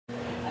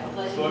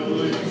pledge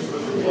allegiance to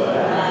the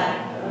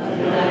flag of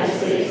the United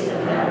States of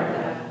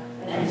America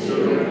and to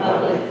the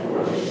republic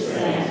for which it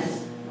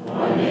stands,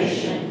 one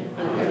nation,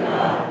 under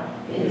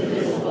God,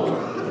 indivisible,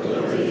 with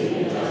liberty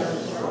and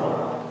justice for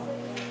all.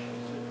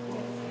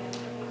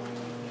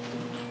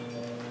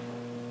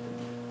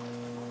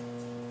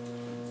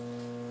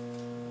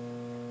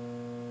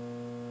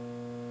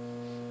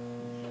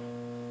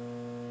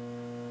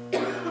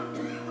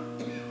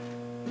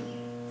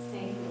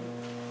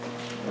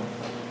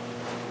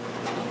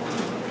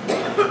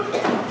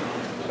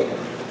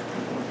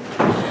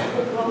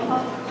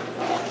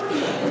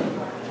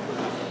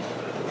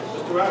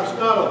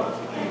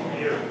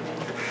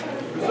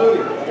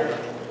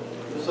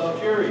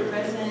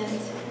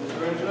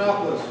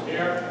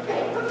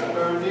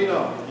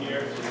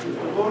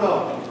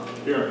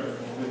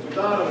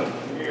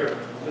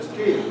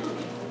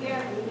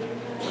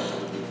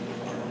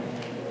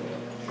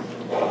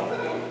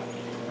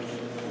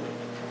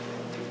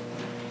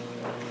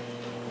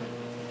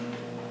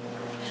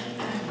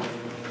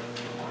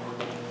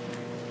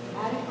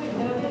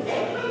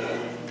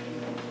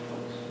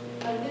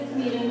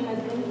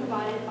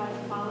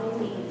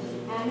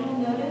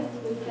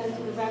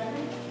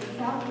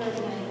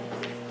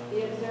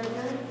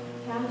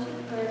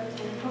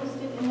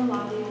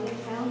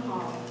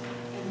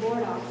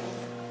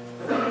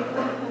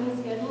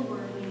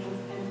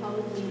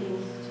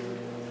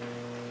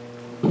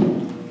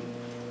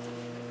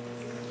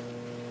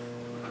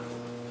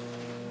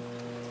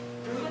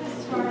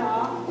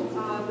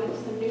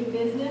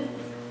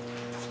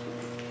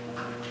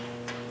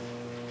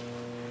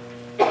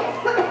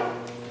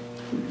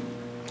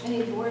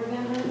 Any board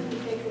members who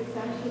takes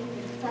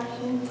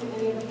exception to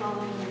any of the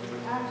following list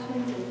of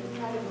actions in this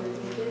category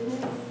of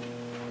business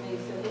may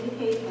so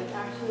indicate, but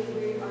actually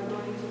we are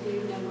going to do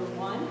number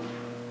 1.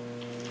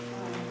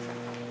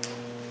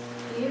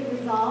 Be it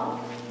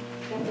resolved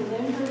that the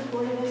Lyndhurst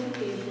Board of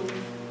Education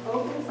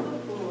opens the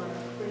floor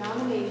for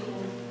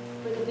nominations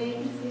for the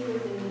vacancy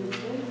within the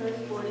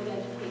Lyndhurst Board of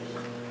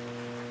Education.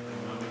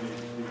 Nominate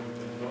Stephen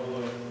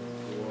Vendola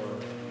for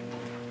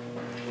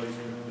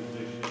replacement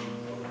position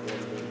of Board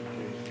of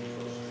Education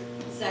trustee.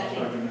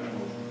 Second.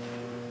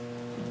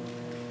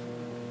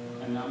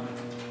 And now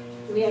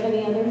Do we have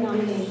any other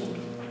nominations?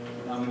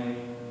 nominate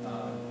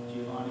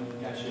Giovanni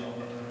Gascio.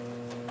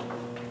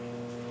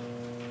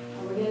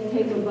 We're going to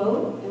take a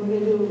vote, and we're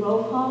going to do a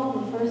roll call.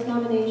 The first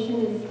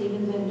nomination is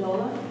Stephen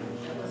Vendola.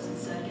 That wasn't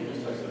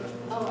seconded.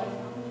 Oh,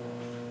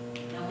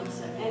 No one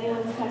seconded.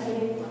 anyone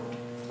seconding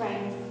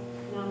Frank's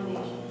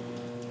nomination?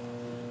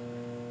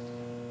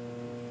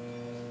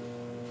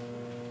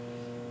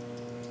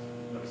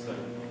 No,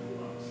 second.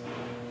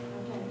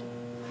 Okay.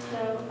 So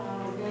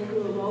we're going to do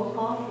a roll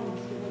call from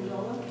Mr.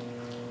 Vendola.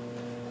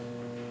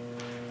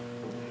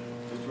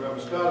 Mr.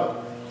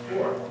 Abiscato.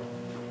 4.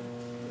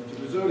 Mr.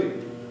 Bizzuti.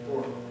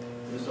 4.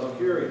 Ms.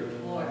 Alcieri.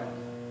 4.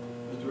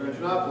 Mr.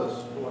 Antonopoulos.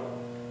 4.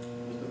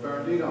 Mr.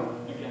 Ferrandino.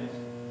 Against.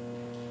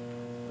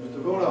 Mr.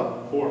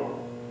 Vuno. 4.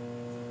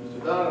 Mr.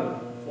 Donovan.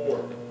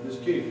 4. Ms.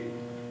 Keefe.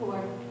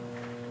 4.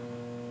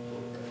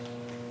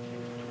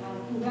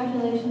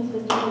 Congratulations,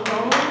 Mr.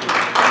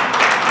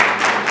 Vendola.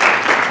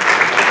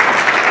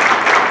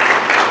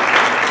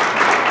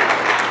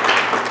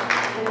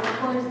 And of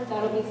course,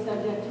 that'll be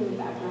subject to a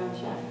background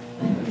check.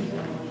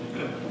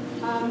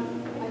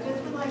 I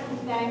just would like to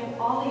thank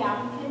all the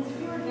applicants.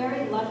 We were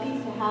very lucky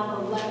to have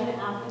 11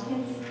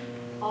 applicants.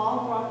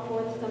 All brought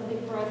forth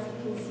something for us to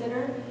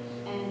consider,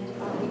 and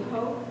we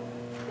hope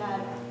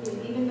that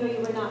even though you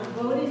were not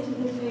voted to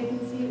this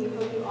vacancy, we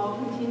hope you all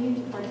continue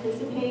to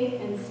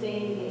participate and stay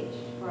engaged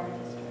for our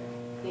district.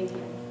 Thank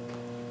you.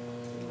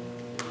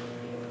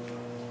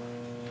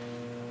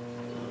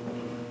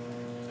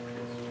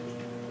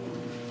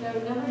 So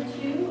number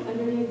 2,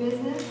 under new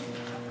business,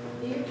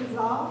 be it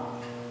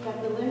resolved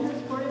that the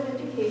Lyndhurst Board of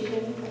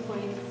Education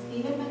appoints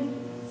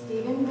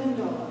Stephen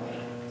Vendola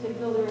to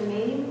fill the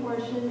remaining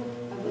portion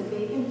of the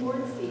vacant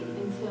board seat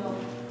until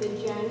the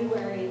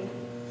January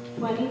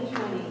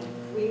 2020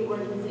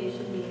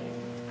 reorganization meeting.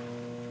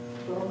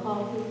 Roll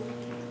call,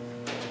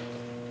 please.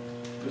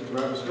 Mr.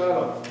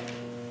 Abiscato.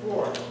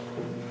 4.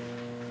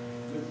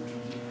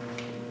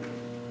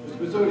 Mr.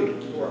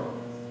 Bizzuti. 4.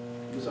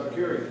 Ms.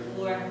 Alcieri.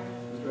 4.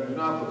 Mr.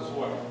 Antonopoulos.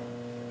 4.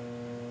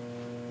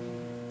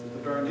 Mr.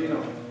 Ferrandino.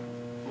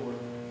 4.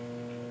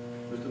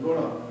 Mr.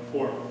 Vuno.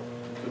 4.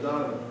 Mr.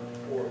 Donovan.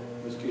 4.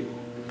 Ms. Keefe.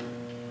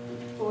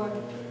 4.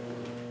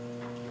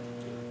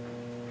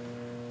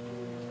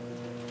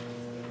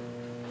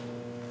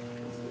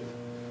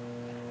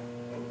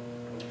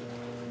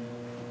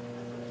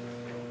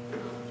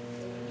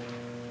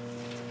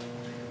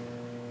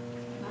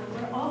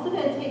 We're also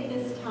going to take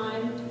this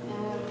time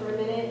for a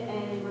minute,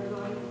 and we're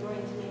going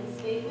to make a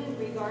statement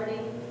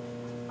regarding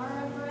our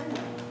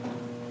referendum.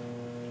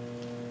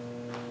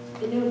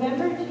 In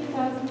November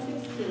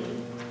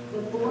 2016,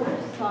 the board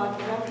sought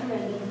a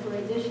referendum for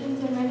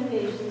additions and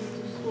renovations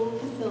to school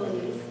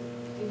facilities,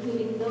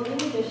 including building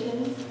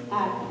additions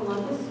at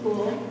Columbus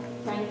School,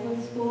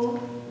 Franklin School,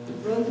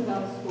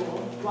 Roosevelt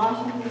School,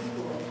 Washington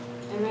School,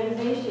 and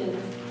renovations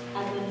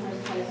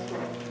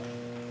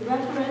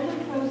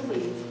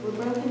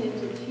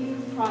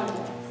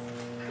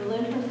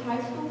Lyndhurst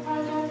High School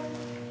project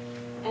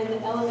and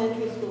the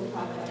elementary school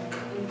project,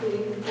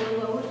 including the 4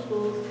 lower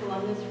schools,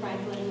 Columbus,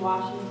 Franklin,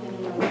 Washington,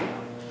 and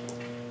Roseville.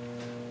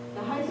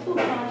 The high school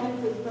project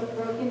was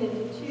broken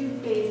into 2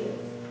 phases.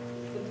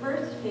 The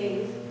first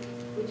phase,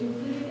 which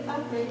included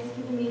upgrades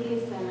to the media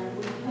center,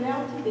 was put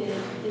out to bid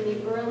in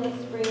the early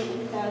spring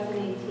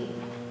 2018.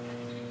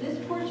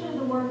 This portion of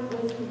the work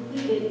was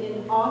completed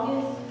in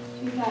August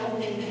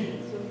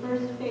 2018, so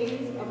first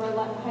phase of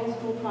our high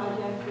school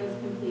project was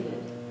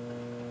completed.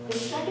 The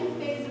second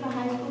phase of the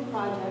high school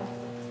project,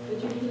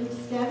 which includes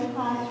STEM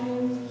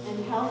classrooms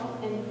and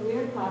health and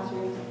career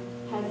classrooms,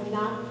 has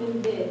not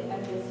been bid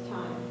at this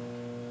time.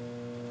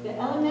 The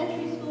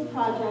elementary school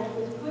project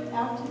was put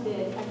out to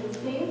bid at the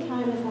same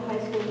time as the high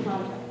school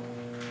project.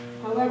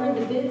 However,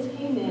 the bids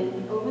came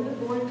in over the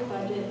board's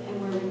budget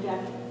and were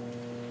rejected.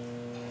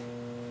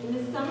 In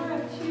the summer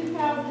of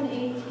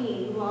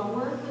 2018, while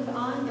work was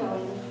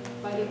ongoing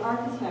by the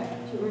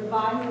architect to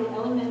revise the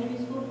elementary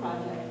school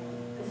project,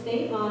 a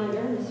state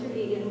monitor, Mr.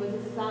 Egan, was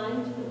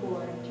assigned to the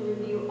board to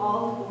review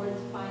all the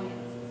board's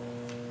finances.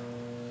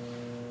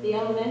 The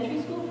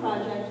elementary school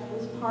project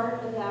was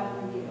part of that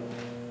review.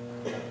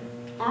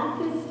 At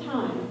this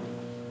time,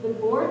 the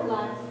board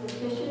lacked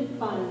sufficient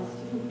funds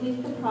to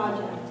complete the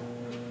project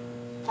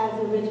as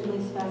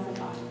originally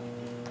specified.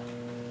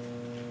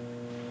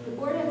 The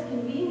board has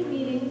convened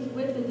meetings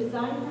with the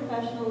design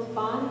professionals,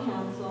 bond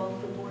counsel,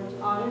 the board's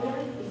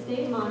auditor, the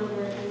state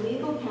monitor, and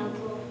legal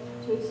counsel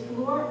to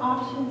explore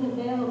options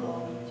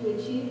available to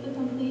achieve the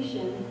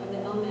completion of the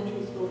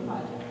elementary school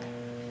project.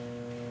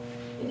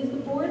 It is the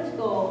board's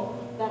goal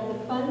that the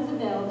funds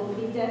available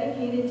be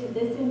dedicated to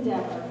this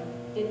endeavor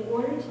in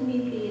order to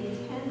meet the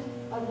intent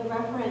of the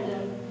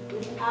referendum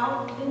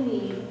without the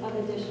need of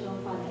additional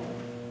funding.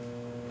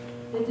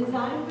 The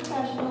design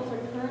professionals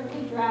are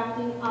currently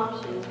drafting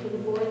options for the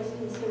board's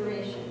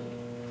consideration.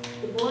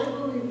 The board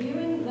will be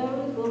reviewing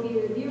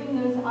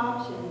those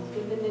options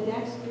within the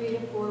next 3 to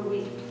 4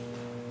 weeks.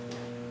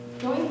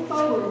 Going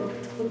forward,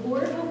 the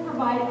board will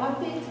provide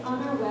updates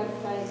on our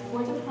website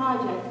for the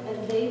project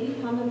as they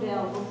become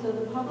available so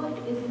the public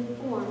is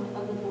informed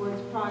of the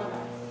board's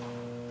progress.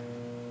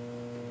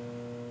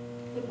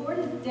 The board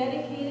is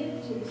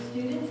dedicated to the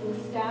students and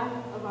staff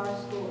of our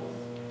schools.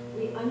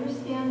 We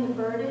understand the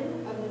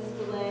burden of this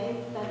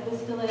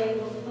delay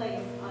will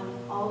place on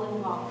all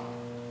involved.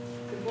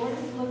 The board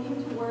is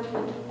looking to work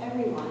with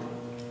everyone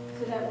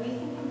so that we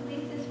can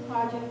complete this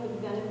project for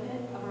the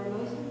benefit of our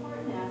most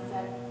important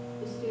asset,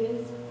 the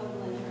students of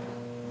Lyndhurst.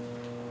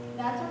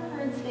 That's our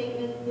current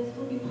statement. This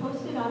will be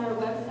posted on our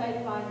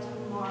website by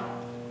tomorrow.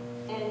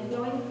 And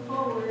going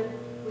forward,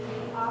 with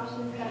the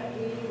options that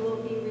we will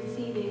be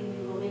receiving,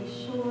 we will make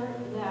sure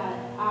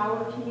that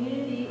our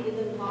community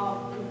is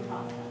involved in the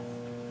process.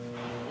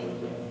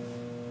 Thank you.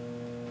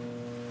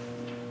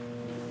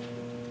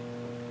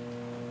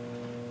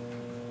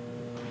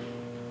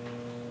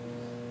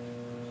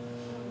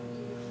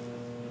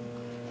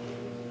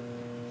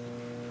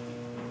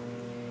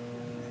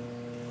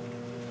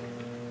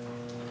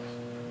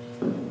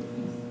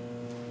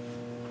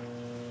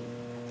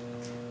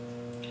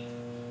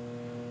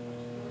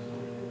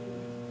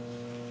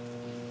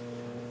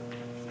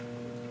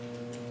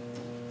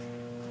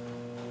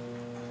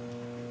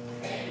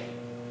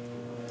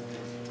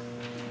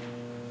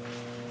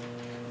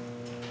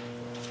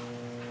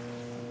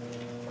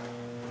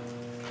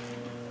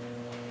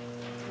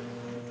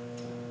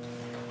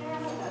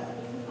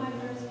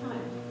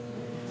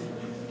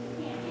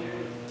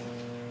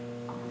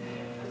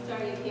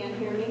 Can't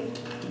hear me?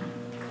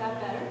 Is that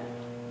better?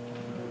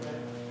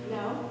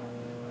 No?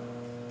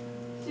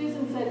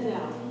 Susan said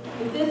no.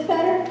 Is this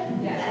better?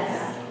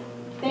 Yes.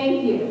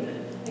 Thank you.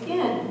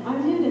 Again,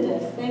 I'm new to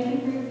this. Thank you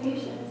for your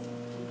patience.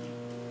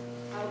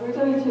 We're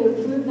going to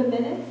approve the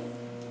minutes,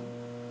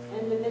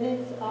 and the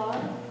minutes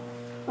are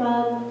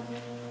from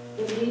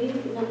the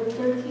meeting number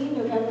 13,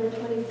 November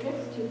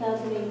 26,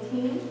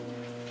 2018,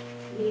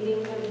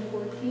 meeting number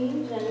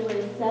 14,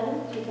 January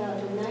 7,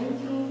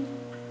 2019,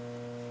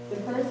 the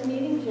first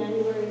meeting,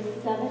 January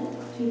 7,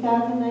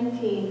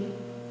 2019,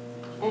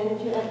 and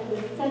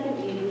the second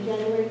meeting,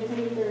 January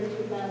 23rd,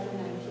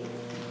 2019.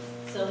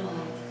 So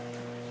moved.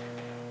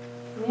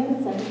 Can we have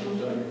a second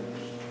motion?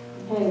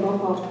 Okay, roll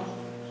call.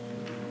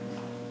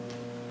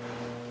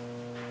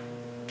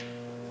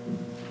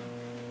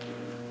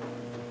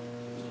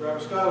 Mr.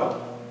 Rappiscato.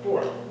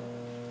 4.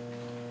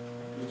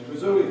 Mr.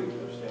 Pizzuti.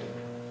 Abstain.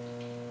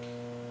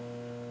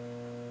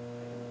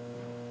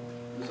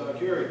 Ms.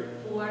 Alcieri.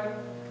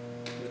 4.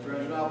 Mr.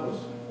 Angelopoulos.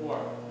 4.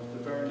 Mr.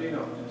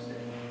 Ferrandino.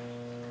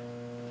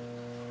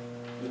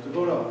 Mr.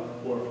 Bono.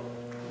 4.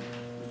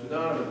 Mr.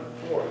 Donovan.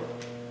 4.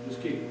 Ms.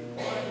 Keefe.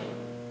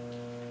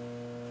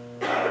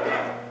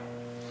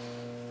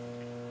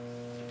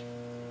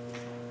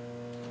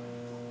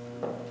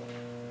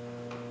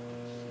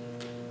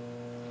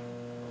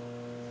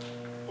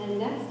 And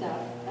next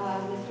up,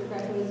 Mr.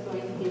 Greco is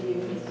going to give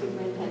you his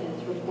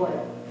superintendent's report.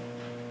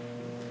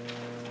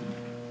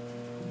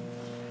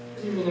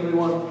 Good evening,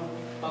 everyone.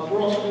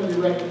 We're also going to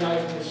be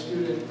recognizing a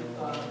student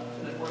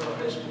in the one of our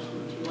high school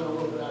students. We went a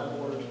little bit out of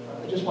order.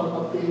 I just want to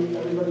update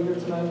everybody here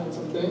tonight on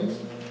some things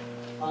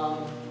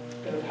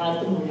that have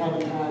happened. We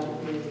haven't had a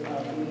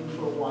meeting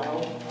for a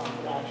while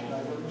for action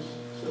items,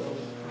 so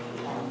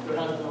there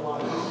has been a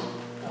lot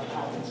that's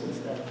happened since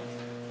then.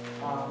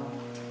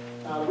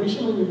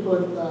 Recently, we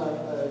put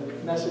a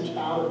message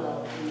out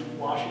about the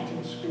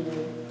Washington School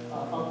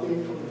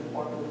update from the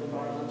Department of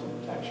Environmental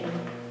Protection.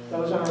 That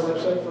was on our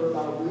website for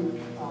about a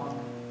week.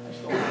 I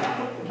still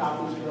have the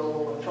copies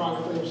available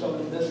electronically if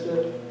somebody missed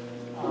it.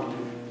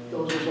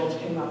 Those results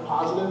came out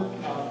positive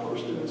for our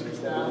students and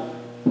staff.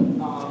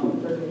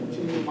 They're going to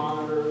continue to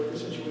monitor the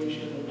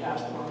situation. They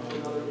passed it on to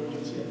another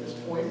agency at this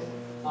point.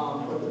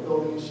 But the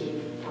building is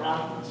safe for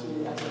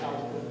occupancy as it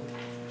has been.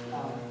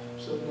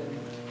 So again,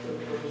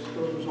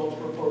 those results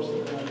were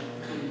posted, and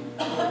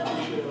I'd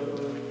appreciate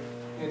or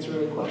answer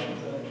any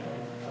questions that I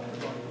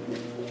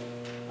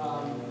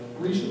can.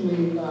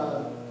 Recently,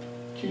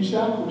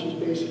 QSAC, which is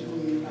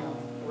basically a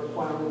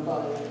requirement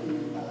by the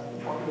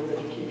Department of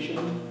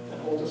Education that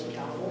holds us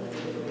accountable for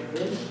different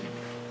areas.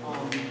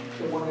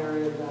 The one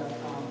area that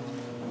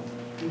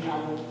we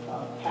haven't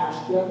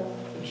passed yet,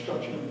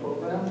 instruction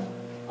program.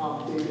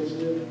 They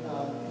visited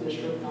the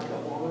district not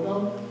that long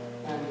ago,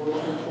 and we're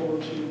looking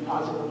forward to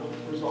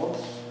positive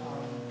results.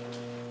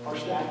 Our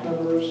staff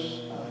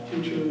members,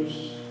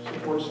 teachers,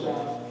 support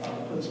staff,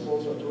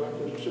 principals, our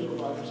directors, our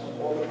supervisors have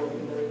all been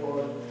working very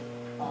hard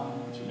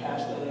to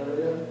pass that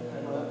area. And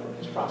I know that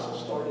this process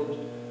started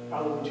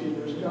probably 2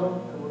 years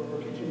ago, and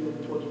we're continuing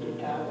towards a good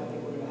path. I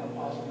think we're going to have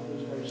positive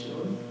news very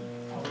soon.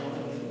 We won't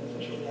have anything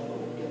official yet, but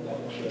we'll get that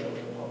and share it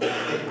with the public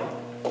as well.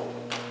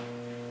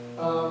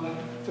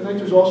 Tonight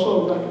there's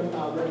also a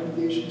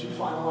recommendation to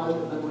finalize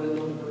the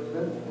memorandum of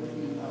agreement with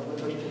the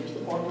Lyndhurst Police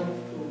Department,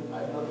 who I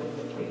have nothing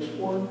but praise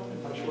for in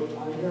my short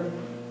time here.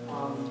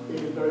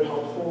 They've been very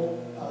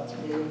helpful to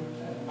me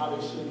and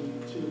obviously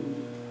to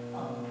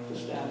the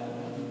staff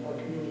and our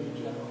community in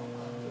general.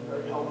 They're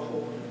very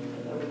helpful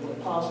in every way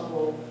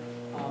possible,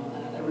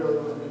 and I really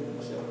want to make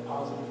them say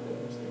positive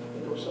things.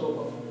 They go so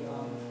above and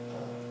beyond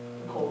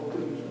the call of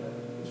duty for them.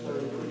 It's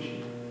very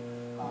appreciated.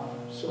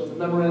 So the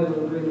memorandum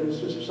of agreement is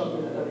just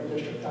something that every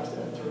district has to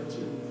enter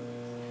into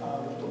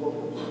with the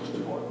local police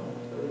department.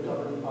 They're a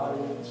governing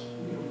body. It's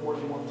more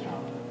than one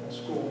town and a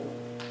school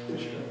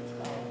district.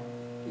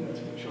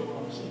 To make sure we're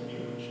on the same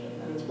page.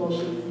 And it's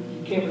mostly,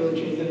 you can't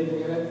really change anything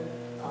in it.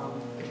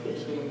 It's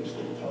basically what the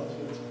state tells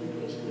you. It's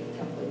basically a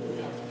template that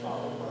you have to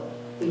follow. But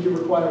they do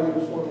require you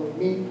to formally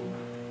meet.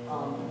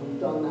 And we've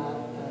done that,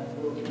 and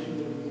we'll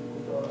continue to meet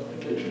with our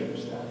administrative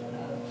staff and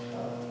have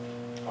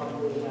our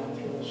really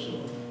roundtable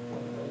soon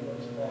when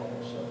everybody's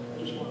available. So I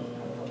just wanted to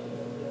kind of update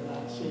everybody on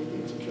that.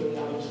 Safety and security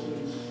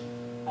obviously is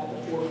at the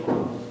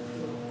forefront.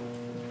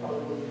 It's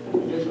probably,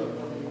 it is our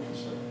main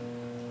concern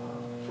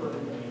for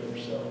everybody.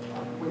 So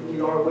we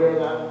are aware of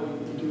that.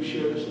 We do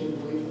share the same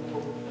belief, and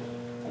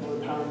I know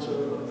the parents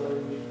are very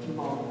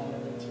involved in that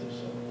area too.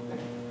 So,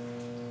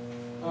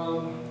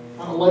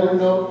 on a lighter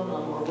note,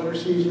 our winter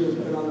season has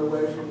been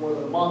underway for more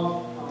than a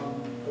month.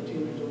 Our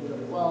team is doing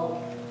very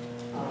well.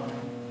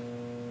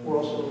 We're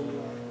also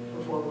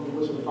performing the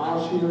Wizard of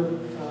Oz here.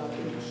 I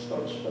think it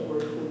starts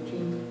February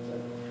 14th. Is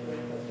that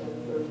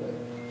Thursday?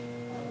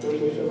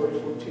 Thursday, February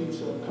 14th.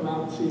 So come out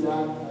and see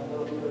that.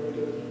 That'll be very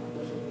good. I'm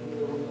definitely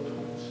here with those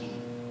nights.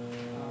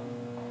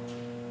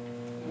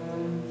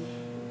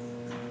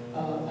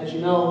 As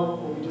you know,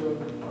 we'll be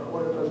doing our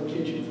order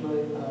presentation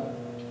tonight.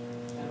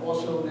 And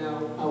also now,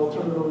 I will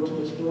turn it over to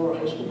Ms. Miller, our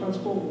high school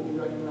principal. We'll be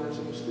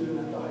recognizing a student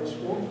at the high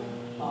school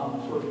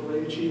for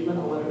great achievement.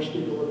 I'll let her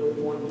speak a little bit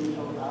more in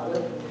detail about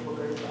it. We're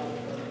very proud of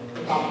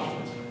her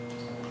accomplishments.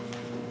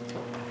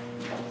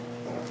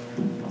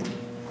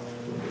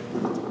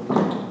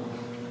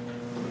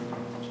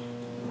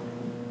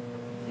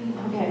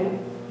 Okay.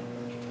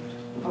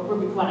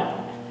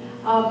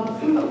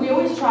 We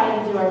always try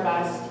to do our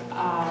best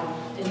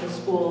in the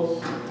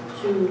schools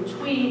to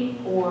tweet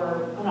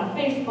or put on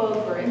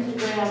Facebook or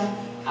Instagram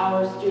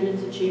our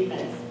students'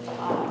 achievements.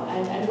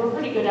 And we're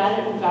pretty good at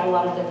it. We've got a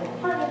lot of different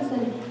departments,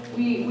 and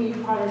we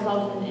pride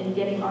ourselves in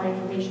getting our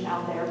information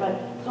out there. But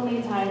so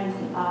many times,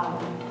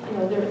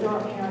 there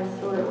are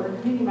parents or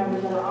community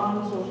members that are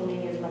on social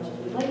media as much as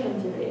we'd like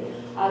them to be.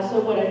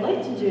 So what I'd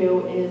like to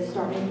do is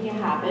start making a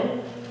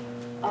habit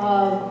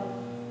of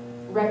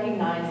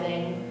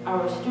recognizing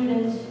our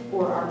students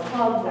or our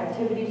clubs,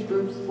 activities,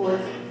 groups,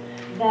 sports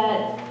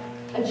that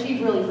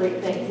achieve really great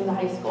things in the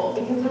high school,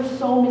 because there's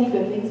so many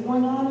good things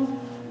going on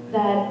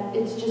that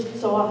it's just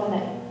so often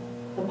that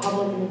the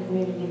public and the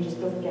community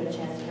just doesn't get a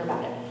chance to hear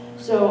about it.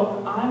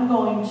 So I'm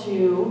going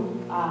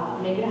to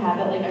make it a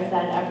habit, like I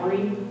said,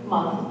 every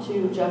month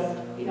to just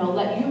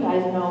let you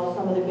guys know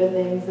some of the good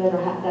things that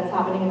that's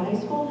happening in the high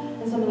school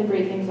and some of the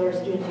great things that our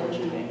students are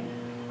achieving.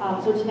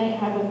 So tonight I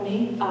have with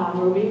me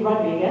Ruby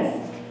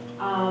Rodriguez.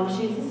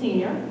 She's a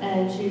senior,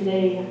 and she's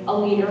a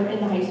leader in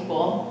the high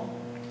school.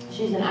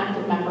 She's an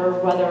active member,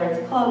 whether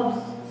it's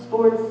clubs,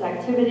 sports,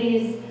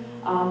 activities.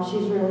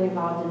 She's really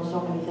involved in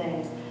so many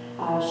things.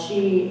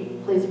 She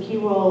plays a key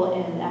role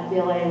in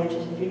FBLA, which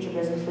is the Future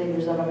Business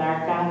Leaders of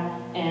America,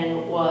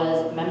 and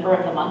was Member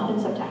of the Month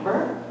in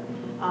September.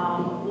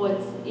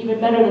 What's even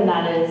better than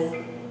that is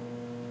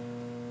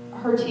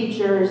her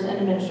teachers and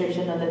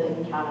administration know that they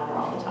can count on her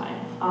all the time.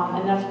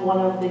 And that's one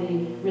of the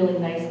really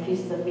nice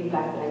pieces of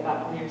feedback that I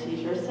got from your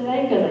teachers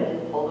today, because I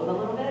did pull them a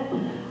little bit.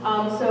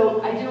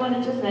 So I do want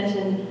to just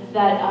mention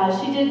that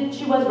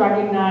she was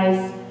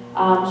recognized.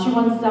 She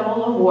won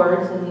several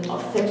awards and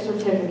 6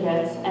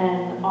 certificates,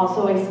 and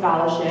also a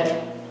scholarship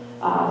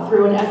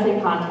through an essay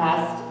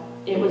contest.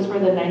 It was for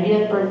the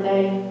 90th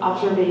birthday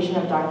observation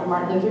of Dr.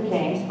 Martin Luther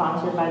King,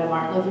 sponsored by the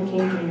Martin Luther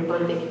King Jr.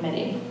 Birthday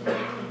Committee.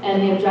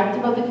 And the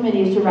objective of the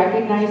committee is to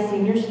recognize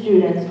senior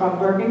students from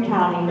Bergen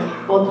County,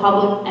 both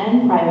public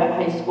and private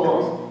high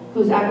schools,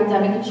 whose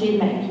academic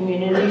achievement and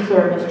community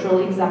service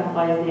truly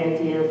exemplifies the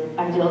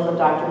ideals of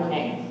Dr.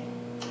 King.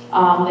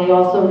 They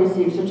also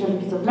received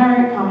certificates of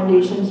merit,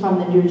 commendations from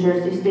the New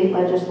Jersey State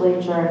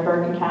Legislature and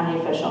Bergen County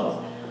officials.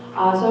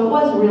 So it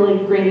was really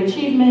great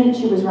achievement.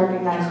 She was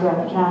recognized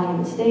throughout the county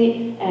and the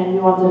state, and we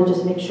wanted to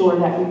just make sure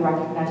that we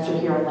recognized her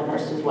here in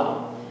Lyndhurst as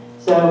well.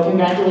 So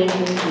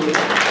congratulations to you.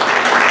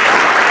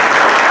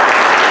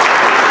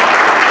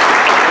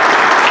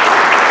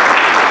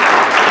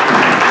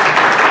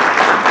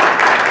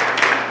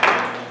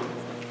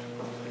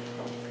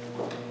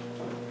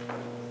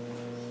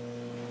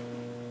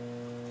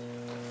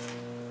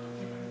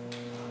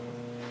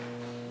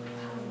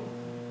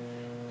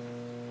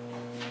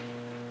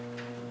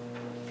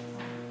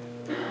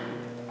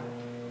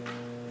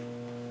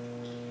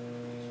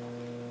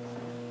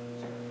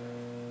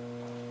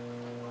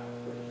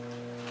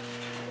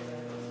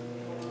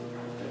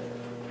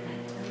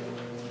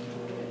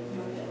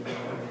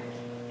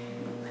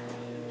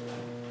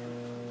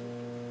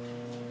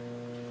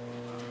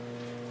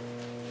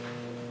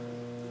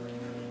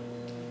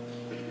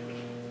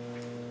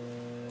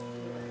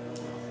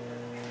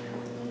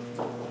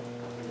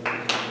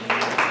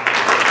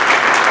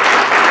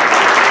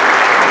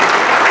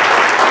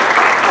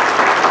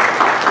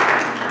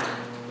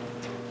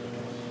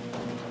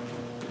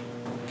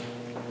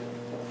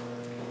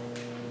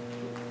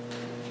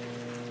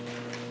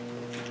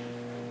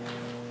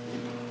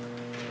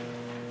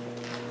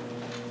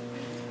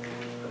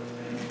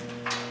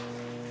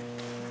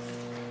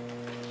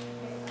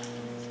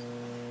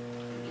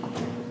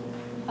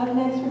 Up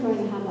next, we're going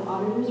to have the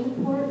auditor's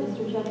report.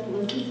 Mr. Jeff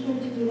Bliss is here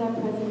to do that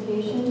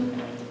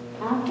presentation.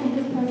 After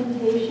his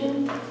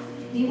presentation,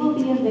 he will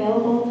be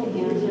available to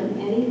answer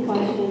any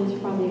questions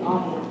from the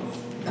audience.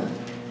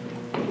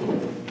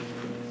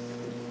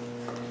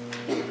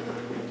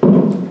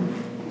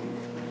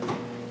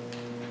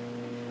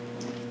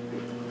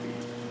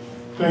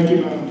 Thank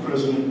you, Madam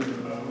President.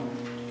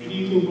 Good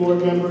evening,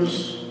 board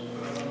members.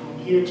 I'm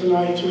here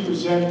tonight to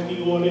present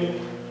the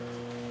audit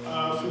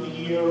for the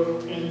year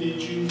ended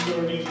June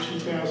 30,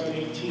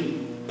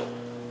 2018.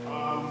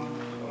 Our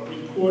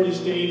report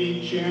is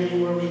dated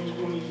January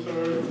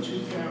 23rd,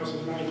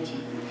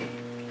 2019.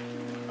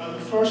 The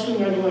first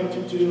thing I'd like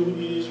to do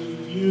is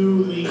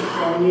review the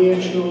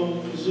financial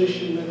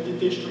position that the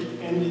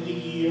district ended the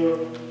year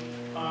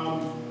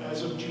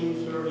as of June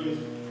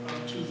 30th,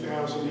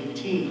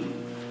 2018.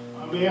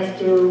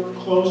 After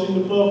closing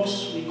the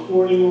books,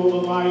 recording all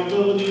the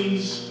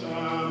liabilities,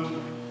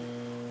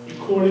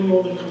 recording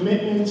all the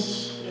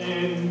commitments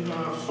and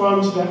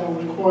funds that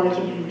were required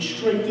to be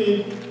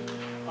restricted,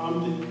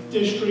 the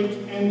district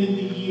ended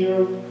the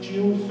year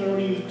June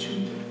 30th,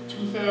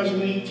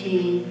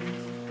 2018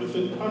 with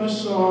an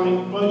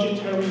unassigned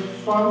budgetary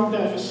fund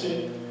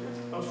deficit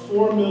of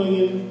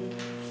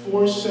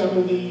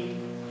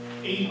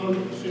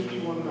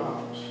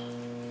 $4,470,851,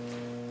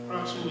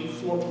 approximately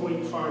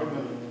 $4.5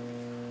 million.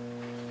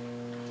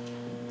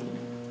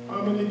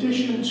 In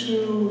addition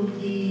to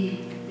the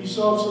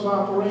results of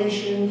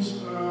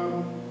operations,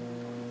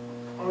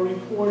 our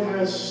report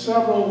has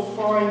several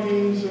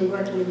findings and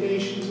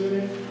recommendations in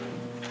it,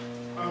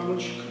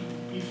 which could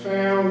be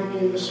found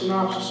in the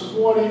synopsis of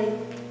audit.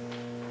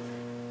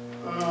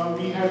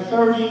 We have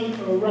 30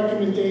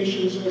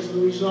 recommendations as a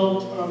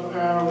result of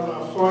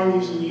our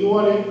findings in the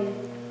audit,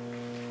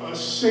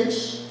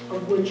 6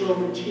 of which are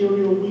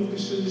material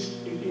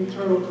weaknesses in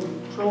internal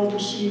control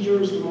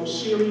procedures, the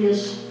most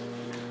serious.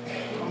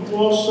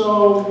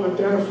 Also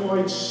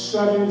identified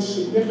 7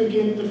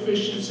 significant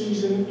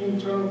deficiencies in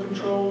internal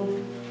control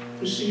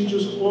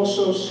procedures,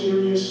 also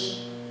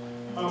serious,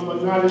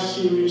 but not as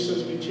serious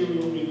as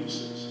material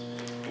weaknesses.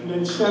 And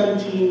then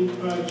 17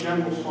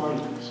 general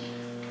findings.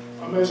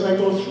 As I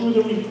go through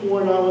the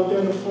report, I'll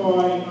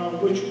identify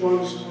which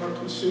ones are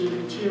considered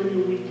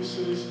material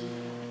weaknesses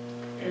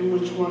and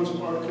which ones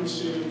are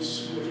considered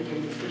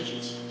significant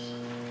deficiencies.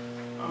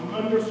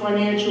 Under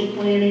financial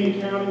planning,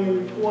 accounting, and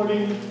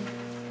reporting,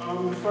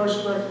 the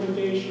first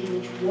recommendation,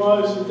 which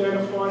was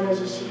identified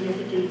as a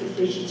significant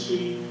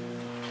deficiency,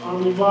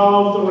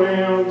 revolved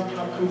around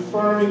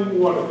confirming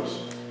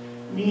orders,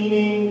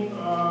 meaning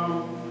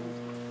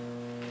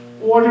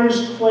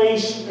orders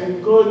placed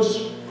and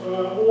goods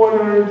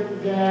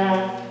ordered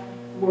that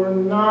were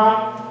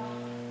not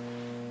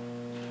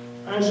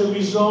as a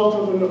result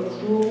of an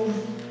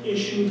approved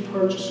issued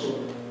purchase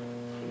order.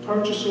 The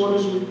purchase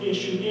orders were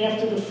issued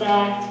after the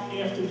fact,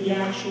 after the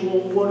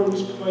actual order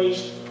was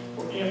placed,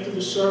 or after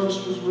the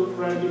service was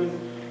rendered.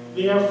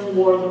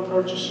 Therefore, the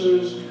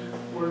purchasers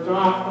were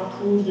not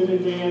approved in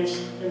advance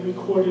and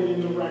recorded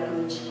in the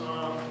records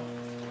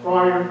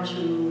prior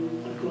to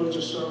the goods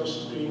or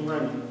services being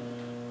rendered.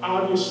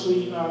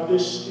 Obviously,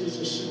 this is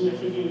a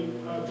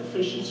significant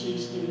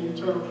deficiencies in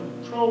internal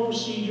control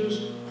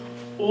procedures.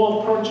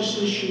 All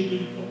purchases should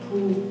be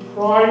approved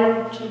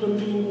prior to them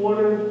being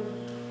ordered,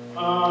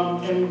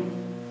 and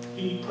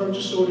the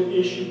purchase order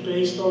issued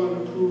based on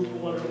an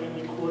approved order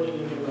and recorded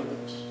in the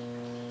records.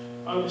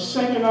 The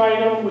second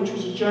item, which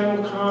was a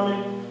general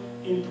comment,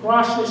 in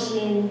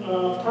processing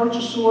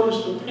purchase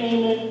orders for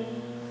payment,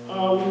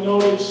 we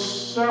noted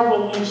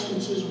several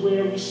instances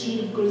where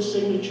receipt of goods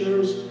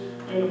signatures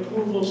and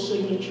approval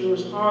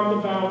signatures on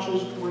the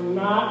vouchers were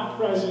not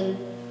present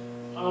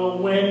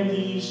when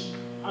these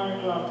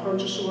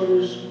purchase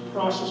orders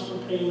processed for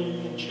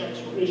payment and checks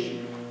were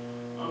issued.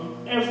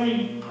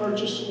 Every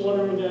purchase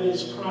order that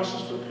is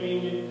processed for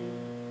payment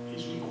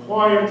is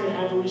required to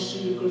have a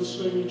receipt of goods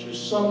signature,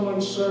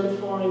 someone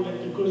certifying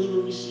that the goods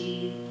were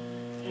received,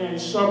 and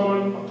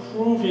someone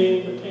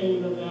approving the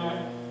payment of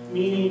that,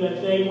 meaning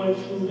that they went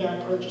through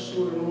that purchase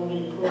order and all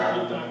the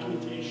appropriate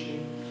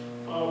documentation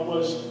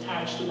was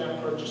attached to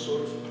that purchase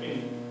order for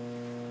payment.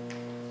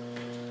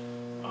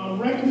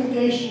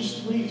 Recommendations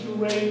 3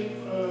 through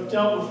 8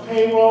 dealt with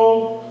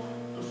payroll.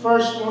 The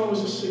first one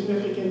was a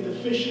significant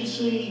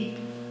deficiency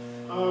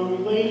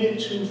related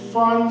to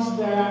funds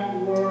that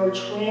were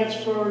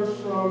transferred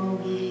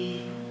from the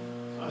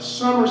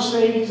summer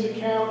savings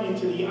account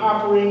into the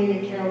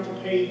operating account to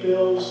pay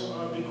bills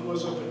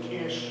because of a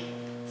cash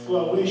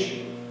flow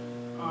issue.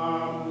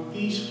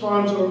 These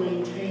funds are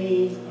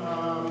maintained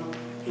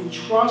in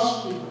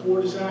trust. The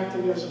board is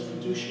acting as a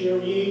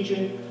fiduciary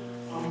agent.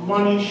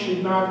 Money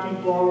should not be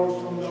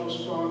borrowed from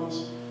those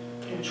funds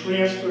and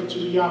transferred to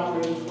the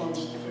operating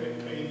funds to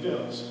pay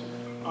bills.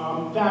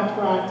 That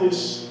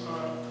practice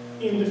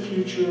in the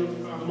future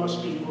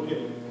must be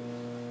prohibited.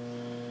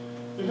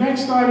 The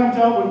next item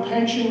dealt with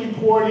pension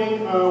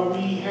reporting.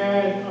 We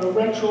had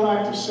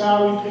retroactive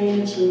salary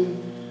payments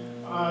in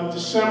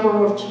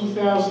December of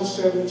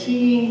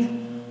 2017.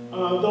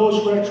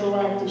 Those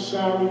retroactive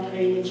salary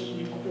payments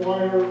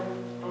require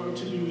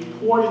to be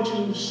reported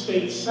to the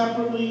state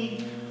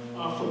separately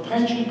for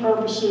pension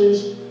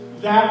purposes.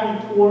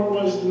 That report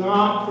was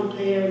not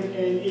prepared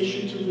and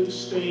issued to the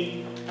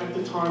state at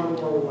the time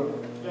of our order.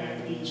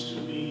 That needs to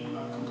be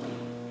completed.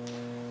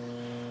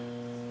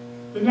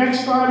 The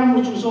next item,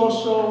 which was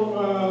also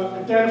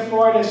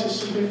identified as a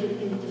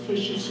significant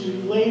deficiency,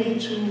 related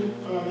to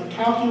the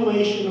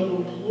calculation of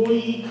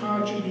employee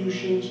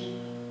contributions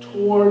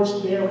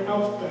towards their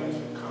health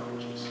benefit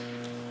coverages.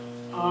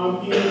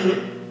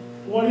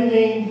 In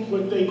auditing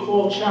what they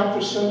call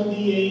Chapter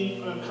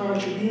 78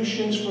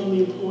 contributions from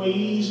the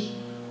employees,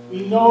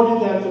 we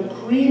noted that the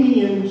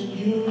premiums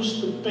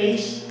used to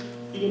base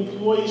the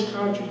employees'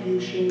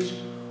 contributions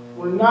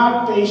were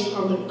not based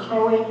on the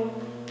current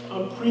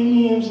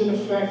premiums in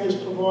effect as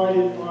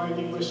provided by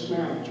the risk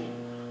manager.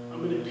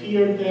 It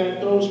appeared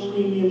that those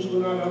premiums were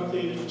not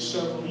updated for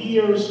several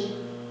years,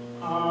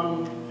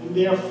 and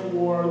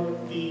therefore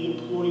the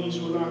employees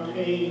were not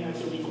paying at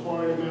the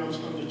required amounts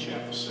under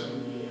Chapter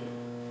 78.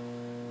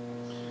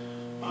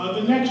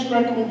 The next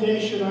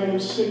recommendation, item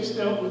 6,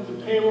 dealt with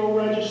the payroll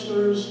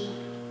registers.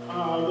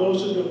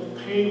 Those are the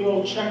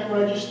payroll check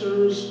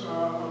registers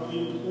of the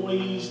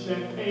employees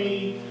that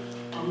pay.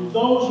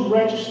 Those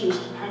registers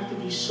have to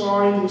be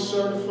signed and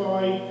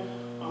certified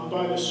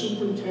by the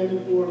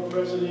superintendent, board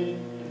president,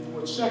 and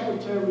board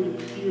secretary.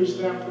 It appears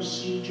that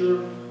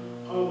procedure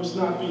was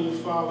not being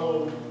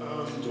followed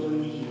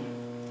during the year.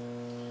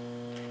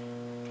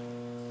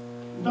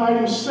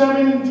 Item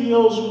 7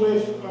 deals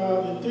with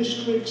the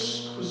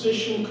district's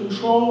position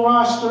control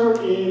roster.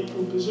 The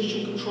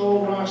position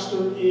control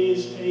roster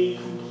is a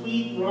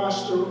complete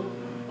roster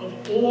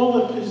of all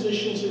the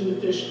positions in the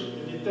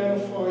district. It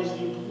identifies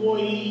the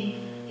employee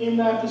in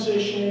that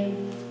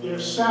position, their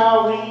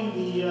salary,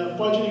 the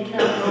budget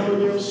account number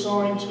they're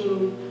assigned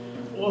to.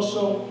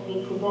 Also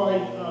will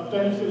provide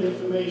benefit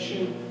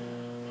information.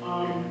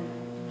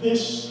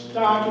 This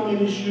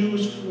document is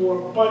used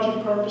for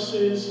budget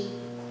purposes,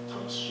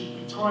 should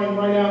be tying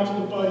right out to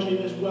the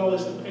budget as well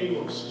as the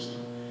payroll system.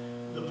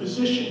 The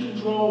position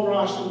control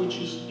roster, which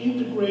is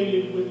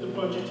integrated with the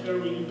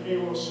budgetary and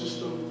payroll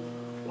system,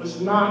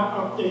 was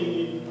not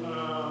updated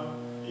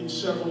in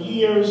several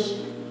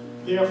years.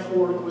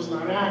 Therefore, it was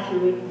not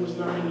accurate, it was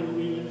not in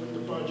agreement with the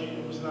budget,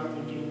 it was not in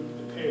agreement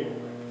with the payroll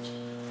records.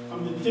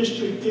 The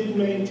district did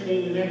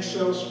maintain an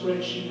Excel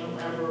spreadsheet,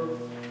 however,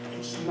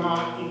 it's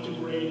not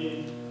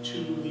integrated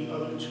to the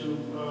other two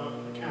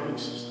accounting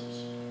systems.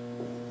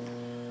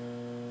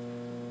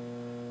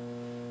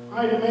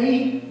 Item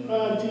 8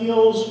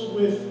 deals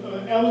with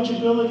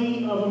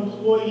eligibility of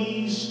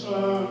employees'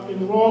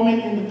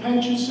 enrollment in the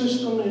pension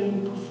system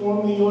and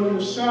perform the audit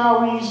of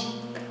salaries.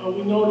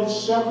 we noted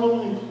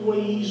several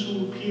employees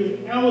who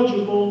appeared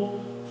eligible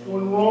for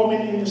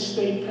enrollment in the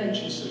state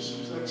pension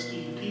systems. That's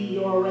the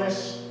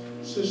PERS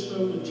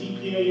system, the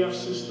TPAF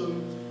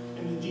system,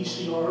 and the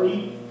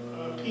DCRE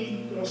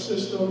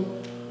system.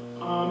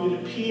 It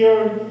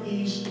appeared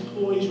these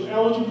employees were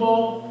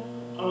eligible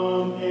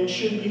and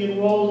should be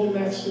enrolled in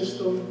that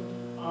system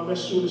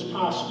as soon as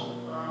possible.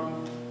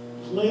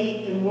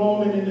 Late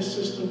enrollment in the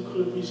system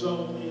could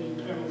result in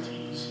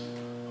penalties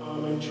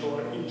and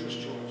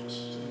interest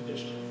charges to the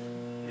district.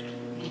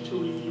 We need to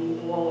review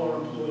all our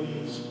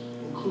employees,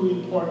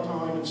 including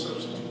part-time and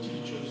substitute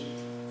teachers,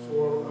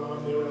 for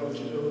their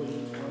eligibility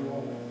for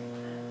enrollment.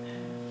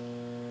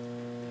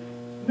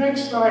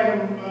 Next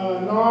item,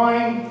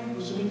 9,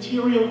 was a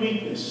material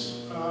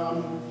weakness.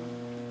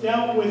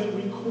 Dealt with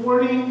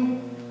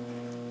recording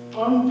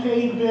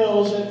unpaid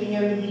bills at the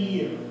end of the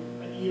year,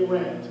 at year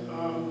end.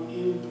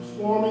 In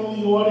performing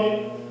the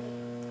audit,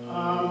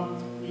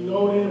 we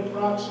noted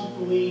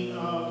approximately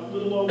a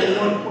little over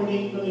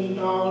 $1.8 million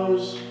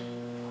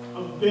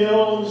of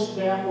bills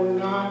that were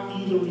not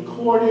either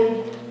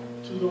recorded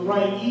to the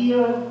right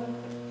year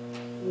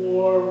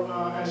or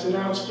as an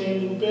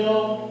outstanding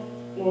bill,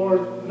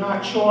 or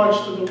not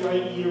charged to the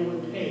right year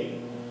when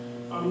paid.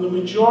 The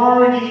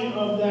majority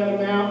of that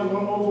amount,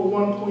 over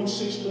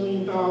 $1.6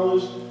 million,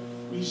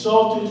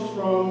 resulted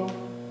from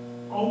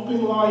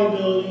open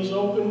liabilities,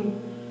 open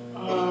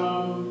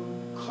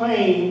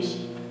claims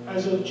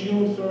as of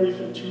June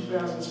 30th of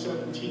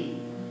 2017.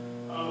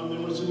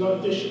 There was an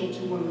additional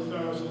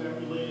 $200,000 that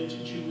related to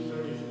June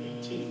 30th of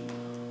 18.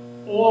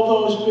 All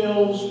those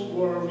bills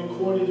were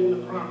recorded in the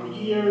proper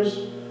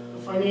years.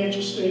 The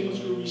financial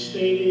statements were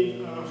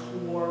restated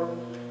for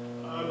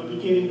the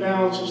beginning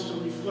balances to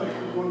reflect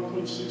the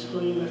 $1.6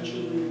 million that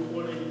should have been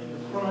recorded in the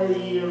prior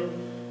year,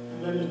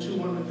 and then the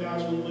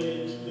 $200,000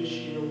 related to this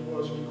year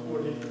was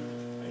recorded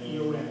at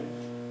year end.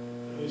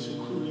 It is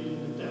included in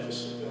the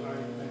deficit that I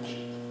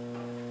mentioned.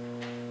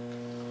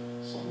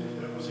 So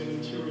that was a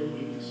material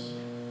weakness.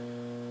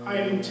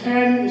 Item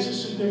 10 is a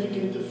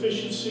significant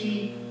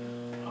deficiency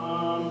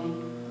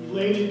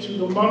related to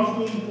the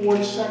monthly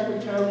board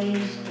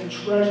secretaries and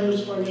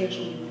treasurers'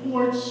 financial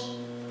reports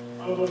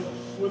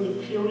for the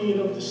period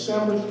of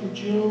December through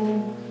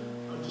June,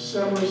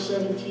 December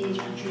 17th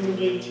through June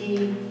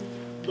 18.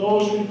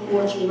 Those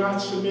reports were not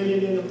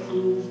submitted and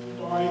approved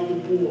by the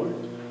board.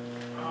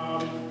 I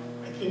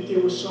think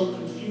there was some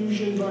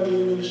confusion by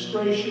the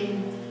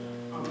administration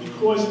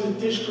because the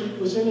district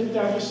was in a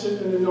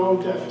deficit and a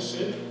known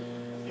deficit,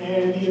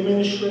 and the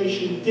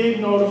administration did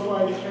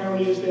notify the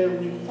county, as they're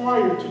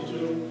required to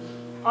do,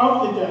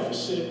 of the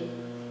deficit.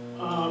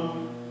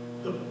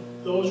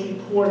 Those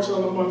reports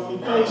on a monthly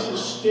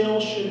basis still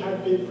should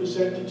have been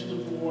presented to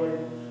the board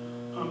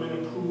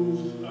and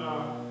approved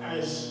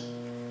as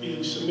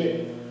being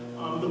submitted.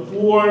 The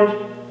board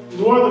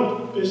nor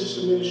the business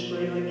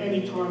administrator at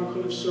any time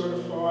could have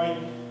certified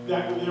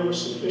that there were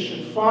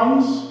sufficient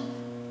funds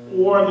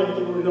or that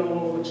there were no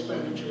over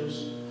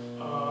expenditures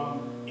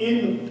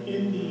in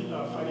the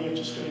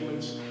financial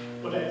statements,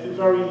 but at the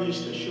very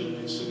least they should have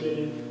been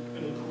submitted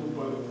and approved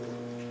by the board,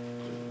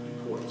 the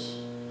reports.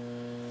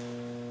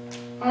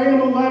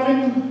 Item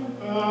 11,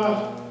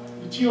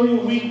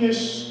 material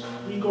weakness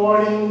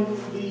regarding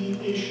the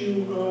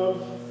issue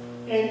of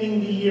ending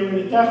the year in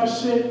a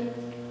deficit.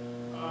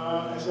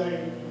 As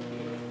I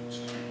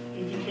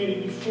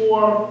indicated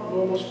before,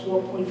 almost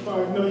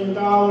 $4.5 million.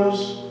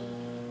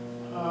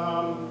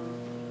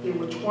 There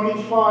were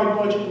 25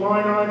 budget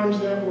line items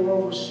that were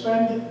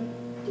overspent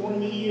during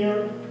the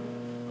year.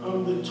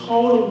 The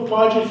total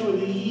budget for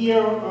the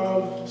year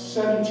of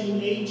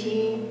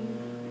 17-18,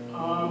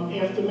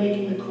 after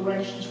making the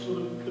corrections for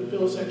the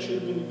bills that should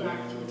have been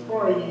back to the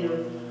prior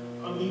year,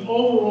 the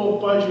overall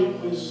budget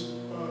was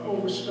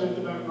overspent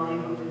about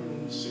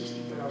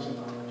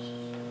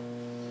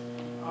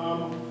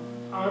 $960,000.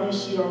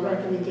 Obviously, our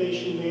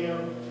recommendation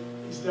there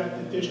is that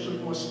the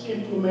district must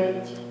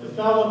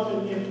develop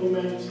and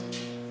implement,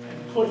 and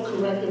put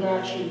corrective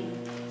action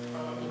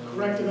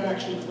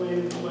plan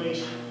in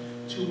place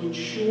to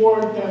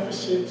ensure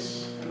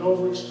deficits and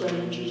over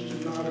expenditures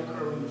do not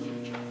occur in the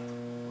future.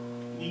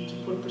 We need to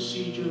put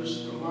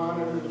procedures to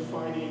monitor the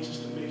finances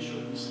to make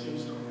sure these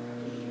things don't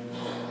happen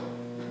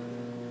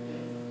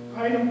again.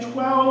 Item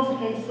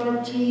 12 and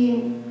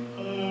 13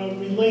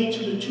 relate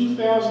to the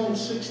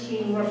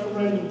 2016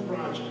 referendum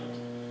project.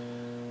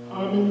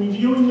 In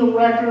reviewing the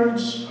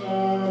records,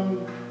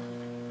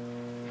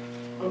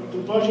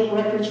 the budget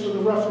records for the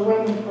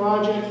referendum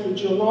project, the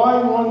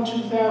July 1,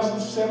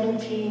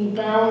 2017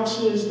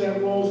 balances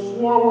that rolled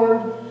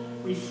forward,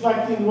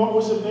 reflecting what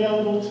was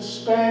available to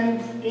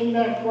spend in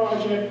that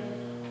project,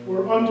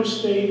 were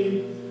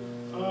understated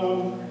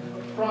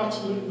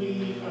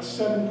approximately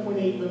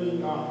 $7.8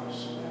 million.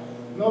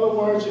 In other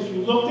words, if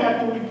you looked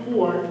at the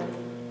report,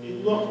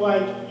 it looked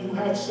like you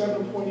had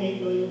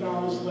 $7.8 million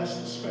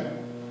less to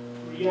spend.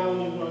 The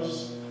reality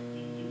was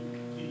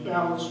the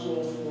balance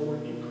rolled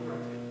forward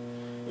incorrectly.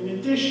 In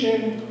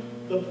addition,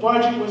 the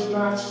budget was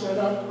not set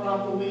up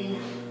properly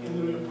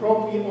in the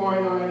appropriate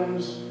line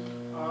items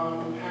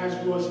as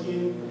was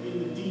in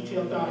the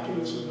detailed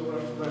documents of the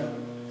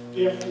referendum.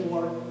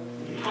 Therefore,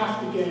 we have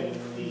to get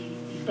the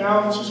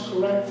balances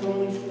correct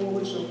going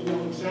forward so we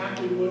know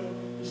exactly what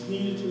is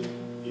needed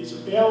is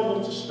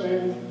available to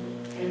spend,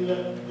 and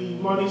the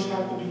monies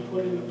have to be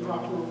put in the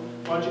proper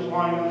budget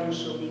line items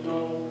so we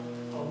know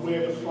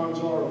where the funds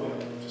are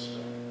available to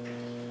spend.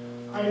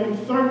 Item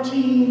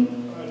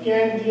 13,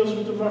 again, deals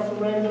with the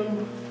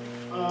referendum,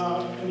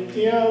 and it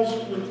deals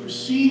with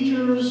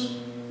procedures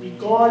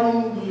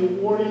regarding the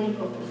awarding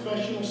of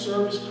professional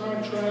service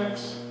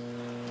contracts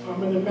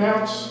and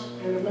amounts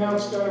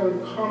that are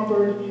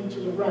encumbered into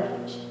the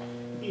records.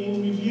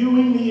 In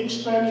reviewing the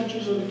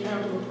expenditures of the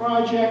capital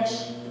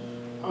projects,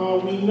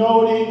 we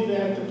noted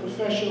that the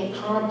professional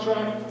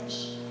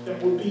contracts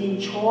that were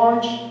being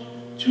charged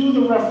to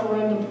the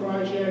referendum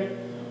project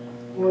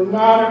were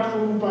not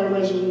approved by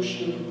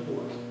resolution of the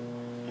board.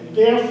 And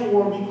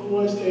therefore,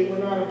 because they were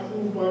not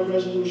approved by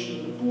resolution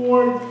of the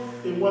board,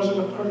 there wasn't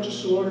a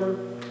purchase order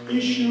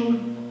issued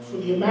for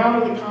the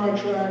amount of the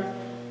contract,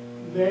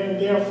 then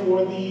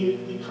therefore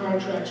the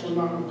contracts were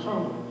not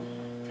encumbered.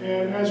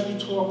 And as we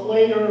talk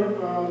later,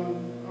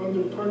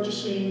 under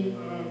purchasing,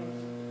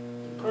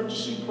 the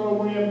purchasing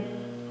program,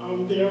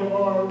 there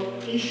are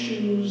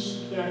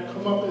issues that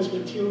come up as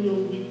material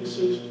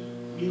weaknesses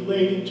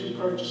related to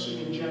purchasing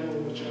in general,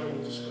 which I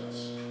will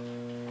discuss.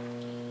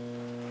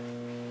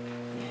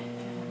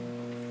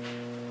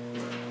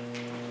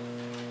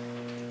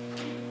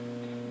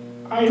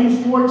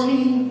 Item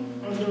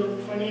 14, under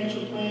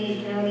financial planning,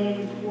 accounting, and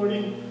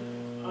reporting,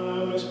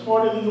 as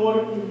part of the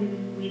audit,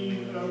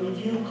 we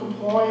review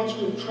compliance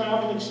with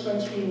travel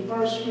expense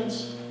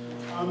reimbursements.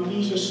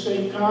 These are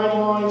state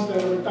guidelines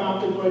that are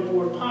adopted by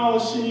board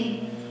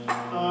policy,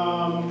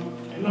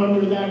 and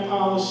under that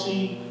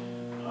policy,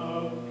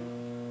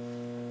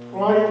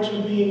 prior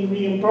to being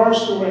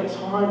reimbursed or at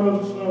time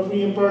of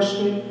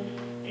reimbursement,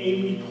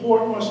 a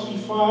report must be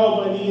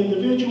filed by the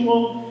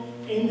individual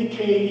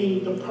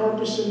indicating the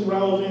purpose and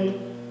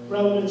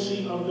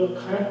relevancy of the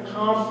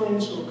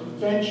conference or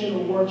convention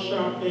or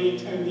workshop they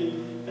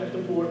attended that the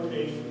board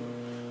paid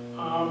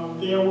for.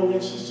 There were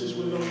instances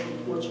where those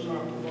reports were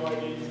not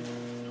provided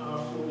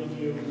for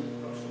review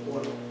for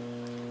audit.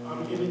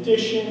 In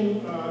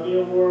addition,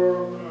 there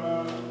were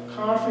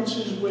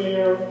conferences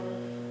where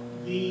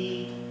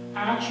the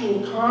actual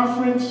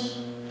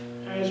conference,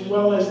 as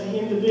well as the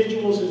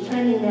individuals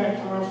attending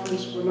that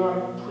conference, were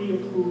not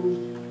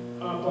pre-approved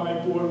by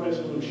board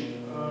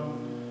resolution.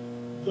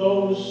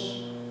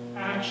 Those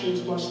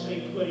actions must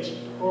take place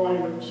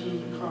prior to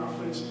the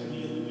conference and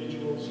the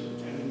individuals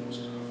attending those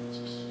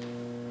conferences.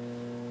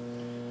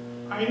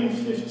 Item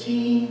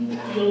 15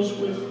 deals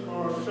with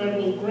our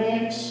federal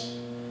grants.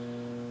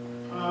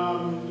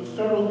 The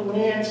federal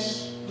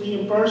grants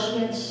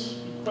reimbursements,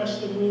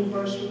 requested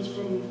reimbursements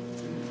from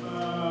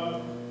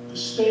the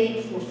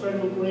state for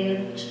federal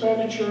grant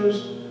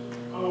expenditures.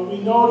 We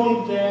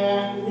noted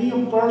that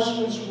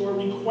reimbursements were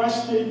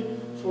requested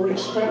for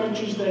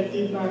expenditures that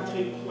did not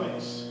take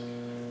place.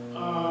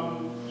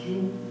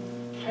 You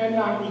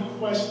cannot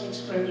request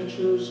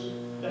expenditures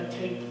that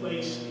take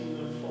place in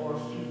the far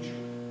future,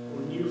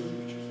 or near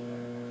future for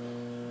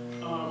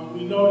that matter.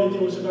 We noted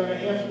there was about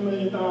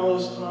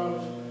 $500,000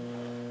 of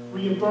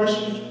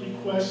reimbursement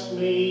requests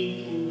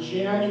made in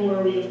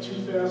January of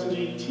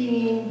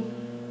 2018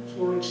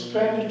 for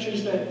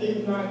expenditures that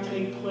did not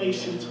take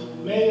place until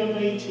May of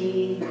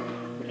 18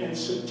 and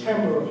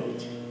September of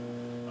 18.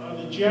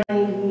 The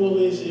general rule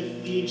is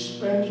if the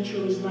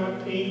expenditure is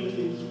not paid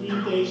within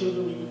 3 days of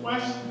the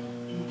request,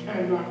 you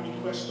cannot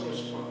request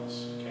those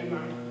funds. You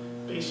cannot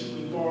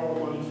basically borrow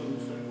money from the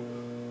federal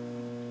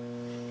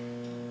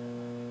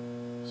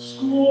government.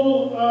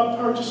 School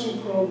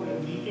purchasing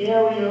program, the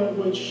area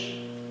which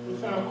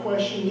without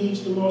question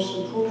needs the most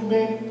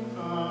improvement,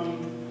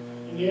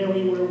 an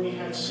area where we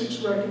had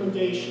 6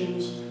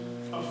 recommendations,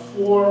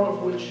 4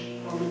 of which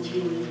are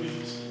material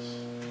weaknesses.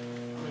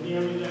 An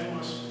area that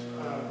must,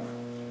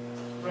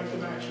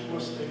 corrective action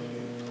must take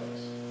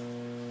place.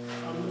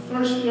 The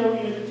first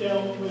area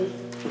dealt with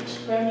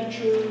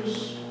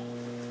expenditures,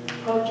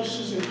 and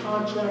purchases, and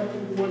contract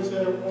awards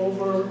that are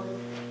over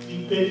the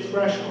bid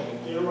threshold.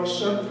 There are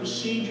certain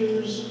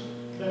procedures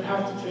that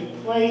have to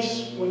take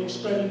place when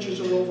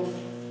expenditures are over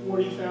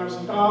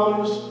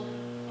 $40,000.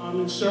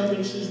 In certain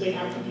instances, they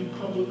have to be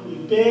publicly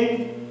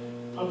bid.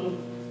 Public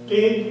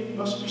bid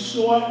must be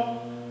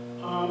sought.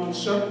 In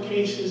certain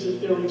cases,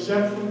 if they're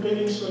exempt from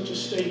bidding, such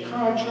as state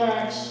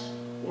contracts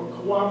or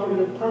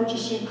cooperative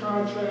purchasing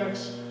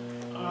contracts,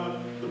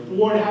 the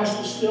board has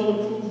to still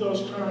approve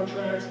those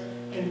contracts,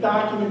 and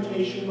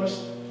documentation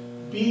must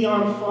be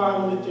on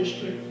file in the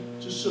district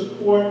to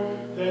support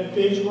that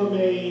bids were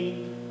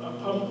made,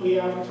 publicly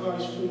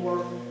advertised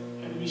for,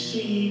 and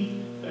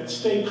received, that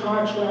state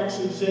contracts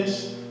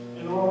exist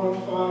and are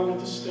on file with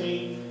the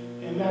state,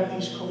 and that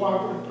these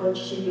cooperative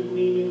purchasing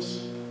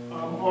agreements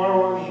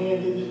are on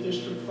hand in the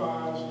district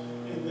files,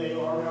 and they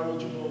are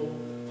eligible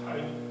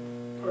type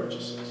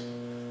purchases.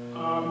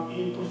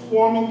 In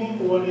performing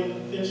the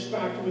audit, this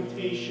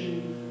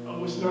documentation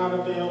was not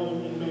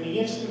available in many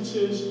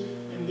instances,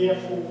 and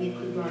therefore we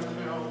could not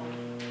tell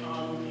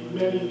in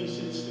many of these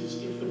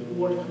instances if the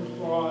board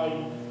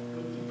complied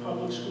with the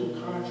public school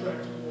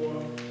contract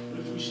law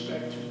with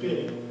respect to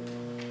bidding.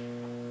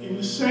 In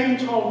the same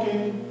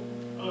token,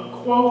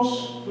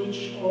 quotes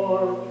which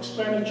are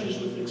expenditures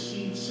which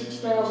exceed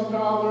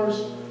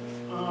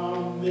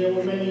 $6,000, there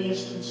were many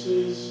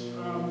instances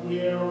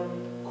where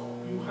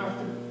you have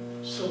to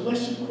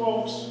solicit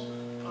quotes.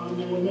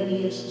 There were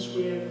many instances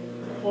where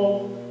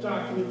quote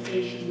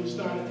documentation was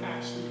not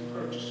attached to the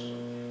purchase order.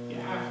 You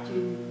have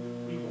to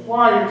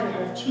require to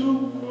have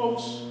 2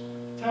 quotes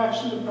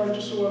attached to the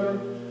purchase order.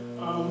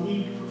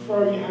 We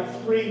prefer you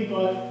have 3,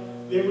 but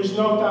there was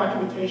no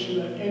documentation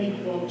that any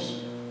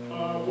quotes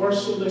were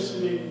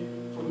solicited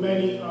for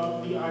many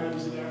of the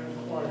items that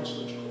required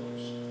such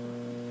quotes.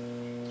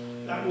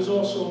 That was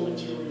also a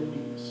material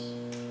weakness.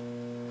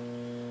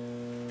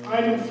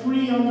 Item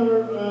 3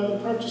 under the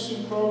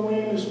purchasing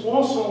program is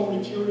also a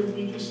material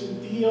weakness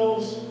and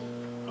deals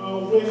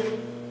with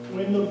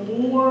when the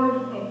board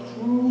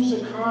approves a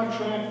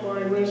contract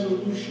by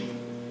resolution.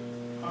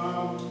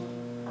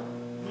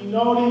 We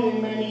noted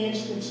in many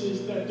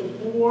instances that the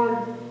board,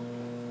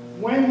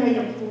 when they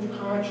approve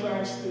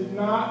contracts, did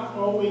not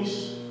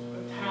always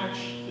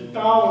attach the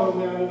dollar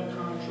amount of the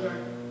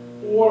contract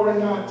or a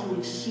not to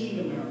exceed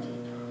amount of the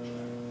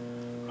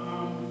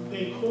contract.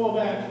 They call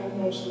that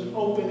almost an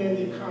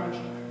open-ended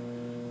contract.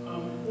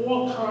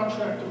 All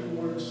contract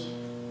awards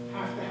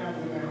have to have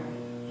an amount,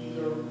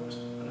 either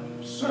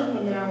a certain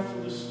amount for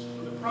the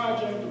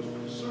project or for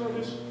the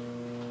service,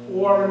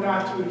 or a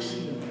not to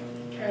exceed amount.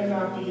 It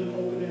cannot be an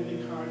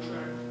open-ended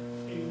contract,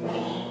 a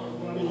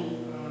running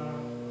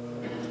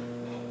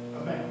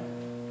amount.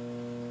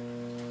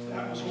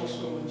 That was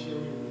also a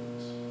material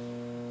weakness.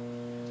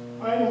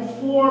 Item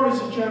 4 is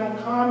a general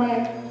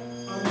comment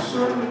on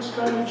certain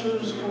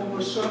expenditures over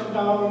a certain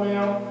dollar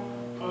amount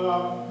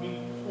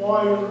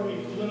require a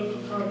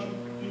political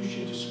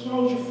contribution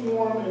disclosure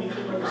form,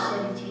 anything over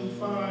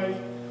 17.5,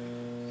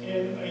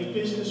 and a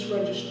business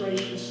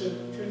registration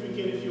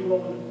certificate if you're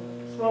over the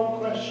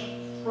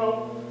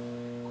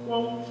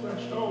quote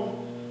threshold.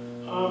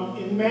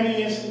 In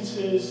many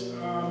instances,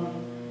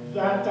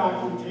 that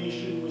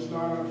documentation was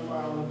not on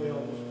file and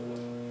available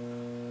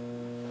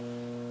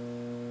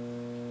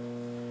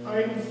for.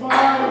 Item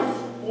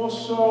 5,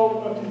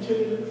 also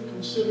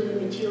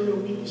considered material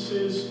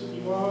weaknesses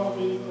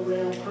revolving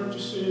around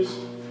purchases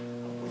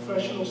of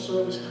professional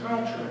service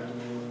contract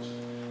awards.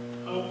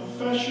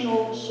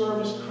 Professional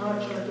service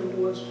contract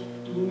awards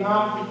do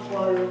not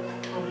require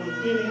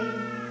public bidding.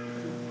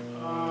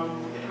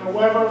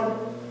 However,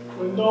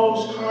 when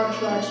those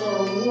contracts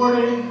are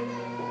awarded,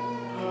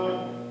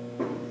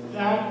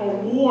 that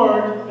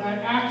award, that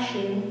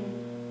action,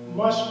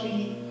 must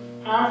be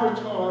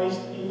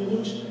advertised in the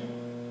newspaper,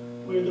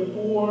 where the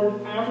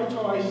board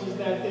advertises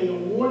that they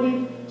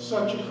awarded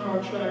such a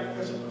contract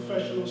as a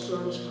professional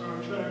service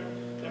contract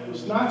that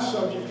was not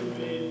subject to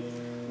bid,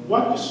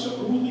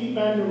 who the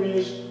vendor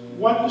is,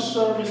 what the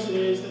service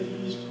is that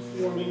he is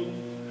performing,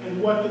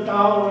 and what the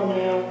dollar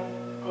amount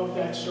of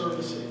that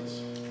service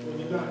is, or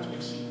the not to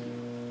exceed.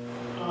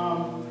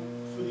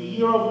 For the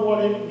year of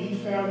audit, we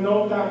found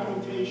no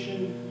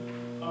documentation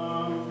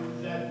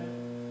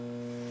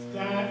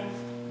that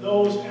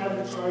those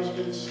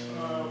advertisements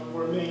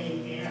were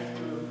made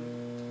after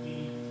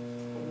the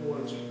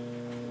awards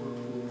were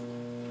approved.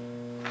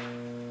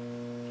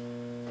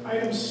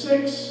 Item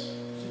 6 is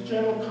a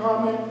general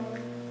comment.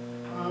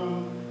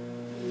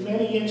 In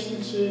many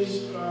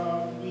instances,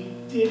 we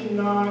did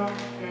not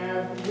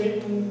have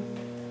written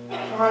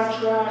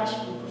contracts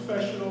for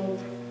professional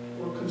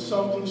or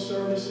consulting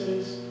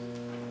services.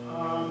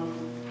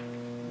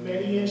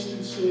 Many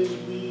instances,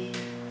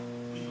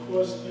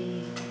 because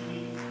the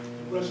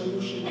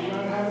resolution did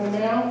not have an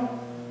amount,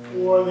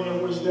 or there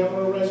was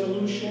never a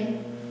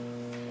resolution,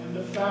 and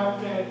the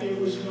fact that there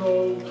was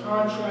no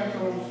contract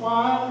on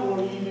file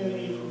or even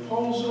a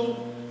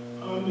proposal,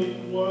 it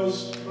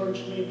was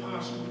virtually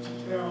impossible to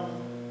tell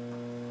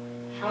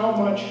how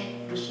much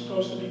was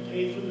supposed to be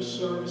paid for the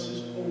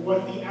services or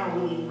what the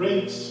hourly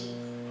rates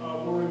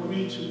were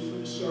agreed to for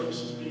the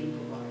services being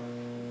provided.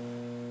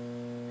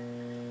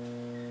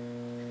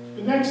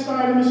 The next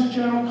item is a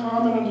general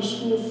comment on the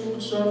school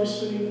food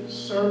services.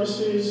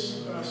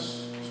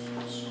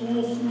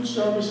 School food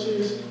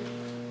services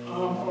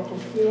are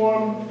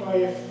performed by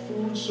a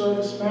food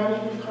service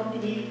management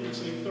company.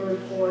 It's a third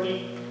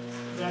party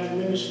that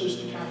administers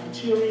the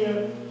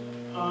cafeteria.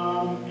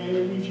 And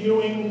in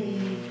reviewing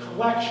the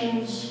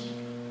collections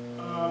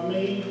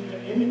made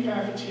in the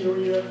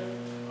cafeteria,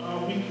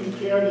 we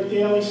compare the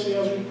daily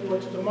sales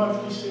report to the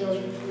monthly sales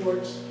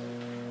reports.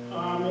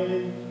 And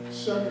in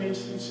certain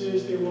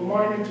instances, there were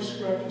minor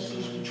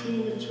discrepancies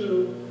between the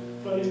two,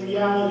 but in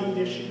reality,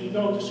 there should be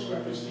no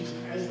discrepancies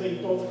as they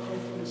both come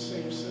from the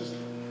same system.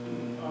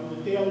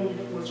 The daily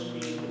reports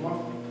create the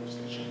monthly reports,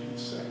 they should be the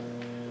same.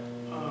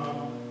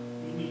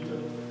 We need to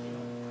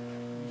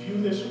review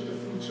this with the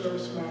food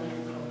service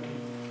management company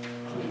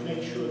to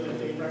make sure that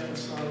they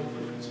reconcile the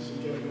differences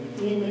and get an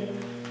agreement.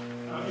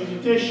 In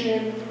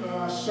addition,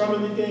 some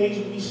of the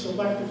days we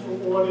selected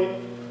for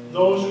audit,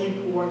 those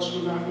reports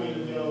were not made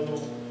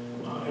available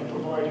and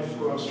provided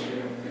for us.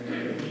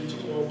 They need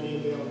to all be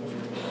available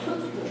for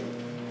us.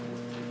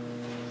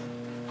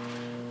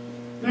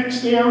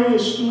 Next area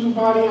is student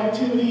body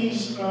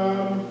activities.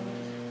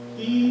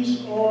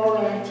 These are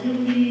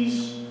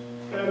activities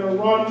that are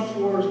run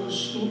for the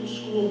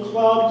school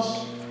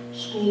clubs,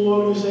 school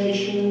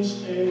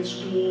organizations, and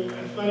school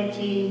athletic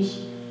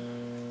teams.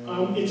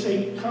 It's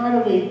a kind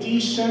of a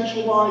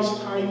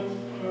decentralized type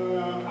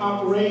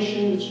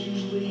operation. It's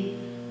usually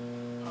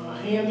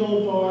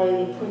handled by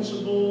the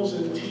principals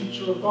and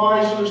teacher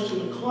advisors to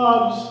the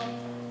clubs,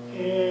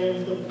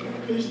 and the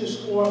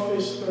business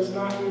office does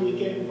not really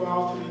get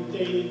involved in the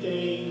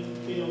day-to-day,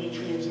 daily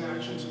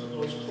transactions of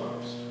those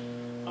clubs.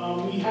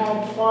 We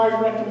had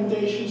 5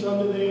 recommendations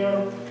under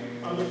there.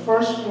 The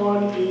first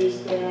one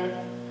is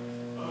that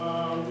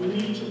we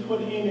need to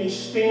put in a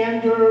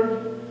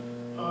standard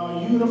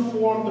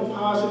uniform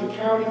deposit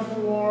accounting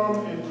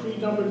form and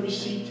pre-numbered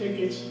receipt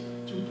tickets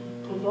to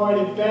provide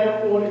a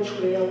better audit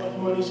trail of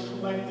monies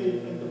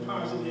collected and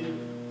deposited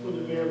for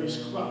the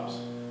various clubs.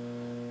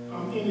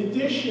 In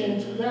addition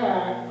to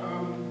that,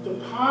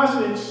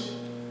 deposits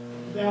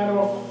that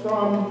are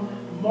from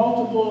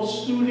multiple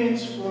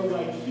students for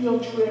like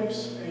field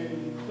trips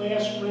and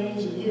class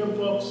rings and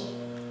yearbooks,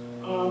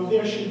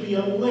 there should be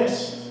a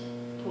list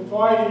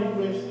provided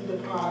with the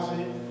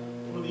deposit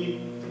or the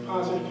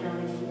deposit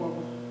accounting form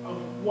of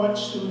what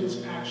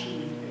students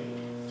actually paid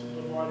to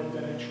provide a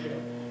better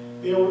trail.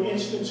 There were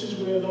instances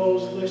where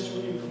those lists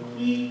were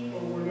incomplete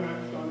or were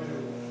not done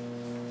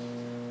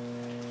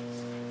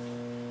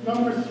at all.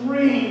 Number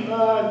 3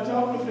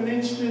 dealt with an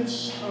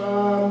instance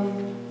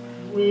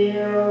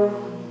where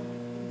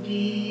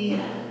we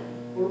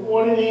were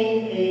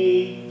auditing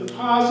a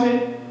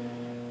deposit,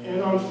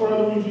 and on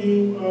further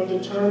review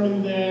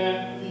determined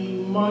that the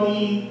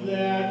money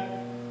that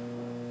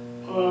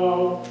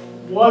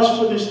was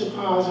for this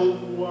deposit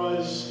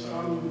was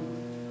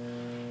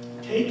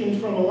taken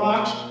from a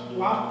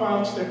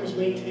lockbox that was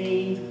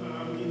maintained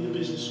in the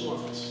business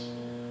office.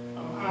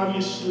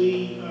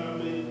 Obviously,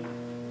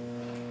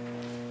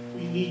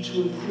 we need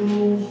to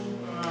improve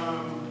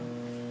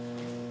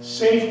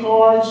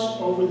safeguards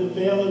over the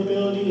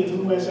availability and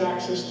who has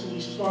access to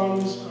these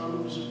funds.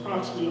 It was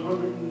approximately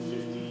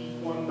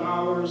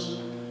 $151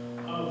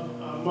 of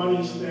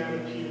monies that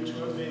appear to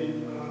have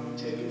been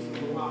taken from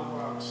the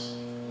lockbox.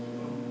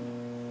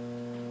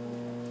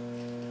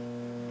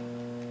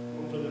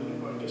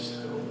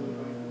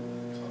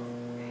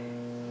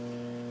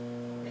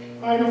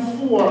 Item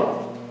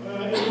 4,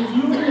 in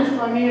reviewing the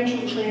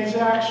financial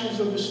transactions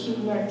of the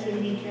student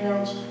activity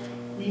accounts,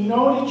 we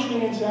noted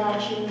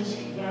transactions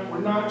that were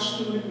not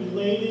student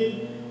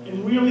related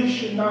and really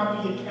should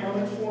not be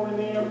accounted for in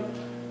there.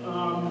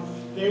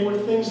 They were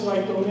things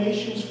like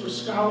donations for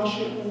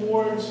scholarship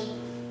awards,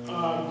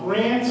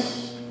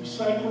 grants,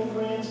 recycling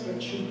grants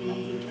that should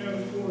be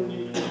accounted for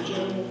in the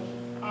general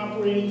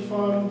operating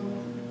fund,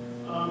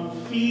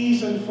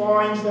 fees and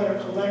fines that are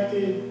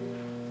collected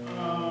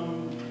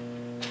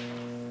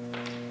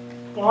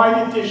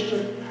by the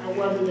district,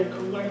 however, they're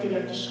collected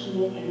at the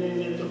school and then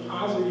they're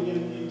deposited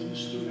into the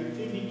student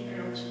activity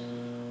accounts.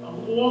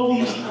 All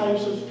these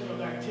types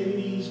of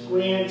activities,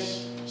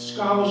 grants,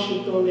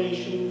 scholarship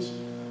donations,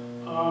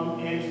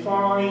 and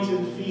fines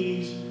and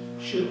fees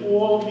should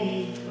all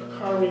be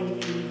occurring in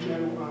the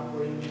general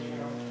operating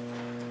account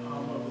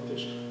of the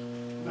district,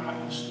 not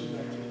in the student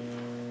activity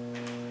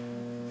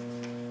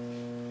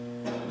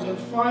account. And then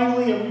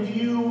finally, a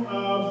review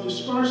of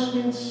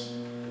disbursements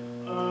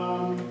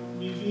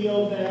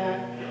revealed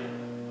that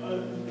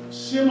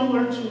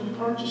similar to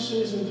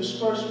purchases and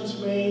disbursements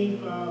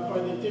made by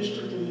the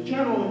district in the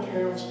general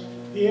accounts,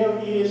 there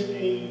is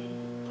a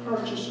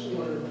purchase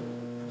order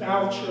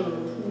voucher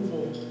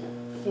approval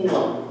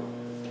form.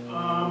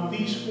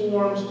 These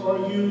forms are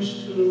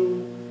used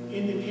to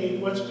indicate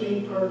what's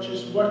being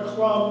purchased, what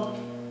club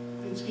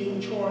it's being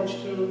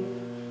charged to,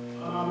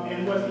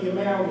 and what the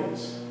amount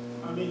is.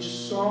 It's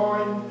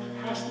signed,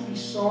 has to be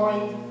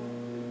signed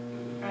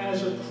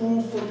as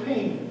approved for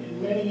payment.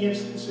 In many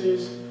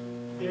instances,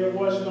 there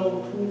was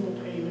no approval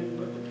payment,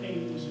 but the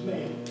payment was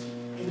made.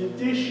 In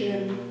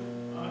addition,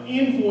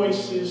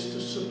 invoices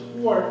to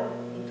support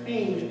the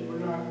payment were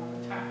not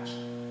attached.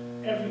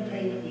 Every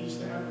payment needs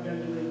to have a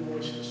vendor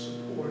invoice to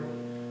support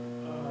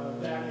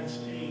that it's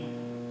a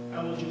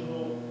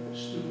eligible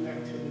student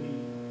activity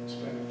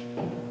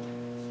expenditure.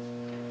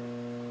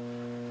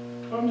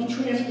 On the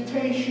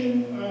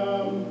transportation,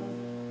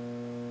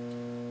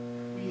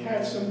 we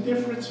had some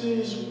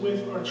differences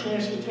with our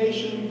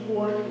transportation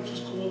report, which is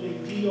called a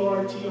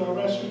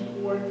DRTRS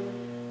report,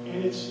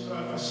 and it's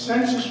a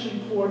census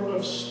report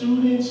of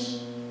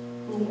students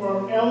who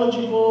are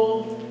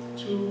eligible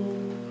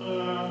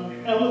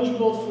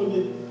for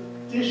the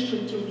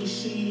district to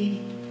receive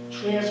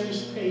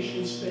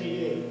transportation state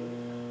aid.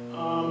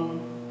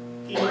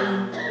 In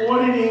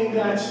auditing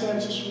that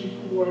census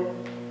report,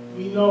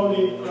 we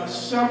noted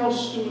several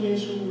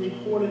students who were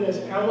reported as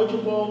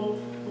eligible,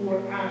 who who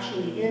are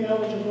actually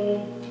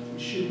ineligible, who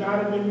should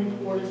not have been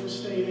reported for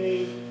state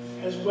aid,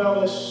 as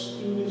well as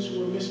students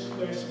who are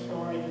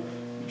misclassified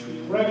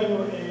between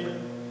regular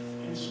ed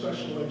and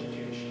special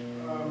education.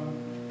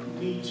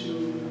 We need to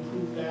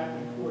improve that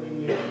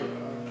reporting there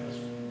as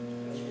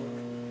well.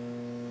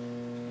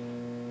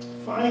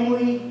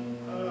 Finally,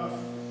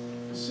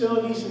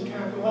 facilities and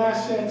capital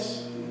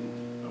assets.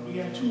 We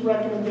have two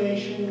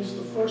recommendations.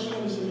 The first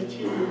one is the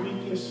material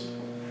weakness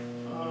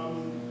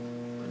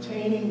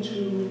pertaining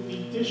to the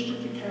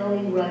district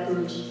accounting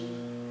records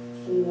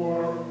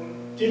for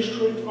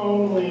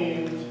district-owned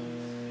land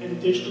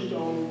and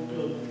district-owned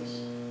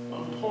buildings.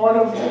 Part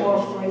of our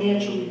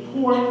financial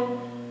report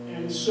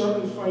and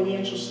certain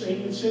financial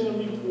statements in the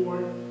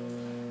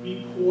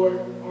report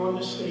on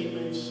the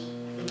statements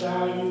the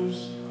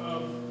values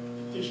of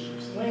the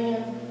district's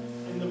land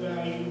and the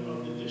value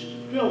of the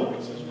district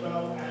buildings, as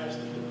well as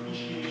the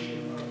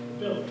depreciation of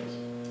the buildings.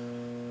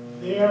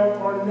 There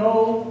are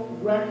no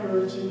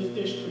records in the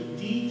district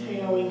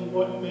detailing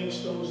what makes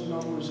those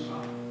numbers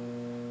up.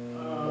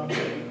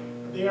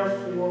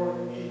 Therefore,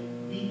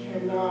 we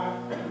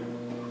cannot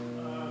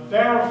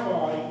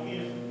verify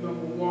if,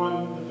 number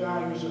one, the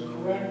values are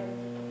correct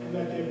and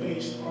that they're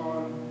based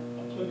on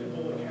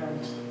applicable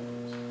accounting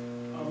standards.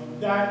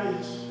 That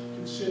is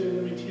considered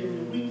the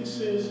material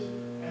weaknesses,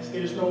 as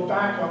there's no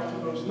backup to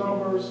those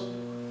numbers,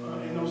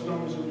 and those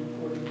numbers are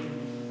reported in the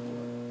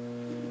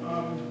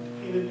report.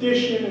 In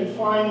addition, and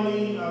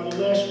finally, the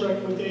last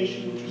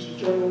recommendation, which was a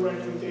general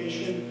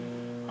recommendation,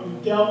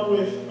 dealt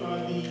with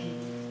the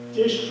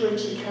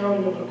district's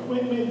accounting of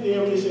equipment.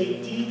 There is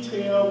a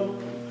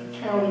detailed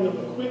accounting of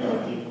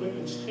equipment. The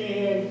equipment's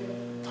tagged,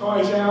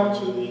 ties out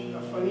to the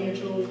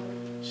financial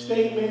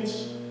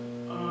statements.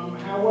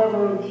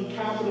 However, the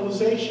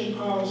capitalization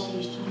policy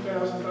is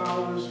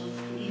 $2,000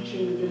 for each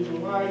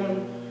individual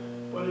item,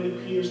 but it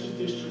appears the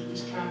district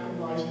is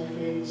capitalizing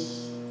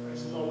things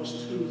as low as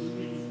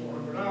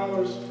 $200, $300,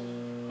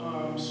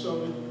 $400.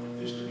 So the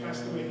district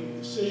has to make a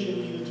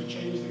decision either to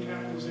change the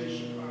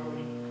capitalization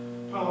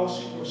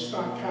policy or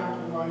stop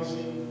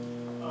capitalizing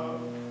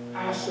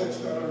assets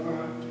that do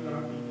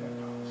not meet that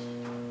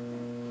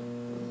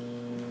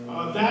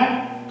policy.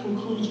 That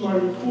concludes my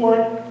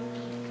report.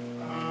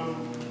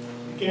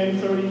 Again,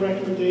 30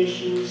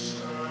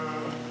 recommendations,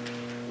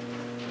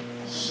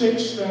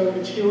 6 that are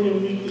material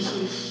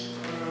weaknesses,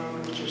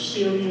 which are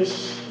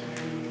serious,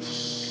 and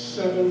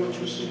 7 which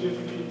are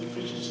significant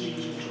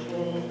deficiencies, which are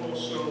all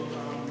also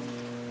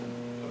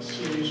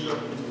serious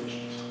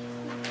recommendations.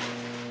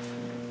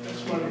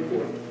 That's my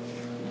report.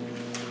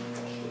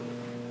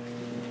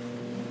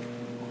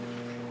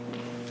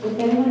 If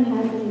anyone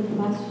has any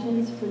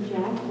questions for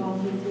Jack while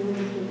he's doing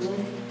his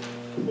list,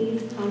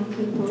 please come to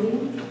the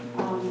podium,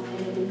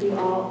 and it will be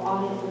all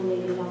audit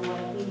related on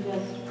what he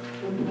just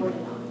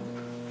reported on.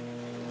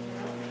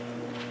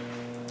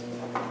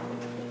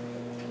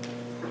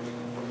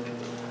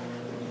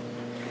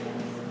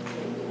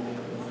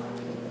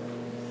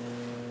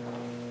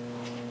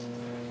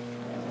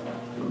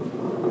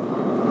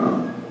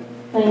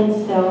 Thanks,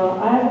 Stella.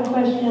 I have a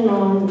question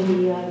on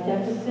the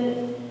deficit.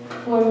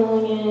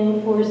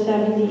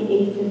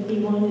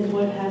 $4,470,851 is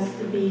what has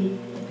to be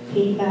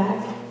paid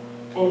back.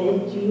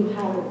 And do you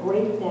have a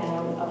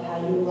breakdown of how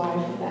you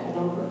arrived at that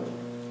number?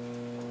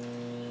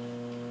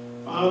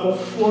 The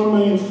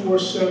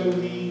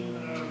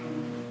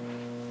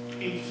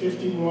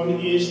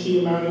 $4,470,851 is the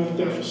amount of the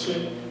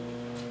deficit.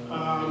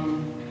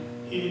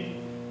 It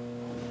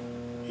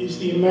is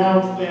the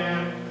amount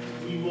that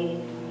we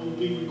will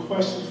be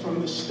requested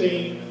from the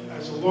state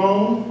as a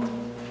loan,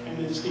 and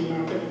it's the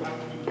amount that will have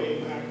to be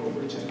paid back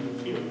over a 10-year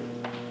period.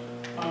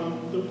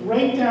 The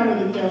breakdown of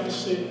the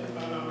deficit,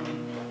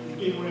 in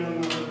big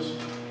round numbers,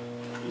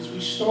 is we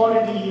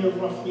started the year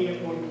roughly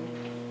at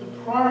the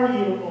prior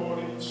year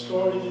audit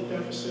started the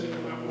deficit at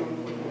about $1.1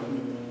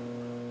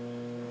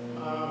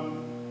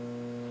 million.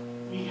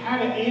 We had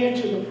to add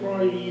to the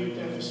prior year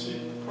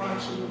deficit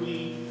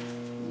approximately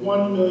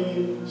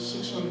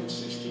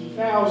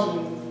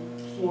 $1,616,000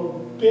 for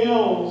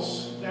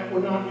bills that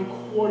were not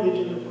recorded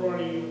in the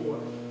prior year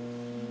audit.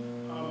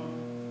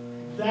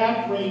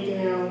 That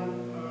breakdown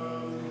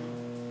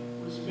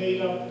was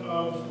made up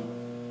of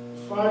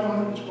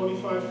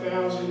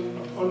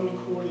 $525,000 of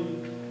unrecorded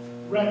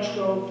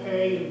retro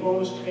pay and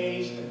bonus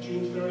pays at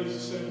June 30th,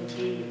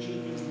 2017, which should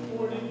have been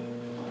reported.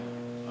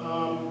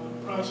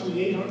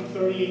 Approximately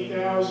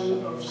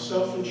 $838,000 of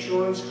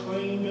self-insurance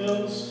claim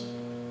bills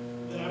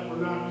that were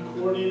not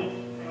recorded.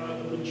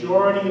 The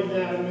majority of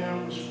that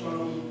amount was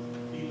from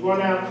the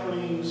run-out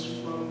claims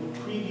from the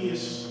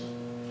previous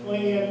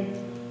plan.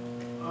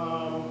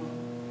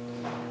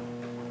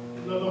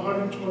 Another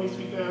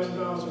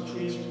 $123,000 of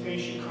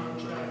transportation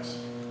contracts,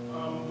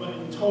 but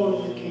in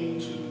total it came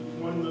to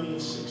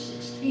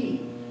 $1,616,000.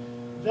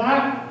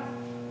 That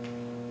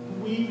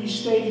we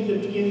restated the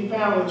beginning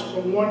balance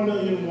from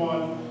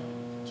 $1,000,001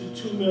 to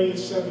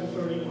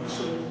 $2,731,000.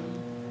 So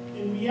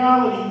in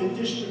reality, the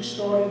district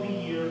started the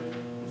year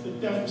with a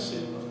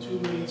deficit of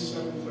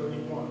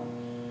 $2,731,000.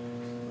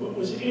 What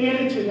was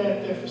added to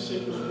that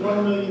deficit was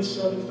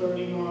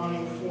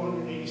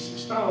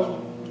 $1,739,486,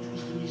 which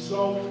was the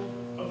result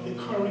of the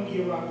current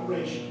year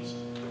operations.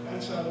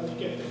 That's how we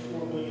get the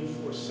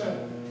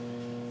 $4,407,000.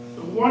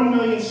 The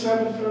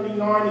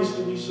 $1,739,000 is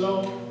the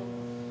result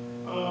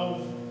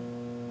of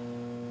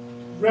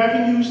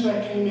revenues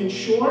that came in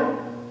short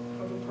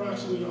of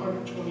approximately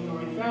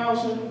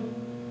 $129,000.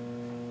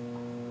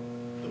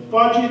 The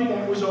budget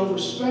that was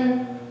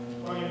overspent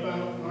by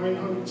about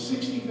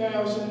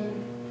 $960,000.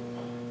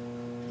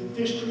 The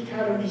district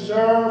had a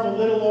reserve a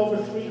little over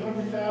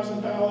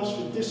 $300,000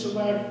 for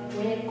disallowed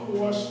grant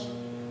costs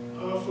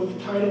for the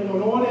Title I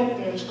audit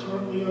that is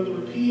currently under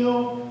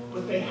appeal,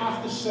 but they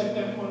have to set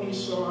that money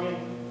aside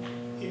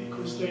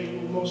because they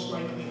will most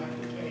likely have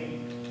to pay,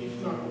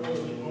 if not all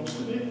of it, most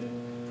of it.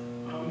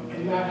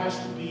 And that has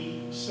to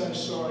be set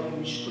aside and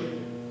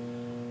restricted.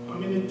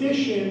 In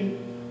addition,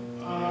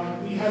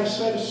 we had to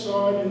set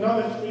aside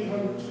another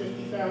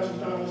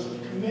 $350,000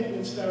 of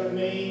commitments that are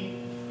made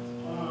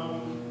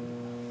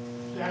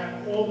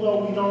that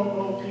although we don't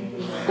owe people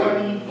the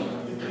money,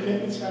 the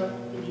commitments have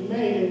to be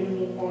made and we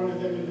will honor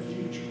them in the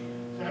future.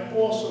 That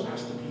also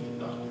has to be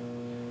deducted.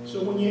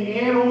 So when you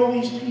add all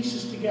these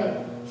pieces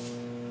together,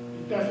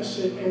 the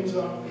deficit ends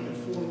up at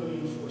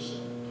 $4,407,000.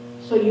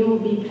 So you will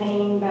be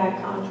paying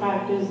back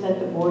contractors that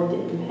the board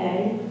didn't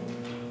pay?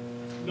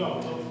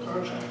 No, the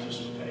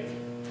contractors will pay.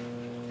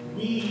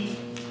 We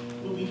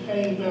will be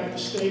paying back the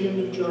state of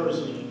New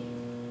Jersey,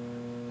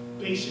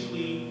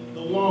 basically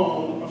the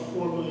loan of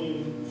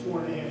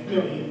 $4.5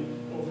 million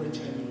over a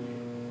 10-year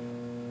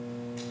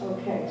period.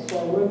 Okay, so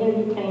we're going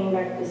to be paying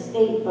back the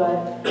state,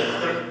 but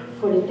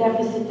for the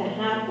deficit to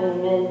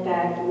happen meant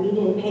that we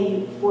didn't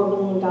pay $4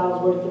 million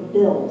worth of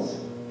bills,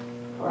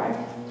 correct?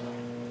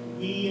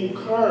 We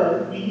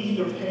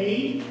either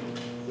paid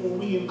or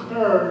we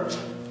incurred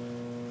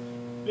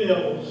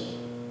bills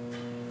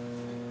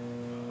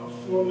of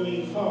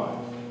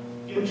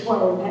 $4,500,000. Which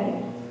weren't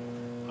paid?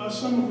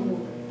 Some of them were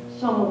paid.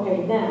 Some were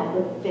paid now,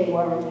 but they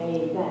weren't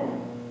paid then.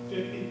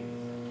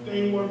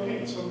 They were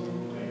paid, some of them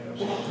were paid.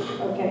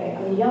 Absolutely. Okay,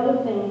 and the other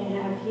thing you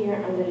have here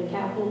under the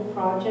capital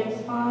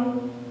projects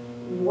fund,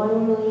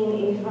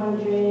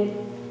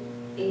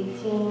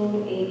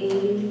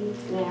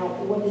 $1,818,880. Now,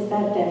 what is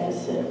that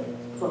deficit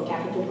for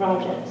capital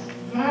projects?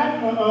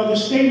 That, the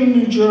state of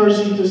New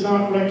Jersey does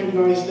not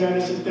recognize that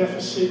as a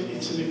deficit.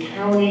 It's an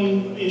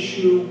accounting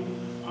issue.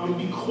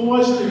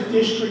 Because the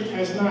district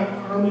has not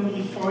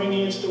permanently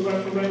financed the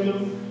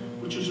referendum,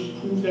 which was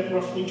approved at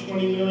roughly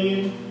 $20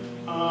 million,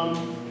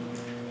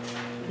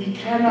 we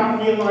cannot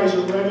realize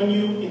a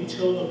revenue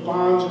until the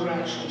bonds are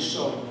actually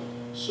sold.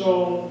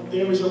 So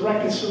there is a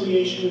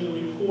reconciliation in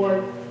the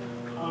report,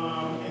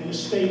 and the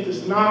state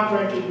does not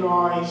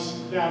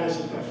recognize that as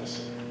a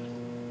deficit.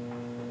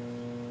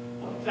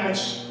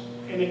 That's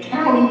an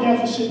accounting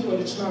deficit, but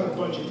it's not a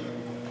budgetary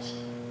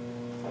deficit.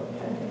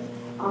 Okay.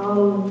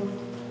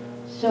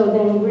 So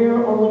then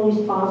we're only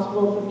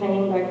responsible for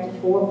paying back the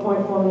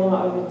 $4.4 million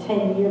over a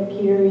 10-year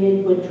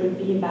period, which would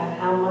be about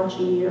how much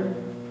a year?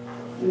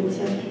 You would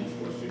say?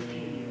 $450 a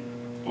year.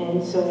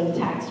 And so in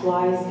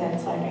tax-wise,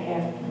 that's like a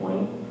half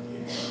point?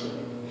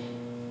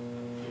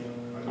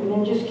 And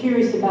I'm just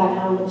curious about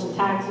how much the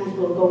taxes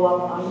will go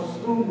up on the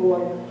school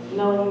board,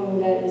 knowing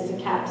that is the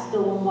cap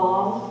still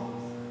involved?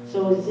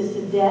 So is this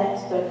a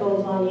debt that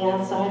goes on the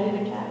outside of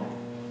the cap?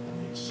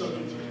 It's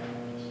subject to cap.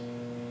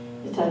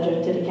 It's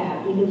subject to the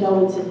cap. Even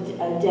though it's a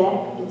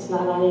debt, it's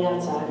not on the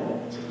outside of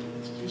it.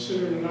 It's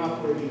considered an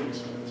operating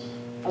expense.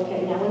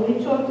 Okay, now when we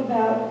talked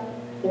about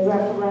the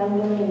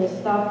referendum and the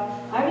stuff,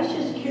 I was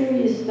just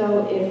curious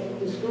though if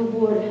the school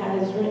board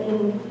has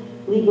written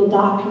legal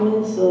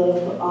documents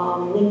of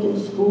Lincoln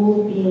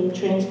School being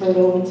transferred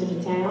over to the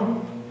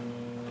town.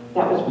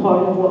 That was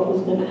part of what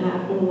was going to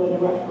happen with the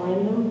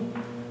referendum.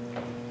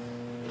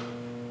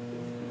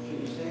 Can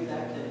you say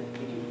that?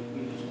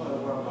 We just want to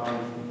work on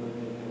the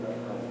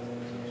referendum.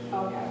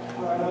 Okay,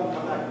 all right. I'll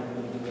come back.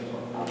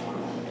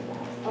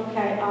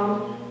 Okay,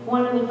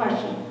 one other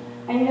question.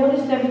 I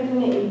noticed everything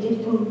that you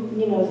did,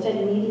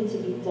 said needed to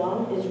be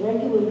done is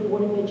regular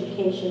Board of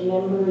Education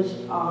members'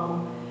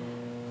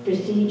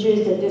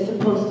 procedures that they're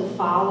supposed to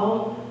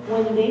follow.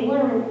 When they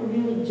weren't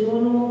really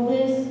doing all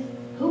this,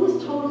 who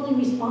was totally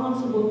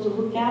responsible to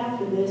look out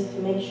for this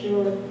to make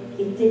sure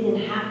it didn't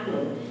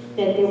happen?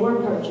 That there were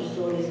purchase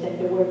orders, that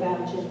there were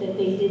vouchers, that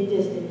they did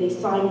this, that they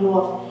signed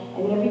off,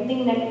 and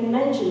everything that you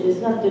mentioned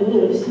is nothing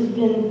new. This has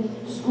been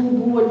school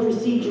board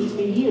procedures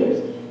for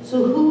years.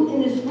 So who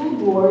in the school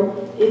board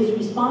is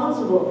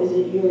responsible? Is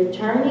it your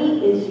attorney?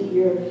 Is it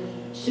your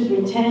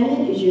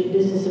superintendent? Is your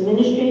business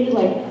administrator?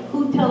 Like,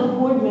 who tells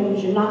board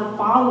members you're not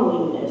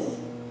following this?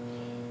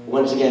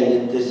 Once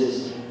again, this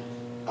is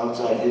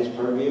outside his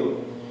purview,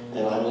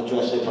 and I'll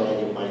address it when I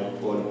get my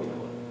board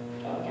report.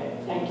 Okay,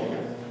 thank you.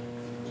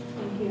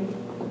 Thank you.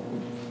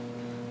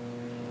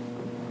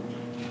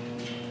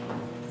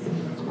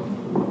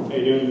 How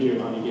you doing,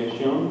 Giovanni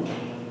Gassion?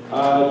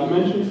 You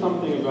mentioned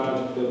something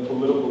about the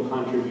political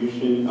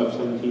contribution of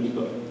 17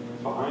 to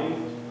 5.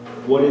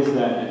 What is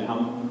that, and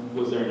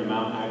Was there an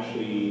amount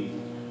actually?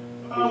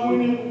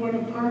 When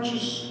a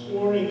purchase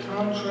or a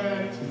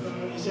contract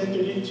is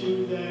entered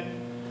into that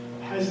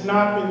has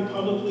not been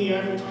publicly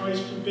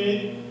advertised for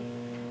bid,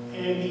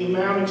 and the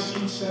amount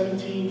exceeds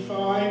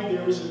 17.5,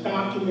 there is a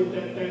document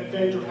that that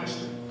vendor has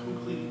to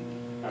complete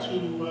to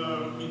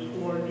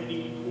report any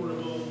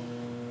reportable.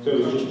 So it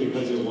was just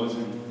because it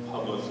wasn't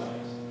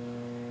publicized?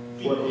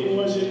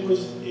 Because it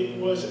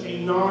was a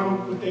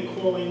what they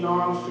call a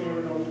non-fair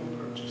and open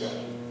purchase.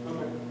 Gotcha.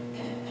 Okay.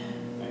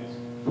 Thanks.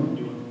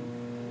 You will.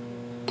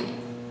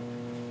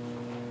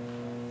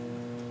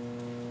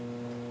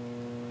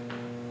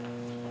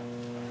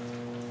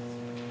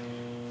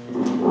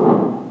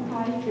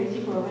 Hi,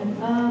 Tracy Corwin.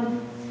 I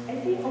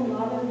see a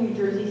lot of New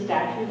Jersey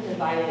statutes in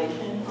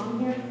violation on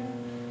here.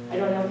 I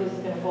don't know if this is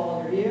going to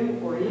fall under you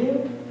or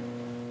you.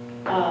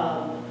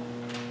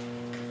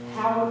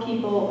 How are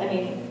people, I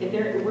mean, if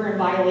we're in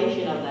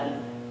violation of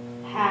them,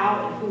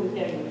 how and who is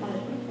getting the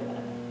punishment for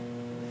that?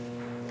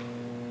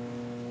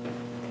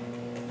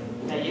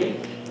 Is that you?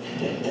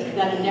 Is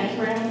that the next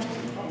round?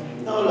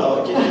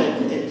 No,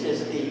 it's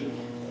just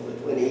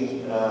when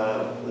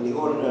the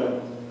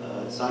auditor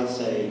cites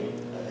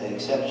an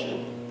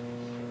exception,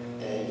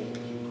 and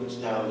he puts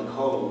down the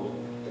code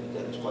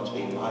that's what's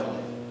being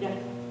violated.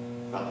 Yes.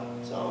 Right,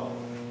 so,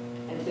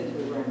 And since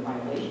we were in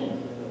violation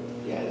of the code,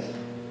 yes.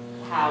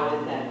 how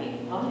is that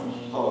being punished?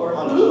 Oh, Or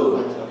punished,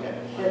 who? that's okay.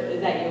 Or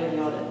is that you in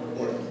the audit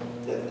report?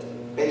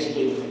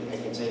 Basically, I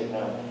can say it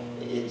now,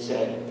 it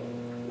said,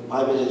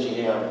 my business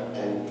here,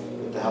 and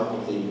with the help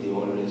of the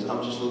auditors,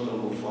 I'm just looking to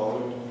move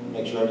forward,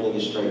 make sure everything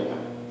is straight now.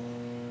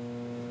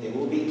 There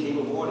will be a team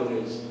of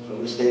auditors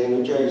from the state of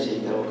New Jersey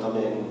that will come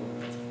in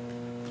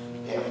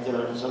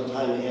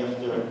sometime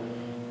after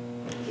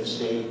the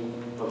state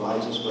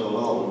provides us with a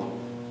loan,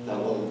 that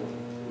will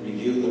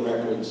review the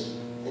records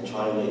and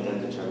try to make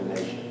that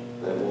determination.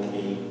 That won't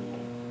be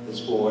this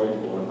board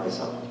or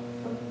myself.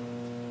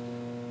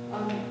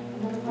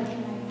 Another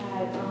question I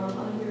had,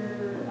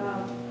 under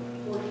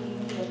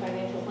 14, the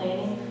financial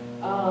planning,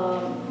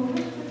 who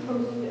was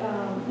supposed,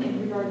 in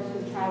regards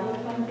to travel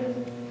expenses,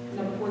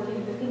 number 14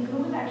 and 15, who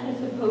was actually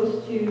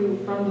supposed to,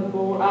 from the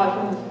board,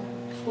 from the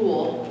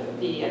school,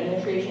 the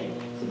administration,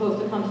 supposed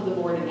to come to the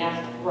board and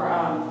ask for,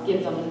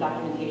 give them the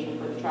documentation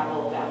for the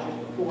travel vouchers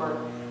before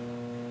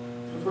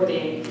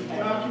they...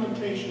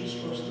 Documentation is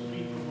supposed to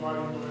be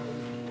provided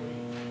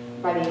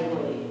by the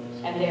employee,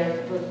 and they're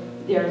supposed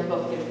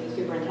to give it to the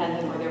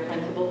superintendent or their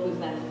principal, who's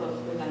then supposed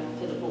to present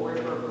it to the board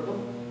for approval.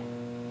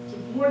 The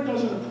board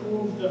doesn't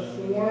approve the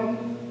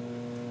form,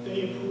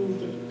 they approve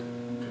the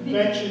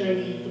convention and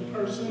the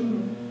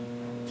person.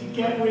 To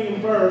get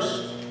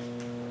reimbursed,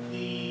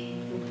 the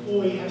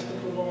employee has to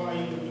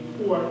provide the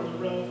report, the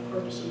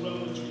purpose and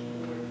relevance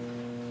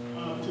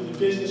report, to the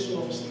business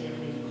office to get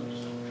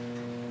reimbursed.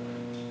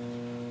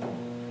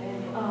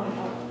 And,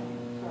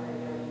 sorry,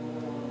 there's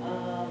another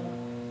one.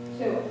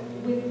 So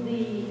with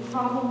the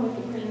problem with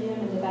the premium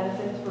and the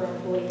benefits for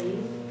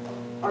employees,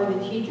 are the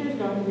teachers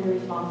going to be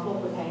responsible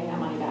for paying that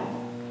money back?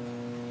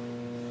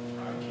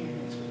 I can't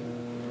answer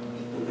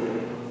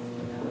that.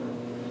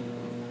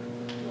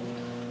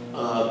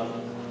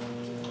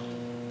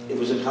 It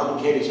was a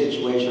complicated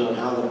situation on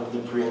how the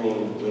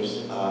premium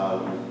was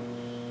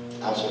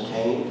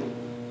ascertained,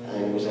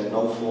 and it was at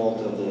no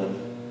fault of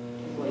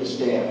the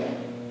staff.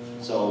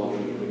 So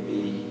it would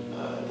be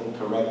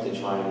incorrect to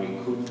try and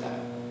recoup that.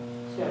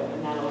 So,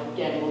 and that'll,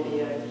 again, will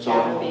be a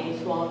gavel being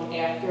swung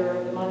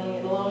after the money,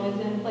 the loan is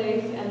in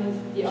place,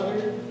 and the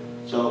other...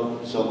 So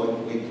what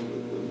we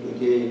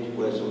did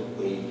was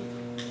we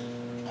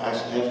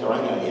asked, after I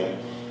got here,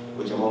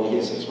 which I'm only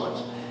here 6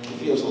 months, it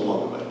feels a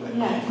long by the way.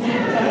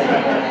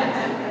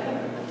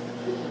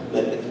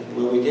 But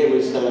what we did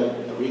was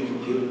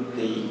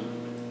recompute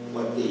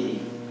what the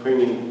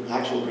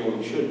actual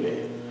premium should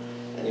be,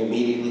 and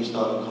immediately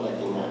started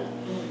collecting that.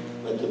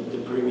 But the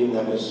premium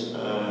that was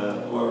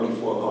already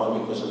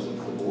foregone because of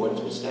the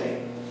board's mistake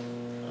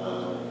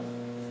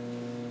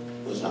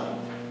was not.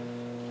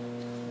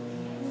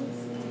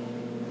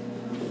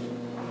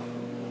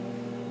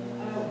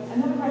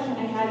 Another question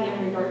I had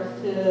in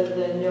regards to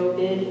the no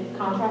bid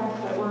contracts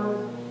that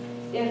were,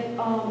 if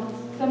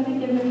somebody's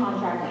given a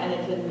contract and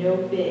it's a no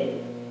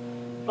bid,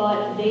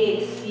 but they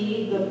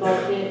exceed the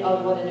budget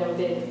of what a no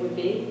bid would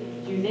be,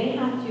 do they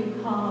have to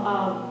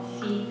come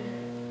seek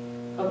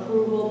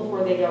approval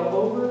before they go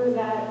over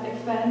that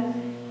expense?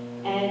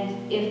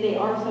 And if they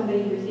are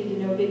somebody who received a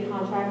no bid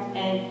contract,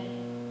 and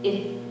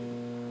if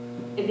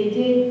they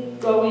did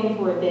go in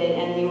for a bid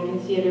and they were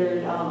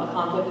considered a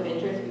conflict of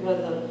interest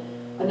because of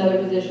another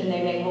position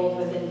they may hold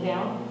within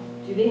town,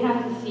 do they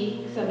have to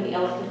seek somebody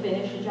else to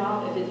finish the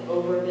job if it's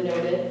over the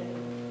no bid?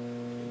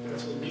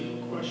 That's a legal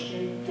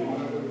question, and I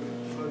would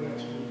refer that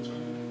to the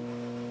attorney.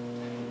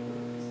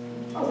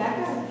 Oh, that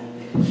guy.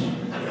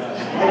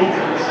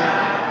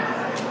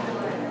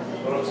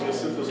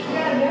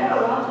 Yeah, no,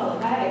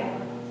 welcome, hi.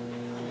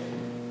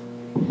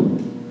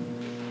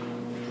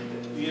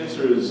 The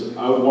answer is,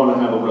 I would want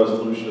to have a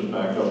resolution to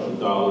back up the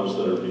dollars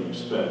that are being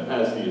spent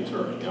as the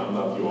attorney. I'm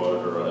not the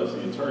auditor. As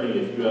the attorney,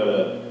 if you had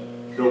a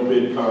no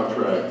bid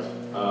contract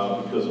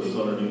because it was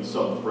underneath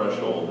some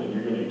threshold and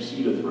you're going to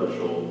exceed a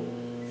threshold,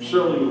 you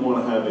certainly would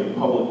want to have a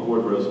public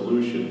board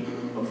resolution.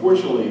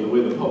 Unfortunately, the way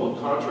the public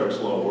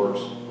contracts law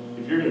works,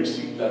 if you're going to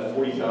exceed that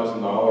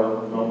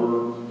 $40,000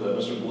 number that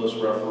Mr. Bliss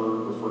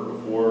referred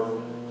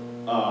before,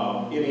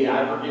 in the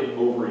aggregate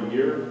over a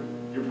year,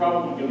 you're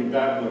probably going to be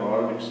back with an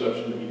audit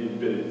exception that you didn't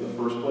bid it in the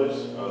first place,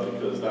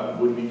 because that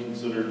would be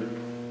considered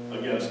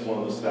against one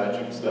of the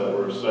statutes that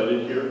were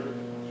cited here.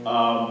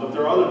 But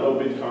there are other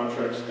no-bid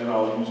contracts, and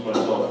I'll use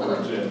myself for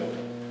example.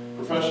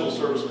 Professional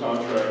service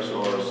contracts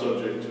are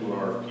subject to an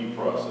RFP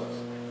process.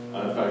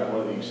 In fact,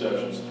 one of the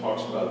exceptions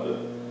talks about that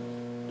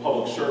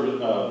public service,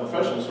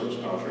 professional service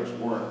contracts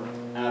weren't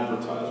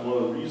advertised. One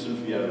of the reasons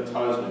for the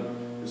advertisement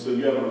is so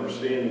you have an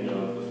understanding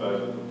of the fact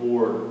that the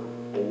board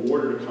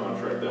awarded a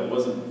contract that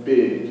wasn't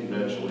bid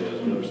conventionally as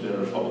we understand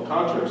under public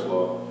contracts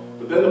law,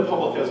 but then the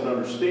public has an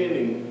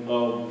understanding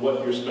of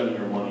what you're spending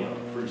your money on.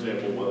 For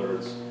example, whether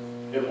it's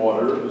an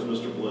auditor, as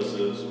Mr. Bliss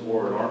is,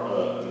 or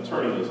an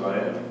attorney, as I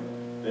am,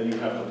 then you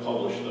have to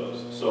publish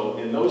those. So,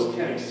 and those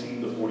can exceed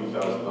the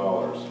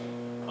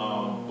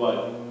 $40,000,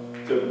 but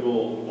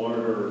typical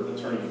auditor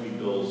attorney fee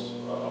bills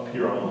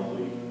appear on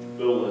monthly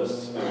bill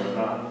lists, and they're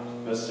not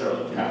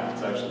necessarily capped.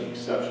 It's actually an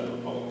exception to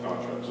the public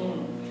contracts.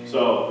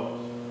 So,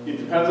 it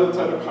depends on the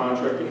type of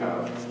contract you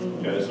have.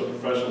 Okay, so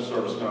professional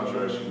service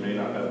contracts, you may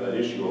not have that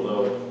issue,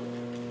 although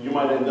you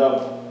might end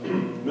up,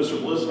 Mr.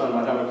 Bliss and I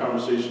might have a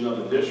conversation of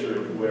the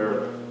district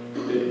where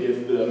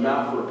if the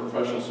amount for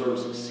professional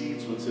service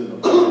exceeds what's in the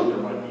budget, there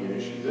might be an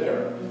issue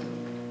there.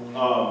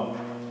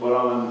 But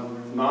on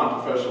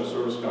non-professional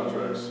service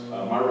contracts,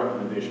 my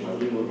recommendation, my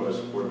legal advice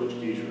to the Board of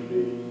Education would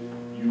be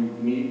you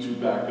need to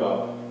back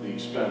up the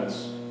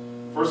expense.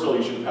 First of all,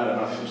 you should have had a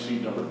not to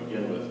exceed number to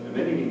begin with, and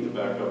then you need to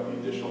back up the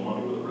additional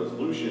money with a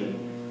resolution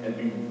and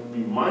be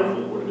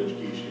mindful, Board of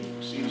Education, if you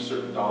exceed a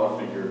certain dollar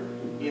figure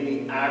in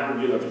the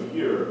aggregate of a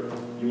year,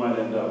 you might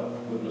end up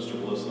with Mr.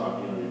 Bliss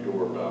knocking on your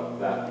door about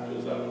that,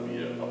 because that would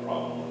be a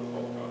problem with the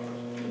public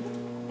contracts.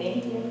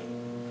 Thank you.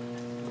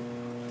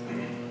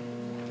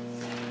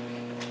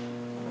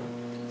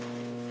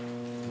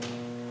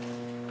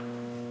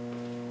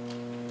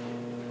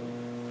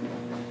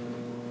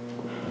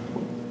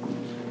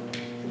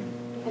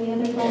 Any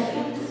other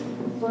questions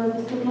for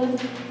Mr.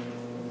 Bliss?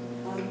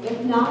 If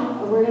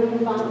not, we're going to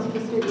move on to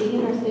Mr.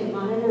 Egan, our state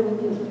monitor,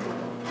 with his report.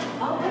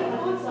 Oh, wait, no,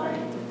 I'm sorry.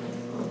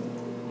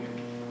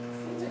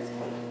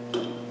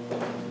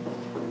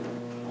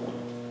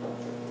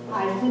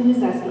 Hi, I'm Linda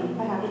Zeski.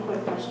 I have a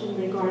quick question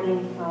regarding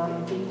the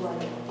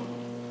flood.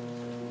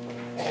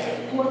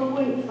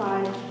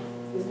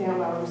 4.5 is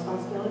now our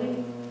responsibility.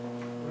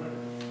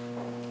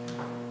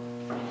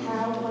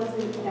 How was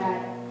it that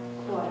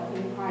caught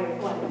in prior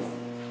floods?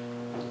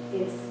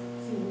 It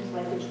seems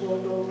like it's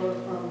rolled over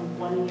from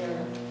one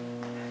year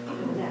to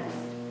the next.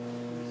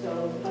 So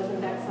wasn't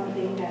that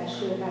something that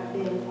should have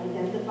been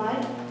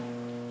identified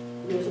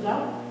years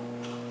ago?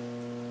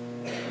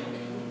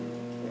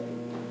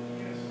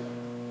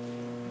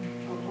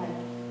 Okay.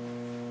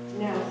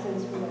 Now,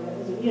 since we know it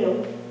wasn't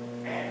you,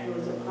 it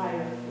was a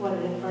prior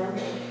auditing firm,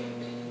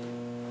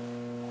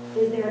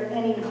 is there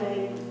any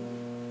way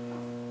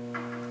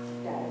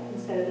that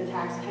instead of the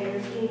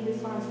taxpayers being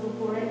responsible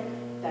for it,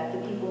 that the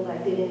people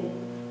that didn't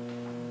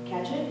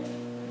catch it?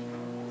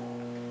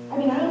 I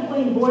mean, I don't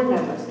blame board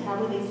members. How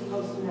are they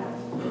supposed to know?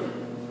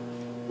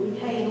 We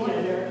pay an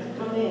auditor to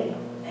come in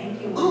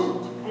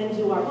and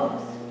do our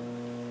books.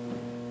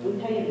 We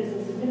pay a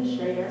business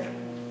administrator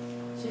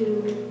to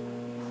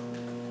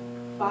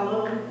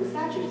follow the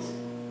statutes.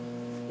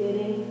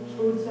 Bidding,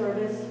 food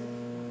service.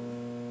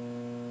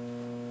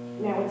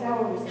 Now it's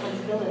our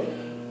responsibility.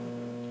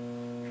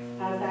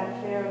 How's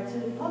that fair to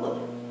the public?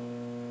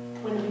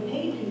 When we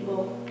paid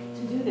people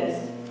to do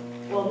this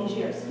all these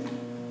years.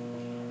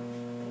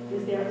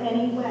 Is there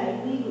any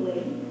way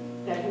legally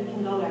that we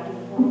can go after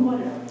the former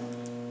auditor?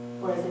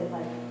 Or is it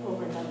like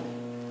over and done with?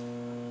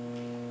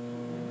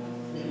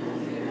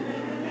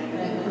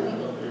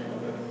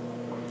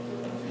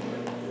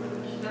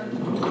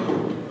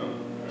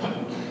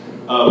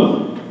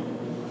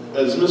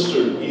 As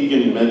Mr.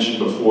 Egan mentioned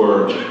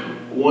before,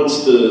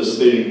 once the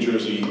state of New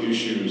Jersey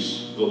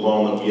issues the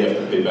loan that we have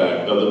to pay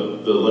back,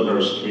 the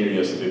Lyndhurst community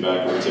has to pay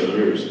back over 10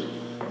 years,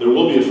 there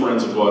will be a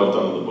forensic audit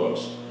done on the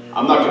books.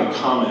 I'm not going to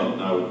comment,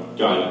 and I would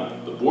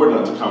guide the board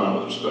not to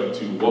comment with respect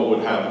to what would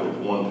happen with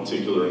one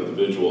particular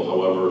individual.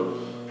 However,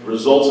 the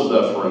results of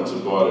that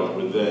forensic audit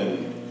would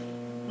then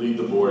lead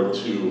the board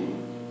to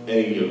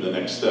any of the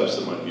next steps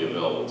that might be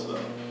available to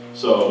them.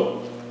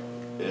 So,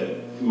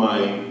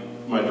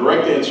 my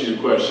direct answer to your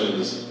question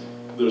is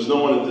there's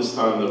no one at this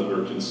time that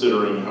we're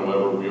considering.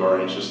 However, we are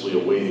anxiously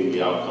awaiting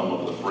the outcome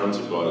of the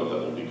forensic audit that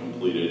will be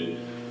completed,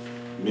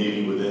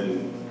 maybe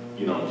within,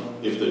 you know,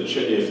 if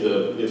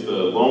the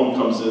loan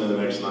comes in the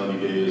next 90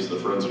 days, the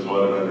forensic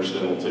audit, I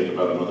understand, will take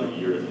about another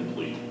year to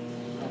complete.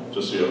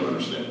 Just so you have an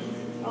understanding.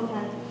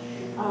 Okay.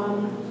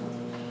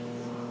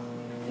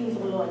 seems a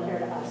little unfair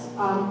to us.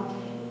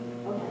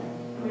 Okay,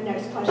 my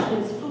next question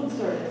is food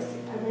service.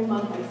 Every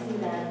month I see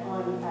that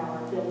on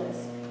our bill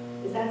list.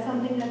 Is that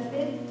something that's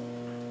bid?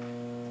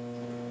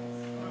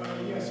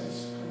 Yes, I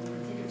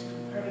think it's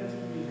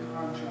competitively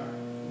contracted,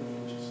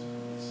 which is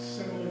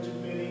similar to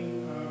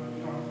bidding.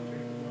 You don't have to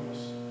take the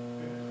lowest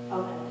bid.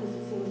 Okay, because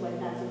it seems like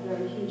that's a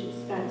very huge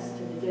expense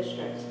to the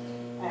district.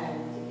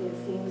 And it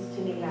seems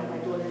to me that my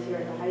daughter's here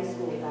at the high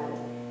school that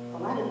a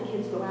lot of the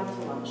kids go out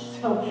to lunch.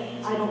 So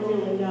I don't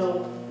really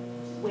know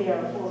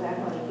where all that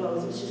money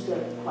goes. It's just a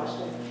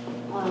question.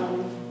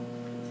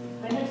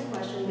 My next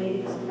question,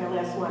 maybe this is my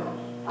last one.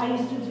 I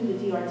used to do the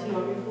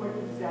DRTO report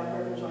with the South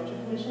Urban Georgia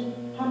Commission.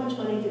 How much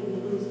money did we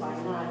lose by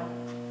not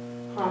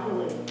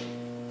properly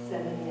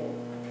sending in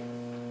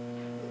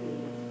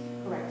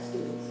the correct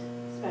students?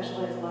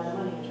 Special ed's a lot of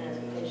money in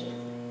transportation.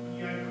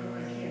 Yeah,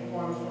 I can't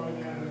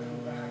quantify that or go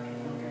back and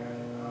look at it.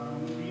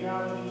 The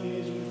reality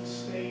is with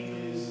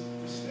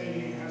the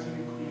state hasn't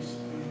increased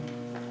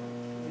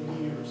in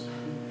years.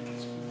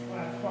 It's been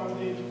flat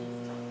funded.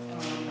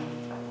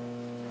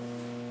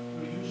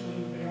 Usually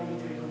they only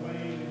take away,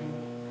 they don't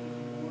give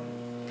you more.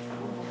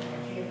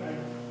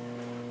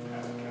 I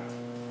have a cap.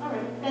 All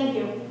right, thank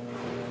you.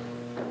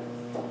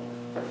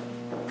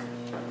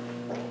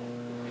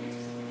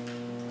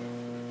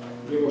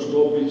 Miloš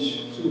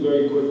Topić, two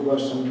very quick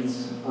questions,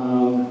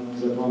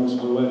 because I promised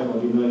my wife I'll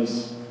be nice.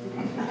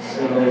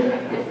 So,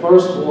 the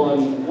first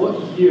one, what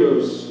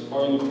years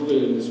are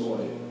included in this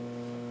audit?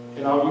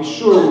 And are we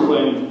sure we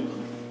went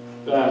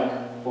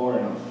back far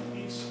enough?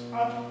 It's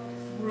up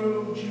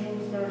through June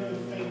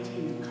 30th,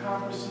 18.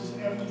 Encompasses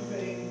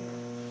everything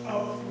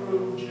up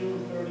through June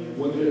 30th.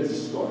 When did it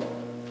start?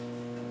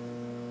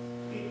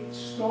 It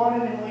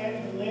started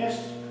in the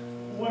last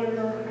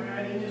auditor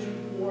had in his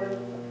report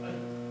a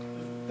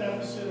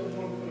deficit of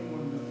 1.1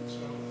 million.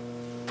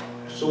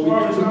 So we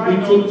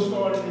took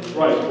started in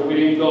right, but we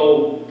didn't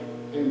go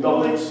in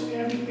double. Well,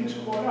 everything's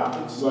caught up.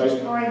 It's right.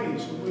 just timing.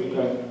 So we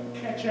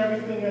catch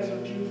everything as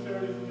of June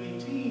 30th of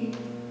 18,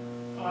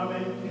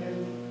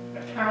 and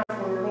account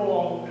for it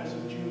all as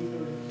of June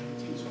 30th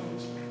of 18. So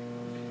it's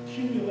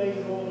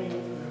accumulated all the way up to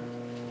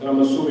that. And I'm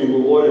assuming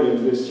we'll audit it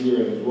this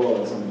year as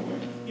well at some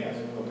point. Yes.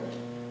 Okay.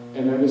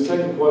 And then the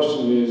second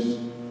question is,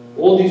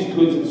 all these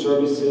goods and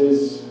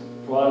services,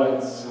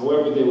 products,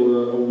 however they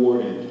were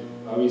awarded,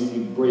 obviously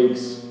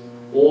breaks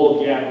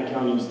all GAAP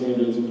accounting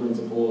standards and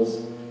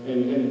principles,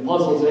 and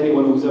puzzles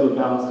anyone who's ever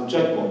balanced a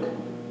checkbook.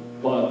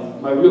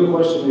 But my real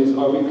question is,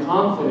 are we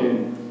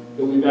confident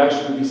that we've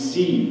actually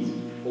received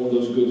all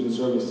those goods and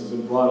services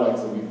and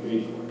products that we've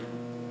paid for?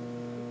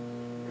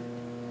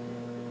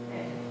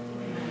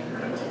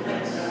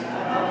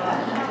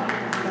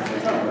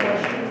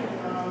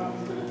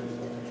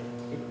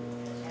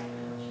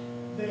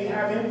 They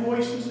have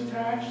invoices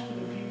attached,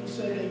 and the people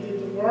say they did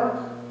the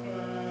work.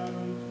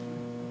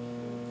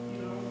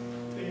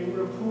 They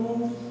were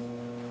approved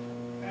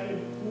at a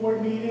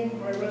board meeting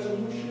by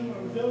resolution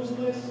on bills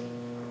list.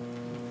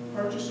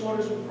 Purchase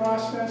orders were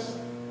processed.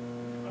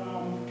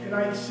 Can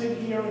I sit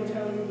here and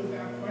tell you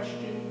without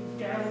question,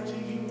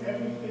 guarantee you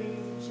everything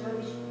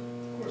service?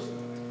 Of course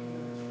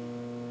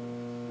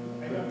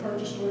not. I got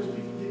purchase orders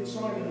people didn't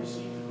sign and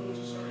received the goods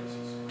and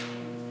services.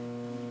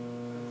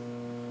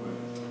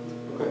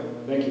 Okay,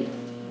 thank you.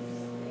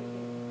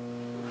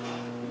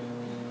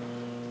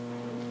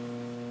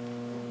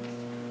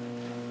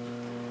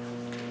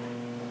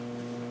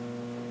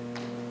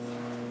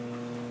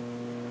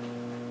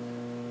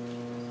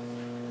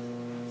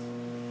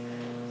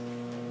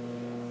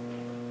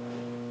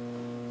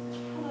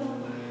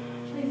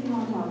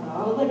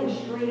 I would like a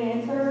straight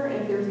answer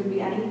if there's going to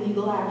be any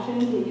legal action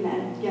taken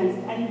against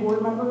any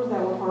board members that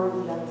were part of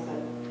the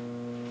deficit.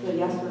 So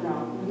yes or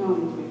no? There's no in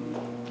between.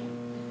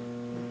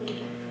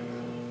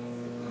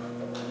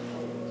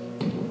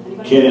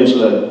 Can't answer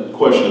that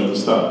question at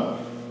this time.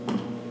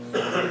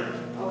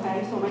 Okay,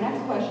 so my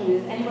next question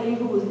is, anybody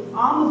who was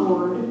on the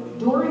board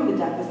during the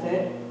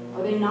deficit,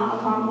 are they not a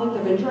conflict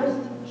of interest?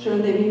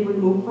 Shouldn't they be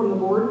removed from the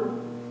board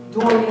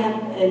during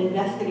an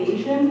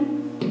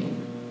investigation?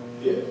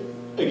 Yeah.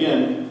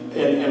 Again,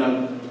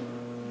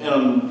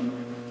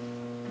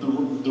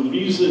 the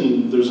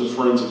reason there's a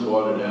forensic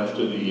audit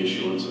after the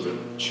issuance of a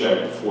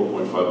check of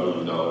 $4.5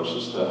 million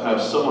is to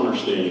have some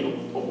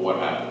understanding of what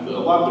happened. A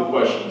lot of the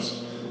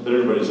questions that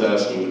everybody's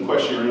asking, the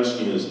question you're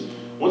asking is,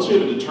 once we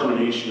have a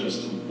determination as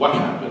to what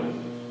happened,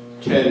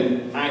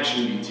 can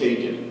action be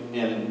taken?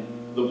 And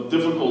the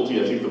difficulty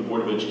I think the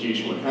Board of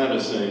Education would have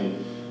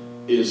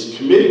is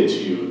committing to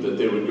you that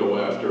they would go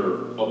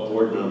after a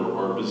board member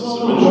or a business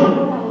administrator. The board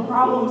would have a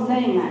problem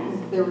saying that because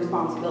it's their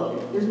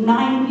responsibility. There's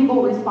 9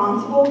 people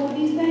responsible for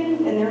these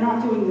things, and they're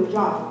not doing their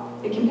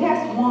job. It can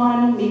pass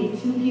 1, maybe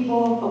 2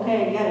 people,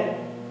 okay, I get it.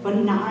 But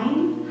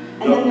 9?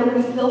 And then they're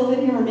going to still sit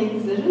here and make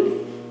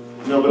decisions?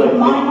 No, but that's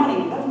my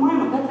money. That's my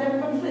money. That's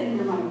everybody sitting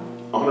here money.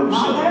 100%.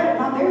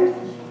 Not theirs.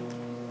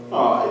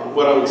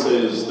 What I would say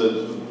is that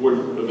the Board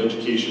of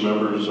Education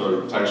members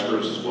are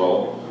taxpayers as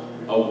well.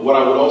 What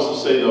I would also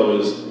say, though,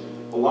 is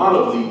a lot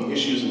of the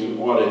issues in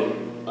the audit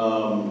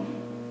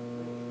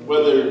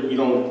whether,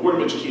 Board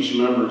of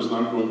Education member is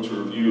not going to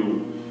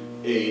review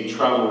a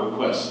travel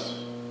request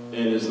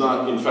and is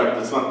not, in fact,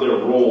 it's not their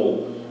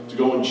role to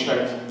go and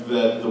check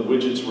that the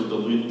widgets were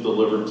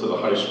delivered to the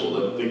high school.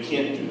 That they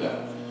can't do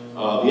that.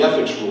 The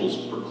ethics rules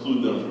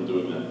preclude them from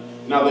doing that.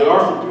 Now, they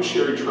are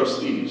fiduciary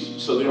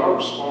trustees, so they are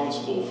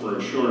responsible for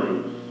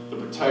ensuring the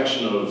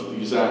protection of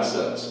these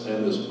assets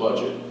and this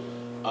budget.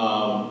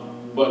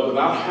 But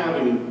without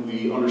having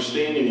the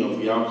understanding of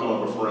the outcome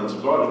of a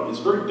forensic audit, it's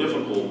very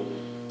difficult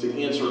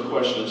to answer a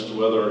question as to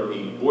whether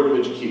a Board of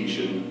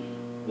Education,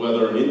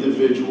 whether an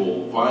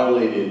individual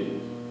violated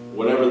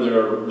whatever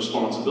their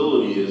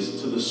responsibility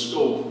is to the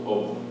scope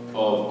of a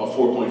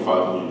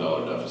 $4.5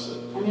 million deficit.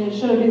 I mean, it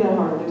shouldn't be that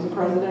hard. There's a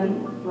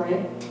president,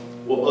 right?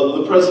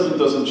 Well, the president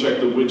doesn't check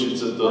the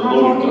widgets at the We're not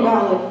loading talking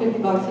dock. about like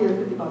 $50 here,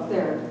 $50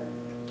 there.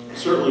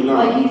 Certainly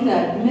not. Like he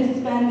said,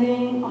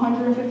 misspending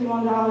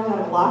 $151 out of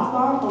a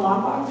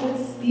lockbox,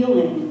 that's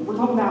stealing. We're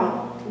talking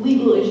about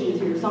legal issues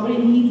here. Somebody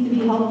needs to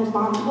be held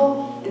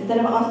responsible instead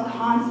of us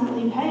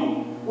constantly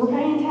paying. We're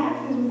paying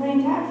taxes,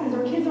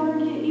 Our kids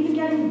aren't even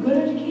getting good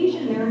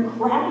education. They're in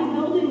crappy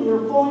buildings,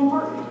 they're falling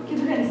apart.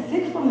 Kids are getting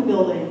sick from the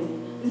buildings.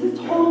 This is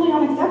totally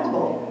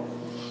unacceptable.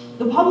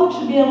 The public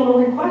should be able to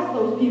request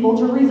those people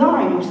to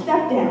resign or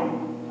step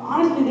down.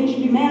 Honestly, they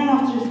should be man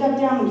enough to just step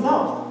down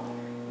themselves.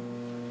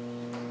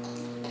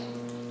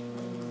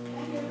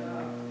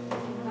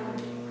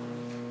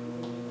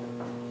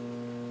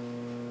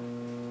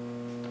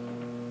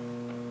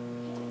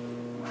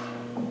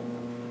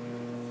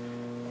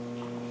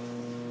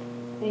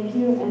 Thank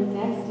you, and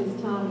next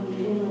is Tom to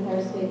begin with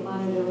our state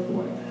monitor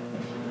report.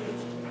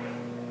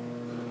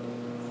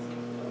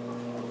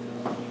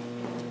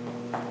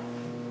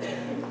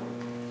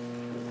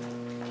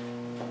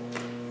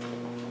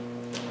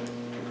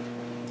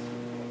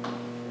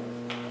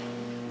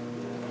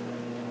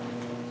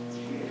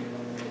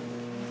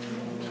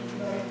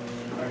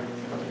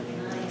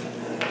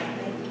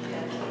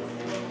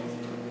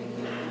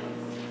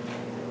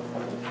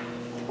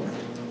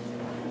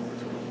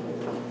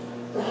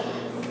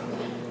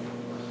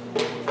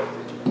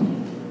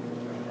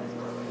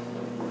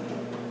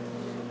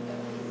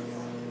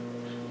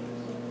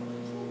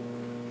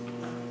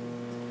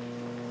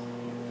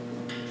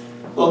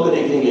 Well, good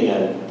evening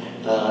again.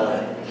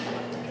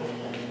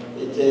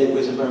 It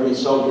was a very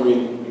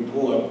sobering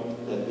report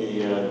that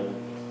the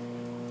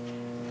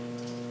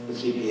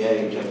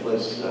CPA, Jeff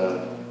Bliss,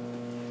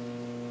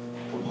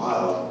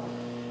 compiled.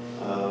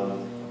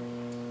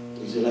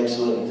 He's an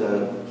excellent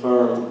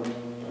firm.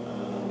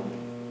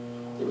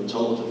 They were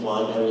told to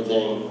find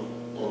everything,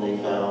 and they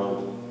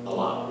found a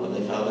lot. Whether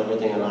they found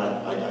everything or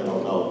not, I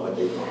don't know, but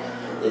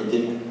they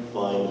did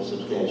find a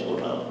substantial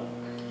amount.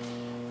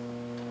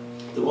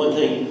 The one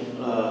thing,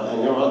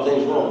 and there are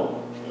things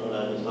wrong,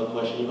 there's no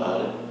question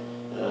about it.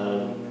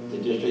 The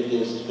district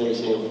is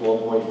facing a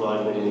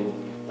 $4.5 million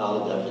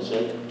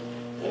deficit,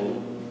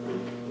 and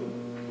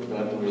we're going to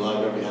have to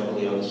rely very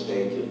heavily on the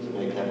state to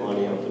make that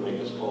money up, to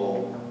make us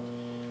whole.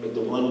 But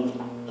the one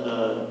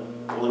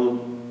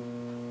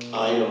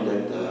item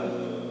that,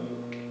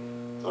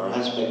 or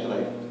aspect that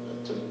I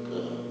took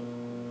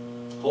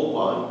hope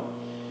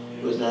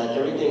on, was that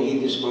everything he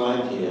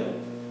described here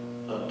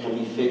can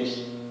be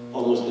fixed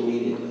almost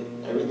immediately.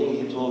 Everything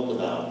he talked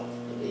about,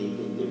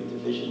 the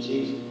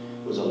deficiencies,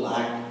 was a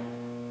lack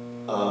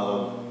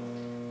of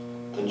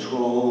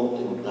control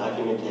and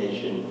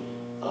documentation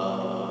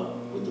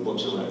with the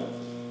books and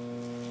records.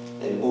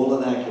 And all of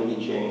that can be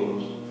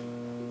changed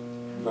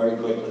very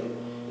quickly.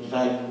 In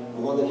fact,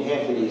 more than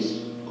half of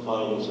these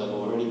findings have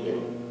already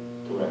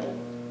been corrected.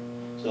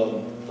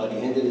 So by the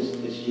end of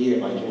this year,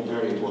 by June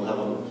 30th, we'll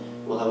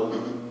have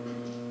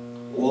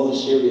all the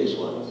serious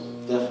ones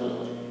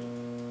definitely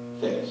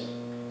fixed.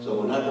 So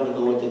we're not going to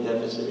go into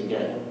deficit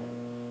again.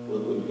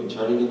 We're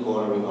turning the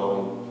corner and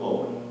going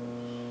forward.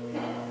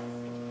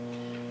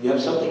 You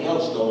have something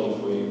else going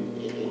for you,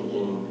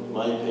 in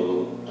my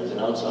opinion, as an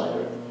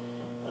outsider,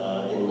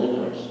 in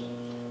Lyndhurst,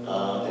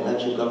 and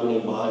that's your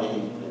governing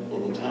body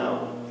in the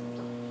town.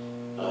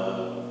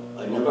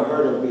 I never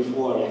heard of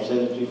before, and I've said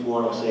it before,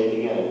 and I'll say it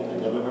again, I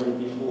never heard it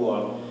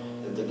before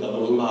that the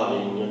governing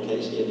body, in your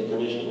case here, the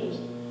commissioners,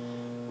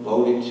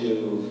 voted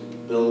to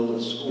build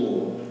a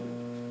school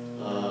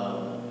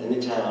in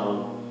the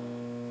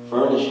town,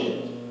 furnish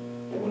it,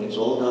 and when it's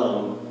all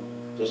done,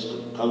 just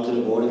come to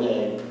the Board of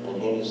Ed and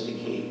hand us the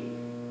key.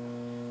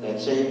 That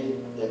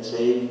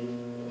saved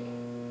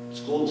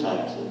school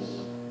taxes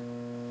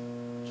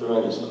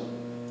tremendously.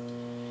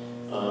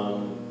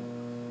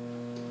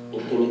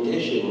 In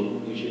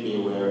addition, you should be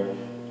aware,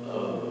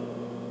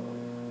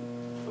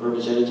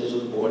 representatives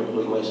of the board,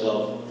 including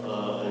myself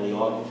and the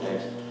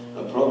architects,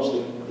 approached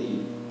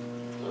the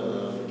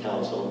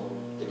council,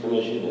 the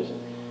commissioners,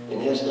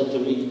 and asked them to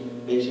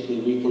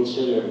basically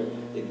reconsider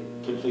the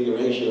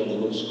configuration of the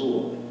new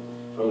school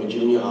from a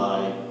junior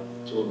high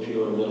to a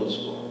pure middle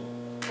school.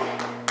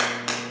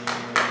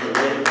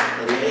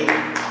 And they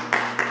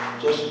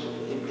just,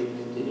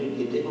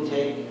 it didn't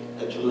take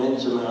a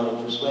tremendous amount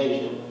of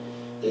persuasion.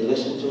 They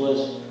listened to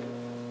us,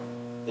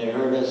 They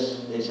heard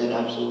us, they said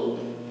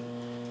absolutely.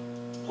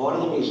 Part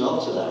of the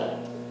results of that,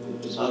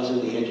 besides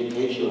of the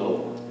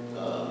educational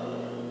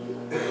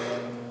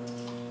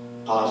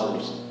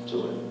positives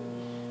to it,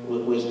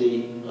 was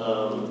the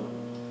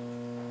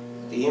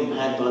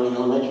impact on the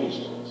elementary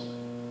schools.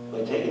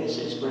 By taking the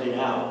 6th grade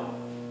out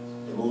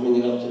and moving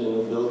it up to the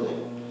new building,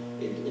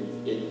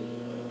 it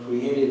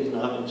created an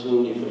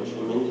opportunity for a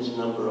tremendous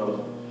number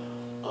of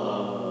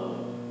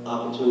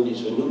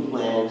opportunities for new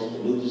plans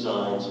and new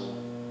designs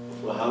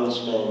for how to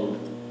spend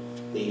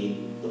the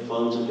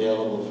funds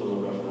available from the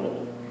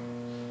referendum.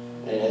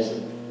 And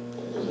as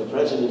the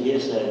president here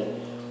said,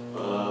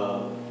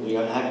 we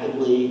are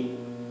actively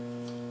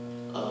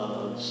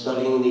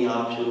studying the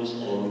options,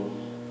 and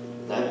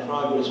that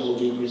progress will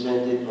be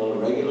presented on a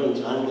regular and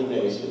timely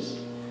basis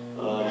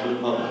to the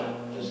public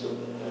as to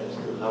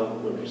how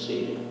we're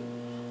proceeding.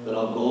 But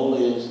our goal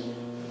is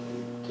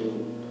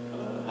to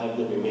have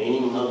the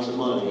remaining amounts of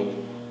money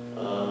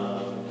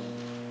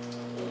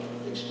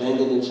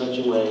expended in such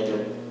a way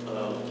that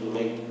we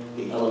make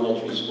the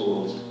elementary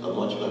schools a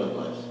much better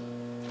place.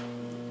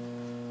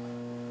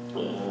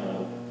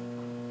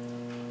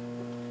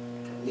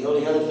 The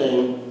only other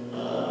thing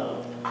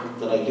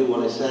that I do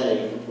want to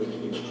say,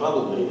 which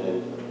troubled me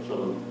then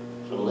from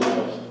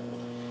Lyndhurst,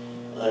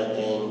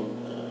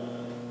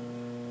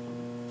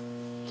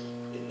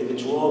 if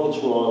it's wrong, it's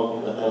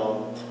wrong,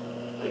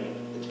 and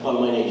it's part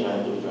of my nature, I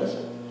have to address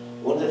it.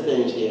 One of the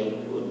things here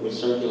was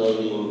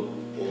circulating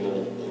in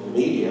the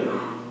media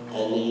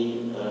and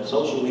the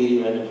social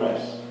media and the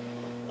press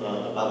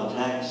about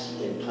attacks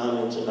and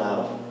comments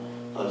about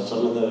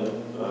some of the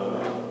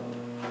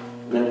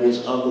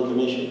members of the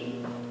commission.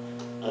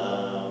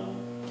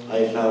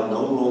 I found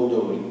no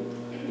wrongdoing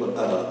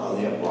on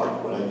their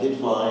part. What I did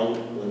find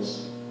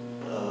was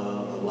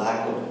a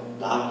lack of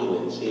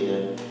documents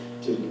here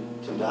to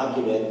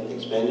document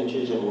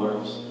expenditures and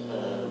works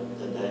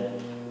that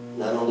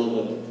not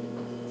only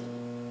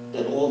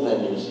that all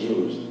vendors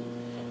used.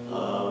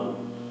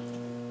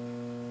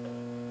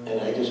 And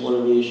I just want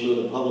to reassure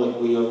the public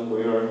we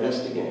are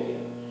investigating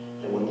it.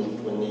 And when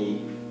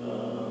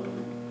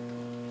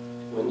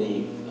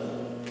the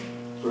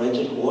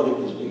forensic audit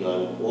is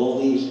begun, all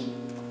these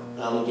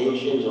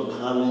allegations or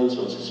comments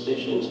or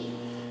suspicions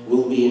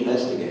will be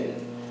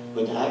investigated.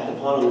 But to act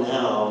upon them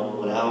now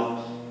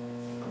without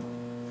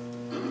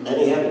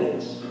any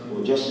evidence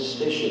or just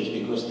suspicions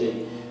because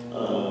they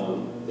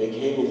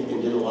came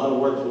and did a lot of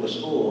work for the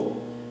school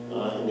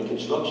in the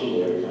construction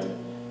area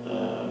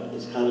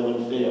is kind of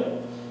unfair.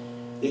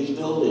 These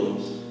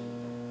buildings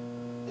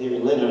here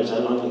in Lyndhurst, I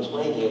don't have to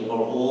explain to you, are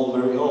all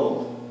very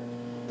old.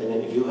 And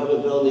if you have a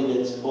building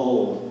that's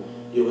old,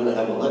 you're going to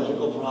have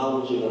electrical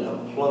problems, you're going to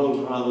have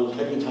plumbing problems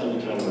every time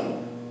you turn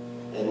around.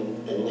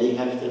 And they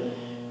have to,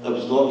 I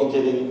was talking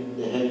to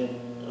the head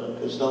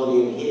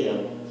custodian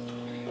here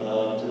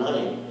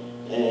tonight,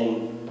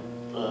 and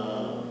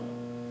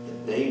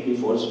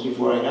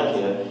before I got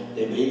here,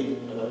 they made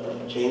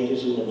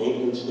changes in the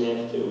maintenance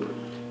staff to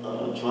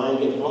try and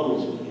get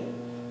plumbers in here.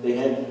 They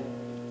had,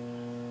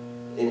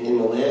 in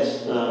the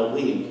last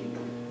week,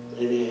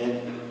 they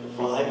had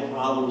 5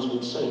 problems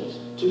with sinks.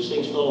 2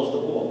 sinks fell off the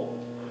wall.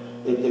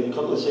 There were a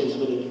couple of sinks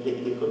where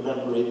they couldn't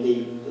operate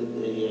the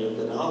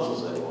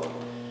houses anymore.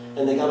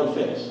 And they got them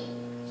fixed,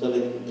 so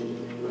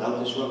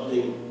without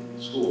disrupting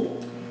school.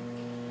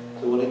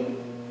 So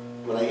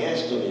what I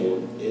ask of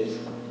you is,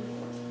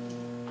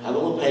 have a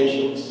little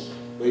patience,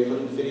 wait for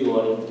the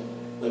audit,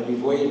 but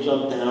before you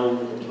jump down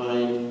and try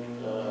and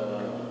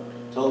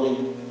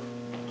totally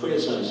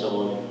criticize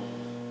someone,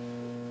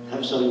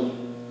 have some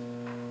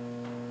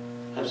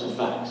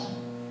facts.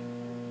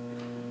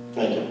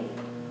 Thank you.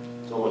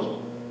 So much.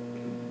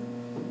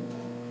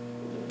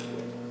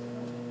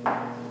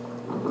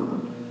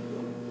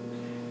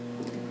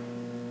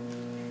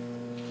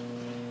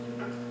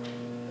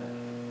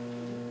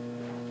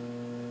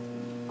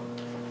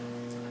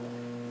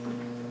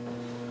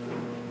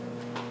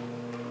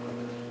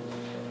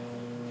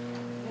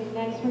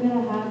 Next, we're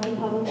going to have the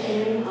public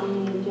hearing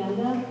on the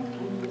agenda,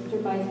 and Mr.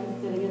 Bice is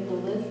going to get the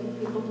list of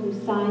people who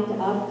signed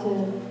up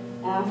to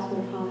ask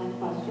or comment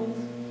questions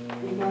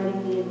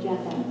regarding the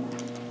agenda.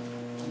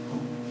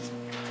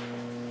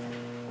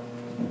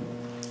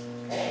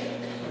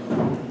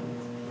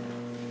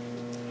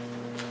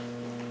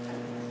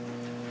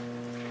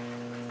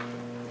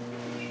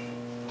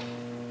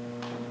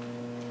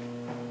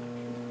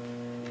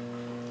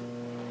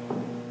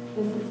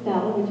 Mrs.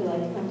 Stella, would you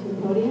like to come to the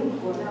podium?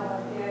 Or?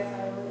 No, yes, I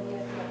will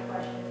ask my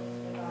questions.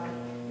 Okay,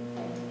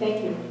 thank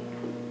you.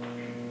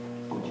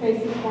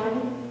 Tracy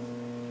Foreman?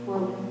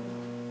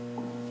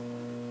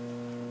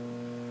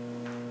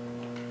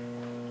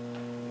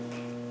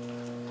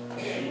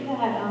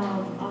 That on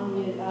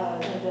the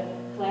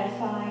class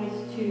size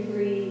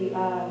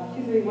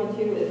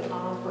 2312 is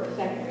on for a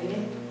second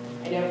reading.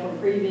 I know from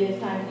previous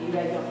times you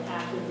guys don't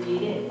have to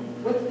read it.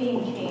 What's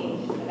being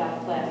changed about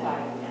the class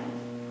size again?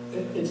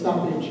 It's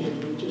not being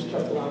changed, we just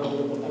kept it on a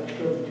little bit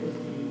extra because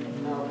the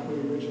amount we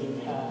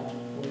originally had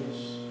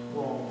was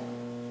wrong.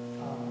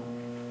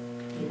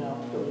 The amount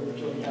amount that we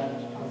originally had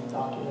on the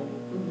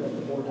document that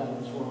the board had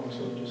was wrong,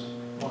 so we just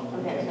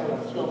wanted to. Okay, so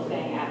it's still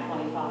staying at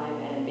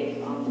 25 and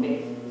based on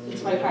space,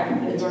 it's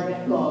 25 It's is already?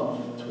 above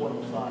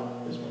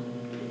 25 is when we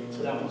need it, so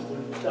that was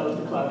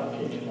the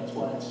clarification, that's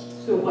why it's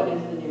So what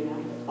is the new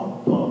number?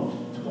 above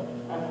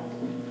 25. Okay.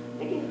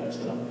 Thank you. That's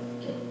the number.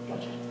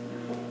 Gotcha.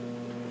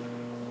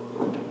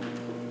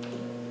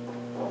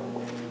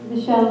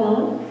 Michelle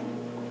Miller.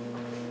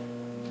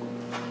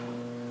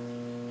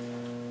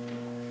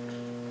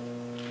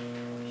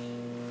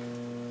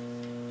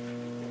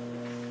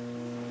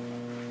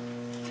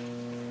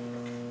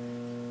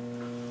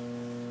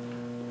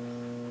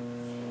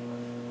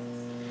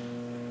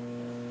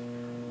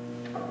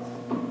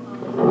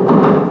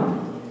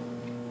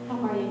 How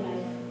are you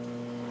guys?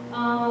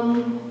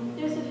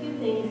 There's a few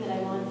things that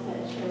I want to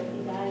share with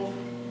you guys.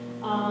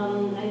 I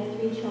have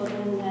 3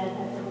 children that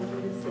have gone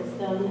through the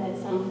system at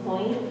some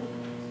point.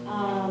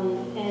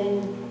 And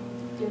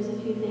there's a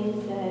few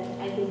things that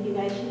I think you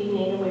guys should be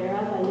made aware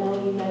of. I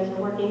know you guys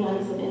are working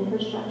on some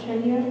infrastructure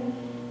here.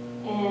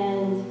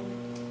 And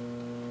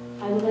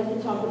I would like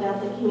to talk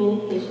about the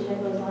communication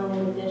that goes on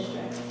in the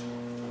district.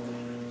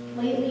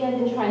 Lately, I've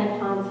been trying to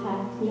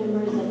contact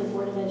members of the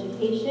Board of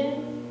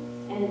Education,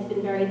 and it's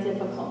been very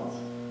difficult.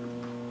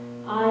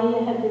 I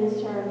have been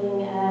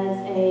serving as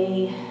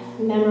a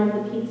member of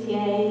the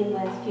PTA the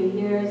last few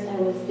years. I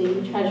was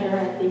the treasurer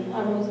at the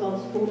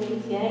Roosevelt School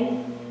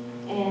PTA,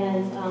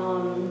 and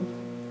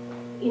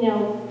you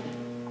know,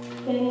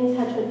 getting in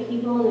touch with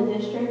people in the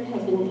district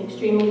has been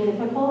extremely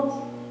difficult.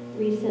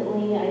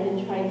 Recently, I've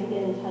been trying to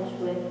get in touch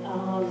with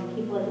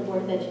people at the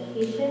Board of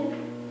Education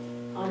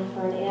on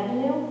Fern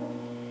Avenue.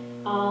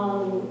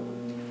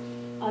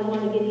 I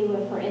want to give you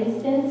a for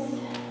instance.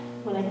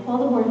 When I call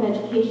the Board of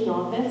Education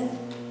office,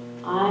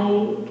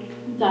 I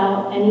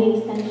dial any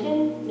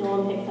extension, no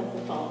one picks up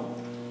the phone.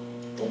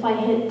 If I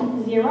hit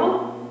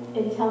 0,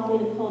 it tells me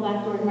to call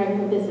back during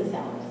regular business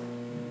hours.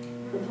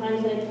 The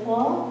times that I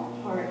call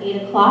are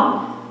 8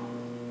 o'clock,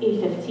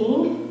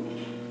 8:15,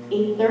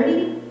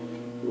 8:30,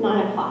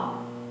 9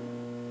 o'clock.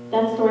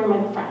 That's during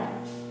my prep.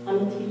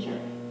 I'm a teacher.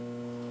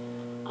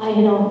 I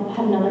don't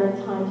have another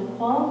time to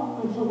call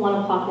until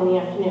 1 o'clock in the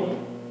afternoon.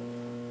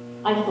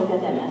 I still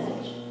get that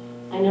message.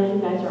 I know you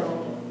guys are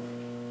open.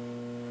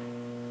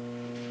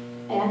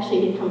 I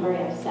actually become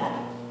very upset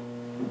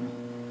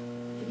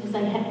because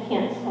I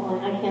can't call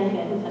and I can't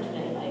get in touch with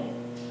anybody.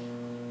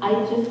 I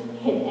just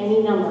hit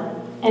any number,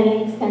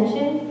 any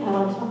extension. I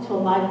want to talk to a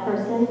live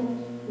person.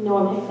 No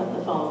one picks up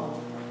the phone.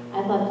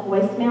 I've left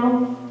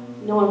voicemail.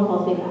 No one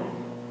calls me back.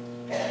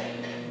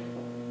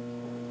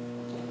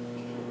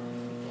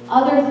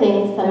 Other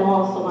things that I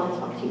also want to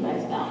talk to you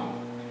guys about.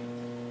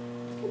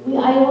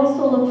 I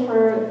also look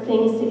for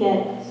things to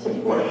get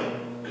support.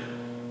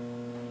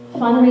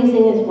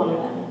 Fundraising is one of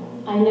them.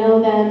 I know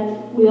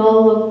that we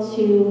all look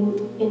to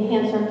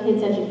enhance our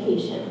kids'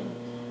 education.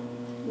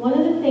 One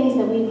of the things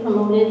that we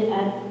promoted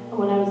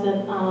when I was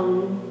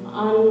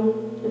on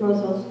the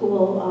Roosevelt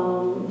School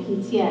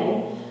PTA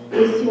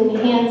was to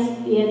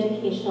enhance the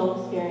educational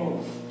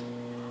experience.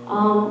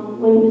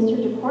 When Mr.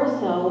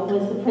 DeCorso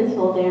was the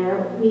principal there,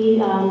 we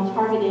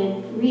targeted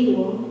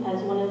reading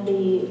as one of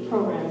the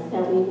programs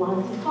that we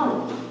wanted to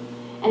fund.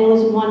 And it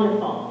was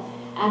wonderful.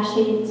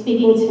 Actually,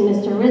 speaking to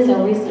Mr.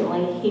 Rizzo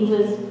recently,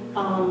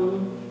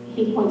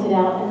 he pointed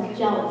out as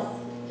jealous,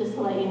 just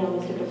to let you know,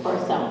 Mr.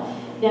 DeCorso,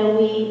 that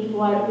we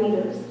bought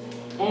readers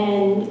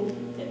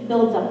and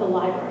built up the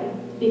library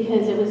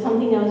because it was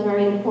something that was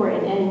very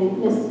important. And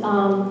Ms.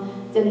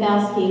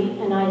 Dembowski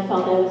and I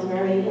felt that it was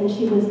and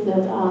she was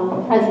the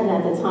president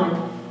at the time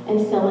and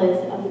still is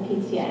of the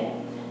PTA.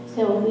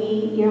 So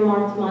we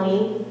earmarked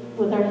money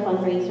with our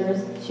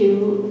fundraisers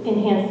to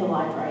enhance the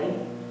library,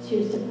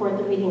 to support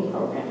the reading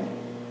program,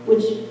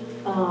 which is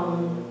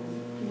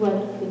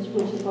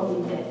what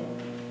we did.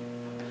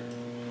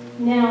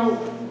 Now,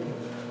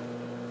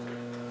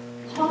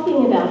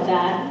 talking about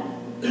that,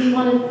 we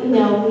want to,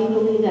 we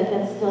believe that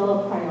that's still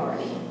a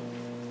priority.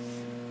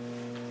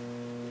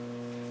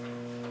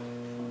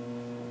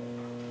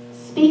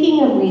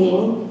 Speaking of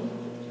reading,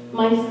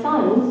 my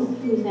son,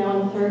 who's now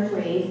in 3rd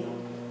grade,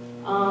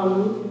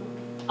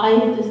 I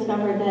have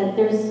discovered that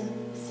there's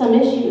some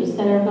issues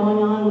that are going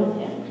on with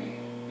him.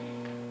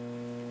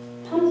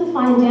 Come to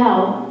find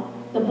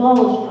out, the ball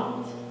was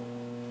dropped,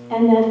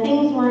 and that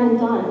things weren't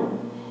done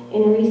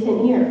in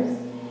recent years,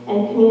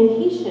 and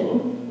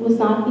communication was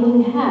not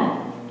being had.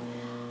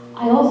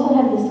 I also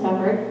have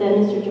discovered that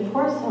Mr.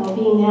 DeCorso,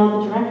 being now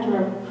the Director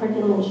of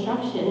Curriculum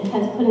Instruction,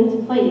 has put into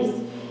place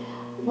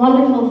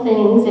wonderful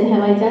things and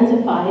have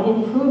identified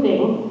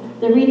improving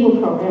the reading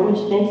program,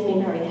 which makes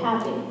me very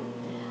happy.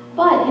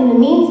 But in the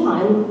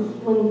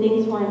meantime, when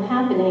things weren't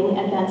happening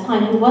at that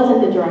time, he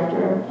wasn't the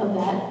director of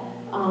that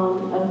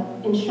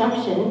of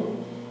instruction,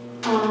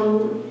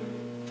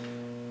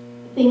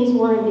 things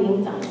weren't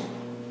being done.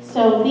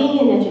 So being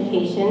in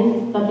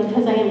education, but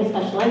because I am a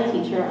special ed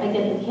teacher, I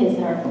get the kids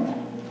that are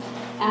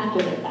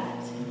after the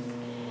fact.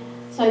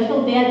 So I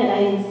feel bad that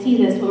I didn't see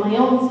this with my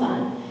own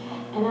son,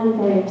 and I'm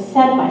very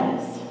upset by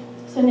this.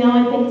 So now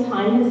I think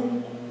time has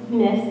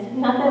missed.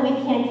 Not that we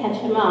can't catch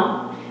him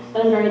up,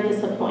 but I'm very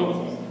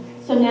disappointed.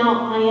 So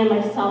now I am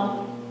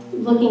myself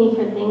looking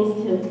for things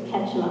to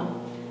catch him up.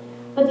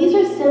 But these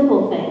are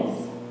simple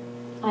things.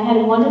 I had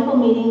a wonderful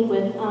meeting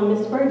with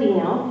Ms.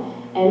 Bardino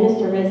and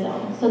Mr. Rizzo,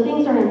 so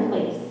things are in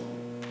place.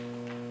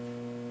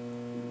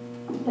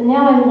 But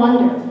now I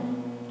wonder,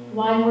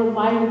 why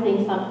were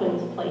things not put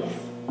into place?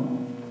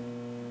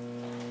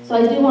 So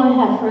I do want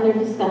to have further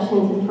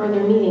discussions and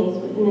further meetings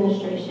with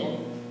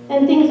administration,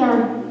 and things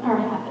are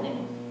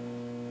happening.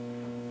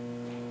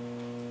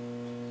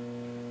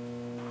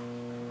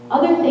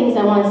 Other things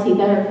I want to see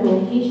better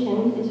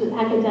communication is with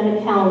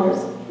academic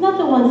calendars, not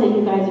the ones that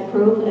you guys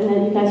approve and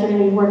that you guys are going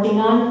to be working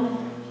on.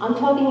 I'm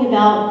talking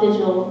about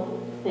digital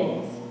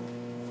things.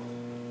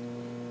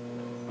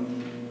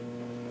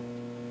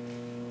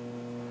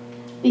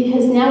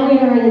 Because now we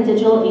are in a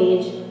digital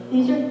age,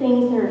 these are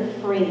things that are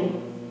free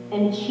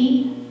and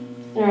cheap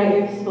and are at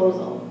your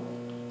disposal.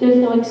 There's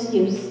no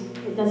excuse.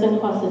 It doesn't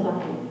cost a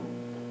dime.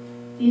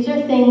 These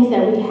are things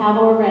that we have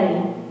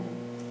already,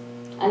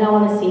 and I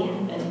want to see happen.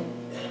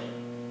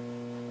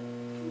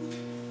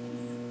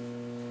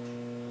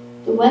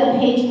 The web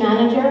page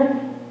manager,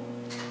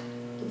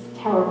 it's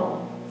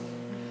terrible.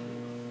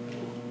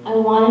 I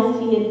want to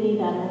see it be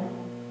better.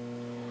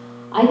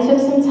 I took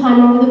some time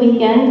over the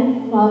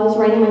weekend while I was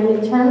writing my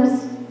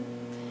midterms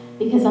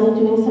because I'm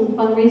doing some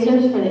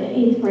fundraisers for the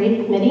 8th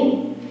grade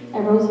committee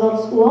at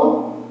Roosevelt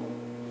School.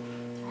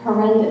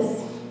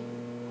 Horrendous.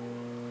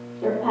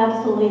 They're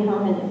absolutely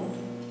horrendous.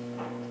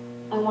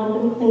 I want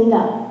them cleaned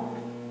up.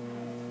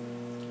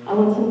 I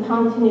want some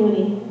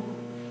continuity.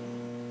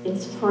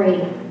 It's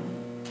free.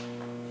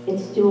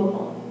 It's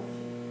doable.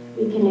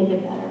 We can make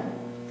it better.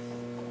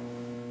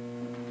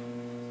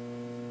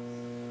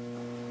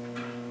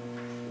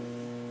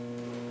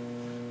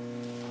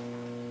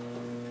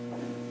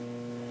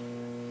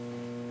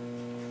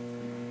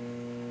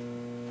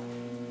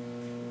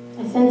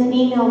 I sent an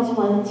email to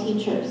one of the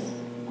teachers.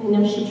 I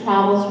know she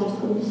travels from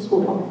school to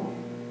school.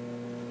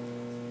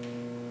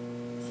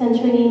 Sent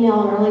her an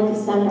email in early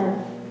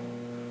December.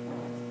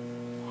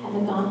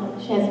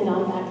 She hasn't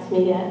gone back to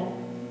me yet.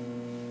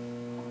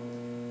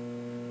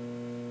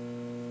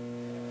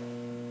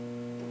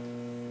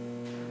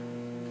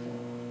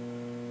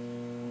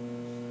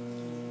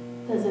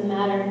 Doesn't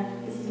matter.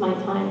 This is my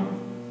time.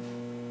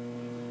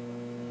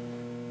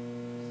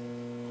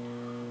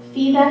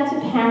 Feedback to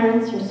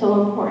parents are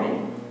so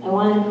important. I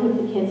want to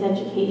improve the kids'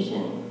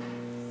 education.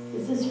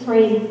 This is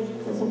free.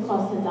 It doesn't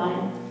cost a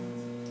dime.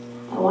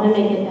 I want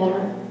to make it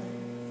better.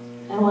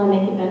 I want to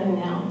make it better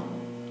now.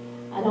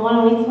 I don't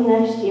want to wait till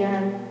next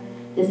year.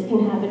 This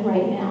can happen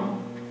right now.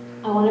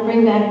 I want to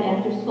bring back the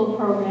after-school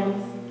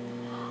programs.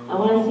 I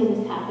want to see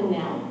this happen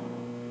now.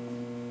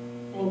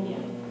 Thank you.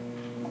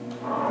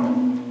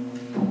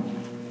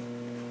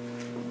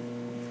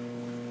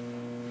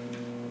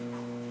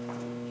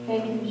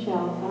 Thank you,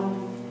 Michelle.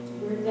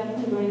 We're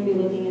definitely going to be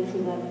looking into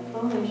the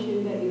phone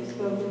issue that you've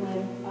spoken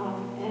with.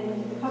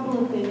 And a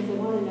couple of things I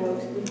want to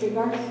note with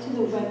regards to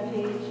the web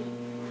page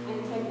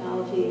and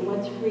technology and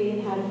what's free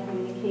and how to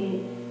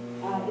communicate.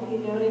 If you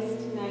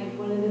notice tonight,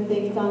 one of the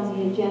things on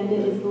the agenda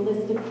is the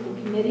list of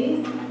the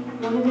committees.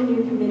 One of the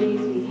new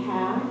committees we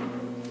have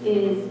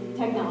is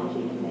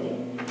Technology Committee,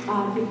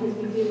 because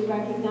we do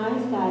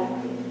recognize that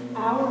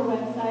our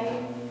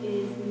website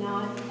is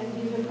not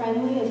as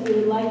user-friendly as we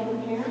would like for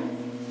parents.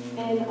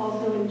 And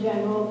also in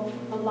general,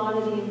 a lot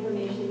of the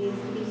information needs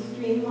to be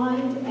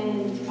streamlined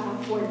and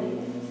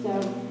coordinated. So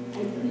I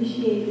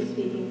appreciate you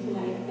speaking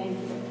tonight. Thank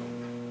you.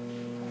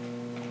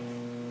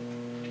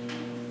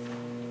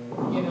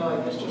 You know,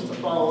 I guess just to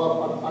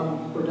follow up,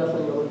 we're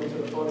definitely going to look into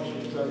the phone issue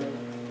because I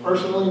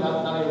personally,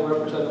 not even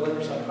represent the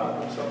Lyndhurst, I pride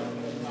myself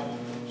in getting back to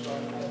them. So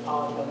I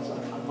apologize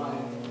on my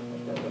end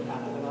if that would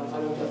happen. And I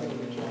will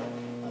definitely reach out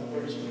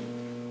very soon.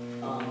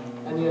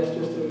 And yes,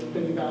 just to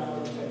piggyback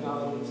on the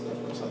technology, it's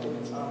definitely something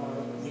that's on our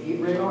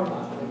immediate radar,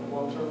 not like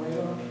long-term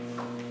radar.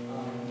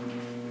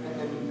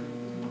 And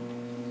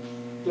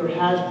there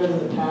has been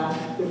in the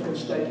past different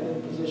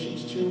stipend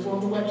positions too on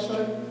the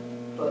website,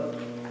 but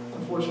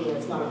unfortunately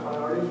it's not a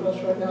priority for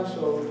us right now.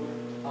 So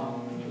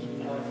because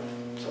we have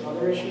some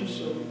other issues,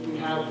 so we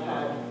have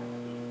had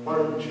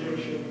our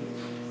administration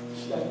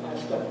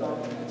has stepped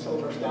up and some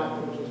of our staff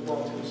members as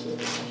well to assist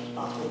as much as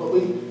possible. But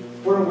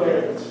we're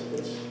aware that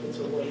it's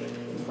a work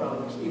in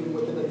progress, even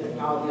within the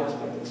technology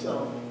aspect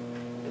itself.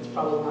 It's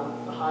probably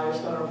not the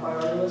highest on our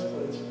priority list,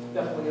 but it's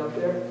definitely up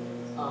there.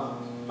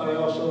 But I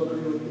also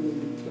agree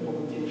with the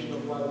implementation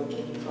of a lot of the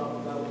things we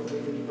talked about with the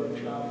leaders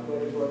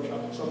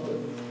workshop,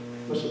 something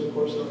most of the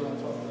course that we're not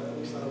talking about, at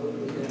least on a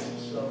weekly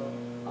basis. So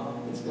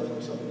it's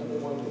definitely something that we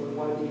want to do. We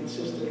want to be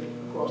consistent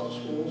across the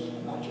schools,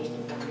 and not just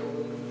in one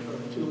building or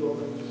two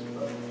buildings,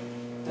 but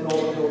in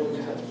all the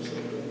buildings that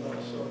specifically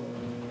involved. So,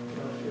 you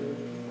know, if you're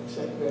in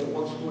second grade at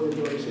one school, you're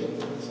doing the same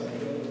thing in second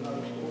grade at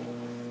another school.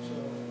 So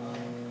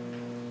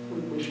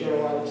we share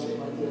a lot of the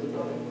same ideas,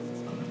 but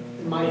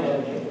in my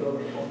head, I can't get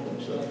over the phone thing,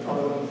 so that's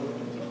probably what I'm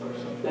looking for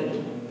first. So thank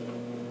you.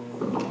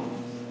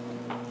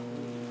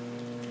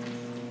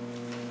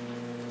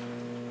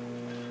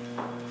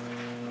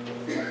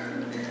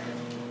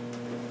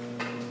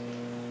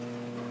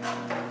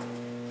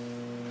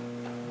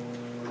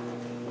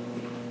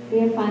 We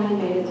have finally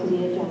made it to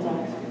the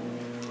agenda.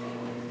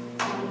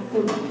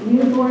 So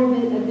new board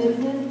of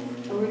business,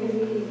 we're going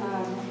to be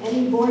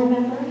any board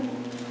member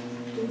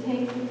who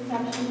takes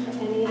exception to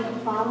any of the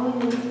following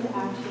listed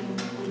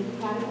actions under the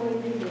category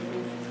of new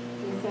business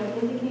may so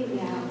indicate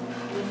now,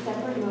 and a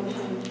separate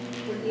motion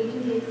for each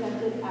of the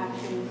accepted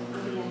actions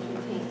will be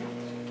entertained.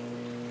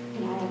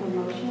 Can I have a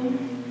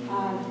motion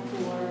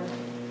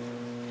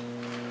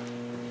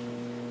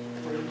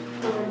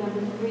for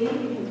number 3,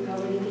 because we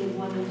already did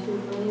 1 and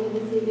 2 earlier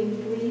this evening,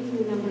 3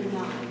 through number 9.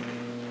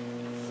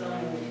 So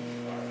moved.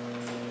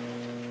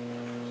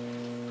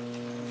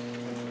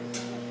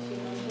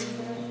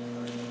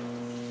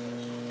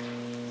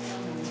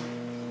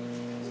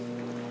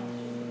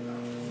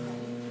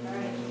 All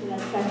right, so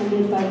that's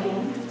seconded by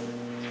Jim.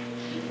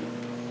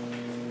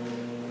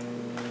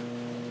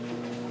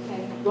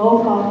 Okay,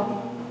 roll call.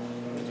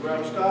 Mr.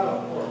 Rappiscato.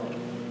 4.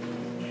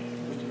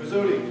 Mr.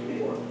 Pizzuti.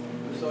 4.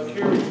 Ms.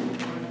 Alcieri.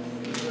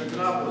 Mr.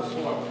 Antonopoulos.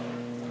 4.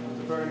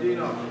 Mr.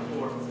 Ferrandino.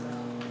 4.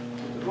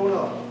 Mr.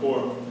 Bono.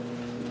 4.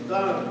 Mr.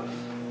 Donovan.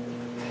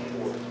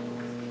 4.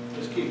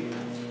 Ms. Keefe.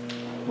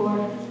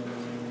 4.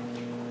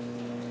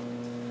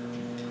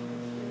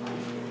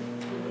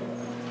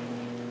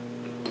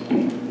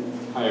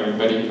 Hi,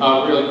 everybody.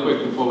 Really quick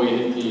before we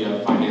hit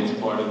the finance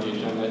part of the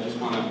agenda, I just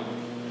want to,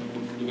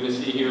 you're going to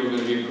see here, we're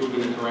going to be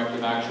approving a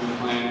corrective action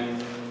plan.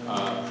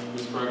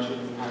 This corrective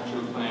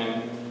action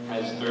plan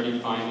has 30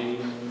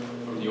 findings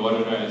from the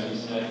auditor, as he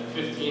said.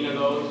 15 of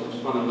those, I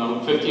just want to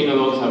note, 15 of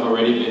those have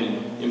already been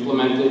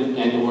implemented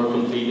and or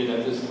completed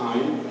at this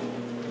time,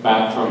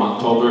 back from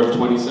October of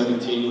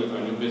 2017 with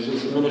our new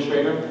business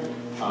administrator.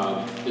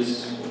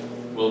 This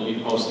will be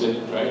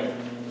posted, right,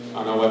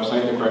 on our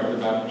website, the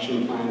corrective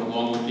action plan,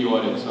 along with the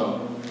audit.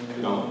 So,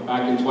 you know,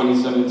 back in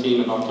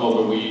 2017 of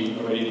October, we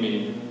already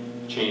made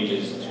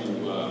changes to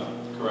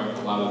correct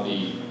a lot of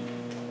the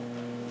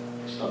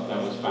stuff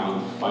that was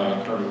found by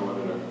our current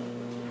auditor.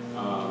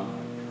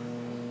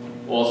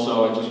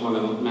 Also, I just want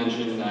to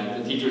mention that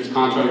the teacher's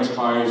contract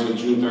expires on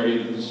June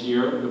 30th of this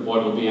year. The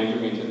board will be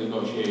entering into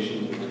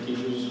negotiations with the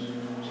teachers,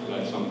 so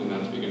that's something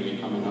that's going to be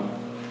coming up.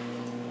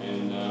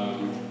 And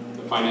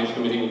the finance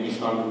committee will be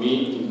starting to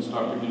meet and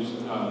start working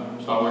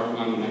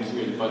on the next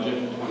year's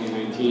budget,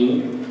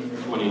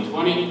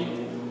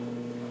 2019-2020,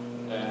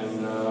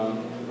 and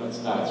that's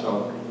that.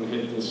 So we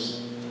hit this.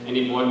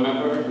 Any board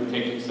member who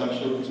takes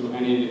exception to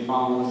any of the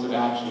following listed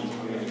actions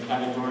under the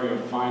category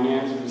of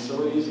finance,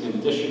 facilities, and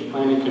district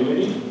planning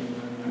committee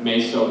may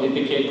so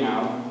indicate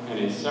now, and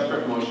a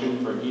separate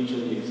motion for each of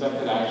the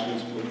accepted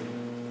actions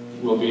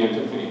will be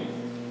entertained.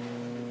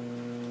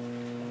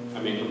 I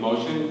make a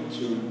motion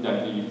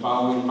that the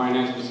following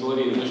finance,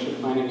 facility, and district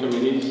planning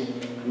committees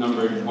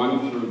numbered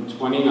 1 through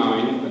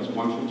 29, that's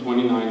 1 through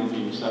 29,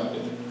 be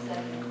accepted.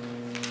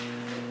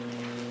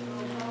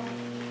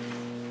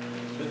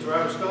 Mr.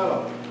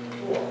 Rappiscato.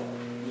 4.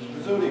 Mr.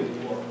 Pizzuti.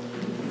 4.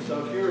 Ms.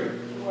 Alcieri.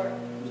 4.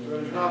 Mr.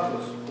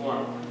 Antonopoulos. 4.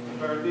 Mr.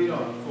 Ferrandino.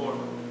 4.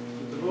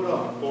 Mr. Bono.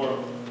 4.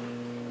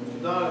 Mr.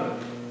 Donovan.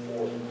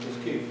 4. Ms.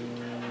 Keefe.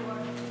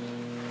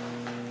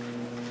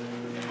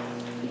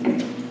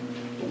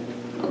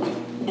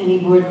 Any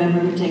board member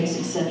who takes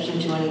exception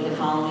to any of the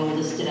following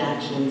listed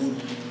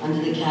actions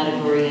under the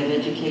category of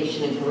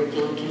Education and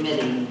Curriculum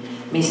Committee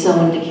may so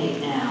indicate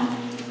now,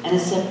 and a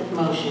separate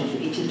motion for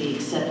each of the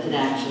accepted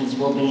actions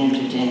will be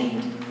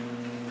entertained.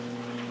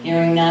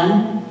 Hearing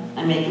none,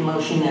 I make a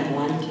motion that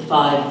 1 to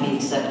 5 be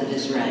accepted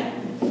as read.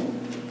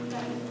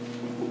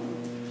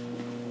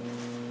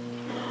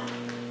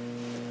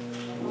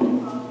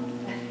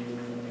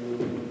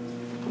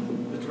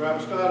 Mr.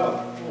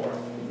 Rappiscato. 4.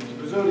 Mr.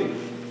 Pizzuti.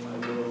 I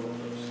will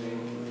abstain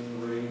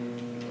for 3,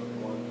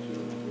 1, 2,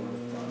 4,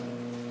 5.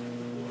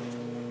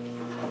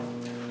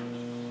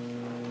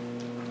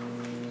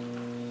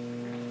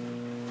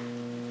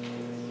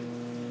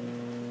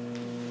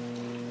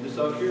 Ms.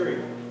 Alcieri.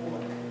 4.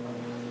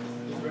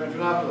 Mr.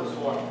 Antonopoulos.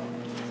 4.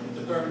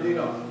 Mr.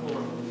 Ferrandino.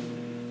 4.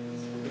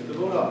 Mr.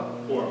 Bono.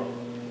 4.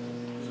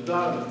 Mr.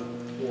 Donovan.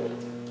 4.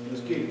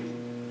 Ms. Keefe.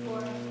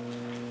 4.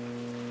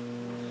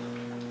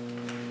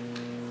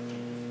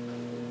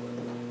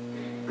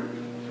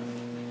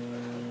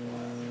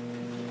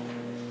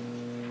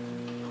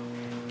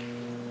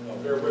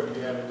 Bear with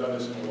me, I haven't done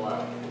this in a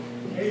while.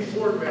 Any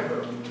board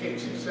member who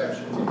takes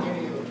exception to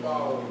any of the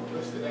following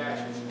listed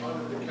actions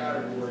under the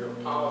category of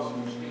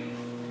policies,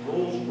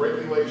 rules,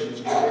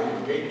 regulations,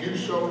 committee may do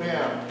so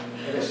now,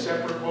 and a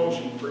separate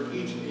motion for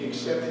each of the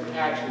accepted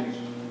actions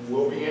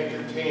will be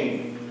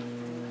entertained.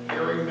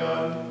 Hearing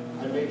none,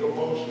 I make a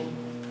motion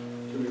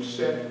to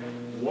accept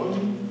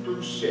 1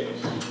 through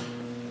 6.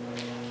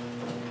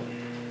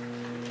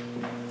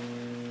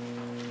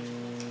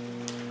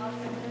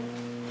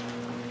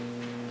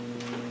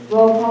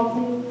 Roll call,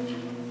 please.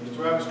 Mr.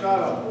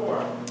 Rappiscato.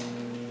 4.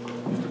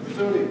 Mr.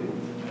 Pizzuti. I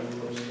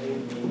will abstain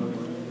from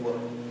number 4.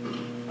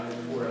 I have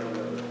 4 out of the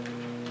other.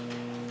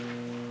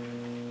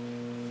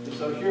 Ms.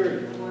 Alcieri.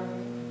 4.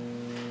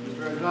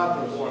 Mr.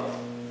 Antonopoulos. 4.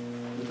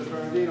 Mr.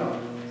 Ferrandino.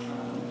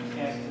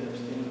 Asked to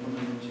abstain from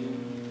number 2. You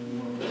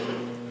want to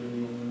give the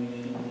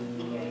information?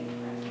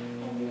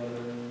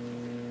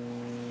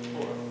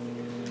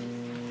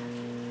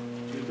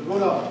 Mr.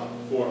 Bruno.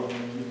 4.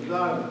 Mr.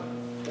 Donovan.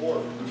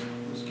 4.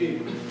 Ms.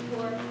 Keefe.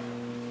 4.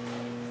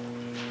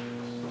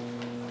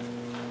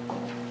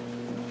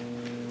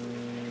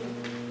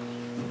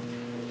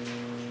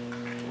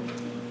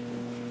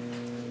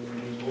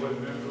 Any board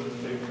members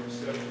take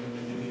exception to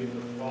any of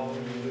the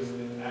following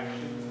listed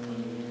actions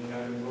under the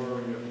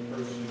category of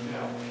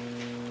personnel?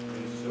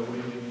 May so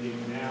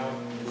indicate now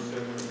in a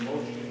separate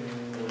motion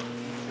for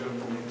each of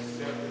the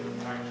accepted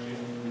actions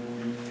will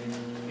be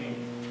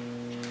entertained.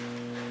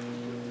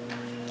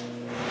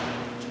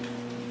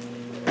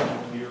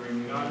 Hearing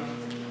none,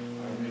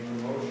 I make a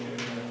motion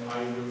that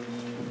items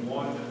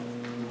 1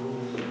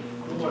 through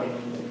 40,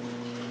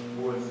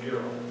 1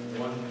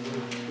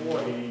 through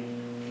 40,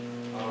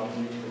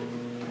 be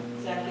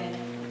approved. Second.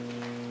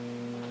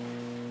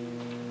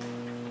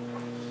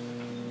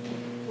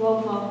 Roll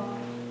call.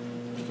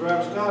 Mr.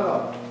 Abiscato.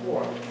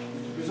 4.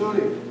 Mr.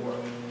 Pizzuti. 4.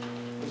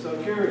 Ms.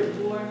 Alcieri.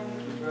 4.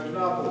 Mr.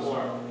 Antonopoulos.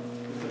 4.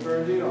 Mr.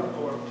 Ferrandino.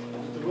 4.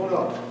 Mr.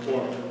 Bruno.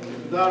 4.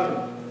 Mr.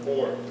 Donovan.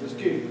 4. Ms.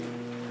 Keefe.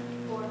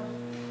 4.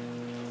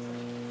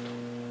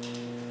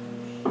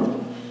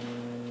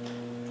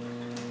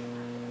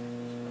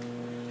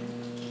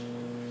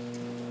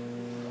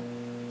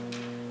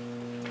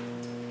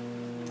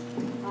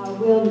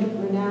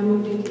 We're now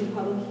moving to the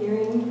public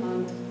hearing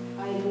on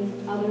items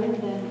other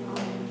than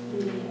on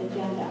the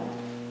agenda.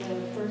 The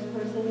first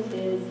person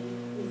is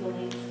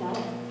Elaine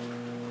Stella.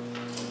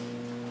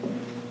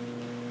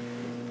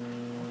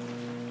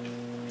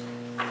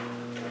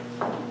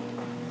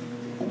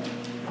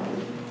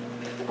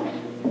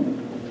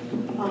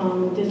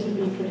 This would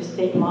be for the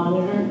state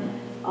monitor.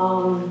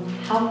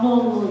 How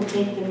long will it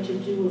take them to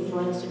do a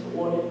forensic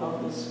audit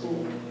of the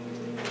school?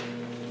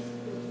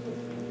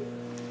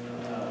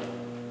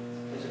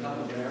 There's a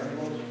couple of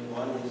variables.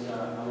 One is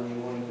how many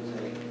mornings is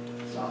a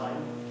sign,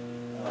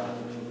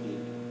 which would be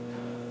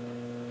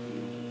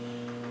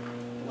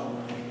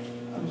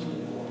obviously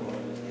more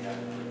mornings they have.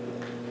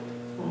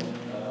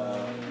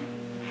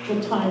 What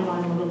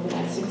timeline we're looking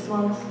at, 6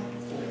 months?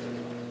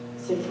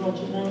 6 months,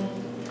 you think?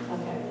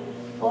 Okay.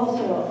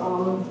 Also,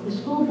 the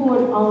school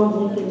board owns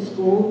Lincoln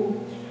School,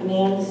 and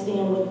they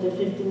understand with the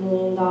 $50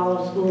 million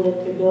school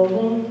that they're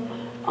building.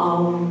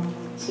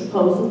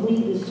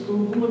 Supposedly, the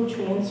school board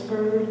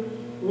transferred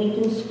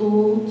Lincoln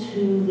School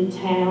to the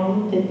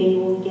town, that they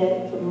will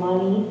get the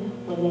money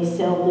when they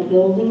sell the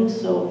building.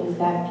 So is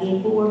that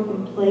paperwork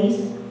in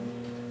place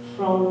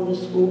from the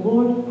school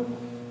board?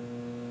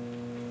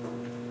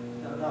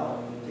 No.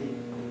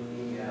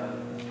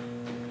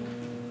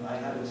 I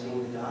haven't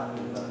seen the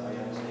document, but I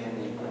understand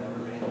they never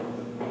ran into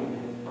the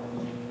agreement.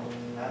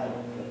 Had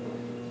the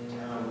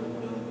town would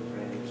build a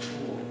brand new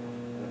school,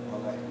 and upon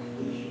that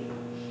completion,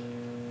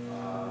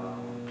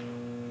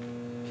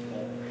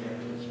 that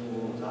after the school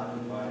was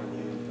occupied and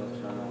used, they'll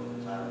turn over the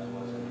title to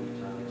us and we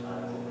turn the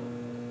title over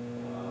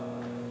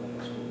when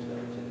the school's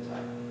never to the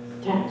title.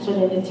 So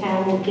that the town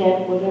will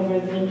get whatever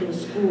Lincoln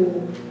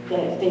School, that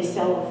if they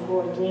sell it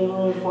for $3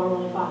 million, $4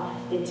 million,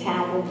 the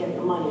town will get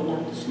the money,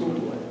 not the school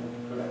board.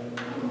 Correct.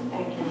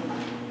 Thank you.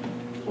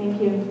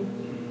 Thank you.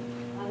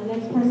 The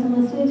next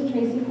person listed is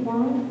Tracy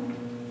Corwin.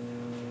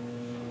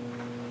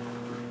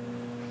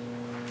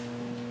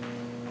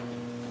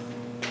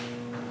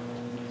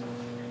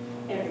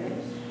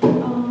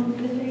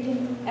 Mr.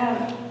 Egan,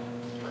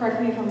 correct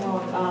me if I'm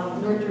wrong,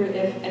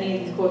 if any of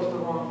these quotes were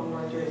wrong from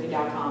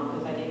NorthJersey.com,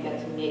 because I didn't get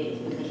to make it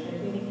to the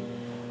commissioners meeting,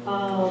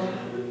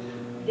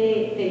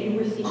 that you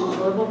received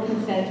verbal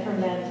consent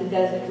from them to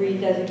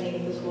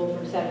redesignate the school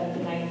from 7th to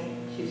 9th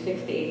to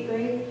 6th to 8th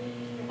grade.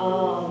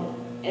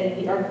 And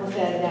the article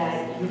said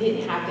that you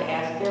didn't have to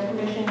ask their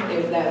permission,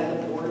 that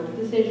was the board's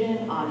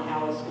decision on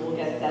how a school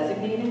gets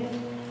designated.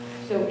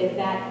 So if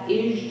that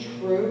is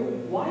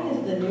true, why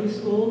is the new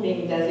school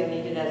being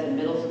designated as a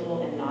middle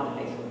school and not a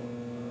high school?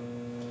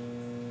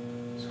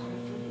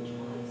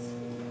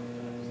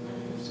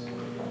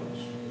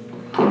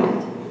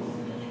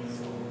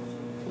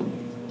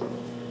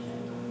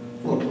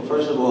 Well,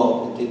 first of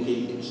all,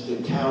 it's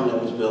the town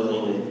that was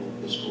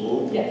building the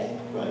school. Yes.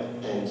 Right,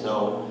 and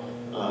so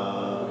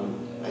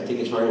I think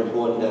it's very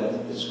important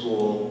that the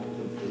school,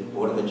 the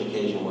Board of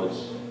Education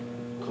was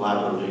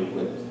collaborative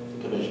with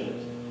the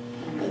commissioners.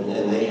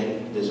 And they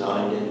had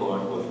designed it or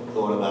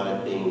thought about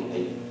it being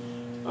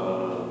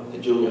a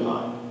junior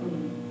high.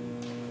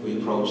 We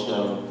approached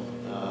them,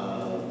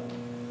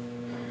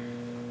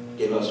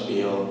 gave us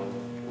spiel,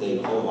 they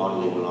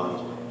wholeheartedly went on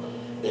to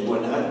it. They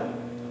were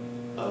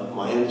not,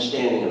 my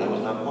understanding, and I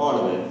was not part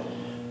of it,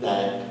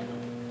 that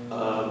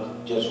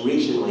just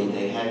recently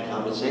they had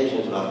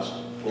conversations about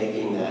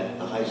making that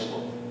a high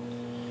school.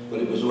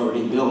 But it was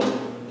already built,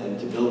 and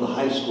to build a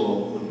high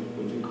school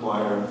would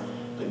require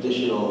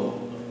additional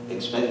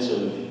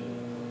expensive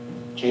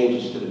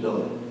changes to the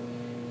building.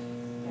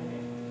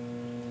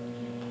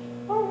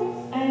 All right.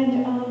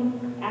 And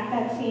at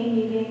that same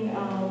meeting,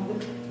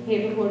 the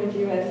paper quoted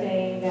you as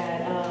saying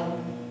that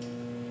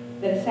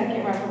that a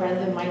second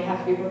referendum might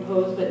have to be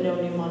proposed, but no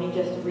new money,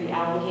 just to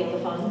reallocate the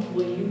funds.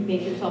 Will you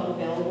make yourself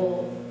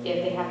available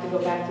if they have to go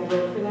back to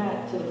vote for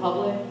that, to the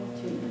public,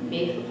 to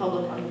make the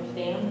public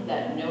understand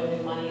that no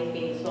new money is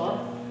being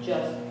sought,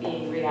 just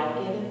being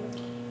reallocated?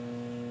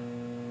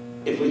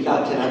 If we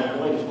got to that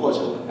point, of course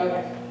it would.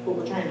 Okay, but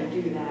we're trying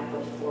to do that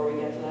before we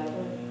get to that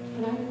point.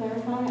 Can I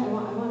clarify?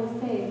 I want to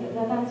say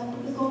that that's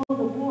the goal of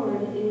the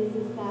board is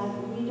that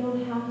we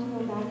don't have to go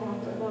back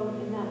out to vote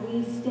and that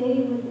we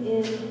stay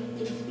within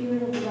the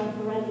spirit of the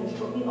referendum.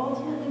 What we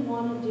ultimately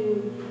want to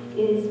do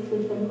is,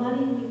 with the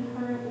money we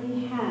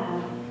currently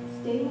have,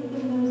 stay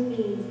within those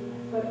means,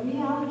 but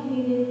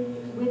reallocate it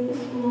with the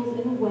schools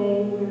in a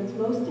way where it's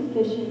most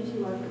efficient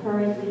to our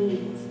current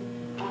needs.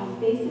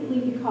 Basically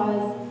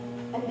because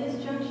at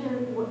this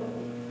juncture,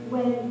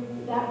 when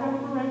that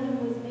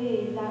referendum was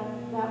made,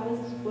 that was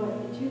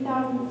what,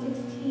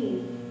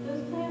 2016.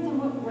 Those plans are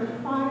what were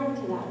prior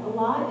to that. A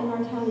lot in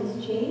our town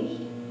has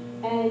changed,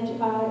 and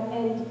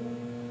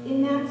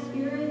in that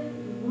spirit,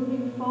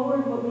 moving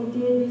forward, what we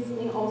did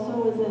recently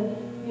also was a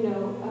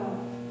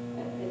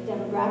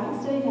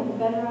demographic study to have a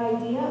better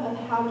idea of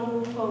how to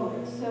move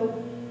forward. So,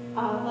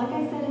 like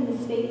I said in the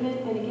statement,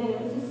 and again, it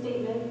was a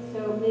statement,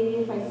 so maybe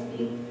if I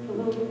speak a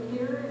little bit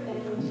clearer and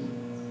a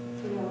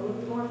little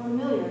more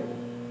familiar.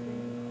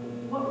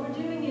 What we're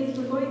doing is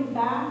we're going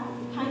back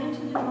kind of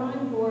to the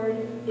drawing board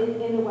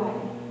in a way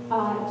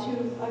to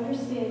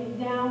understand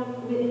now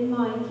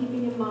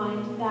keeping in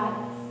mind that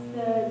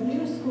the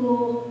new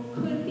school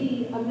could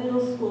be a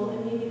middle school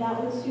and maybe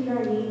that would suit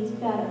our needs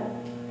better.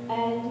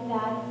 And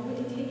that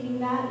taking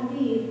that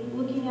lead,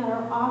 looking at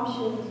our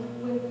options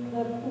with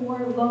the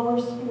 4 lower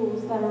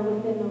schools that are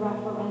within the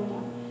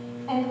referendum.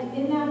 And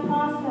in that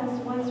process,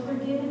 once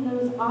we're given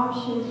those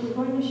options, we're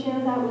going to share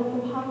that with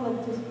the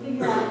public to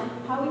figure out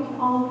how we can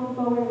all move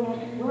forward and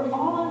that we're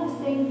all on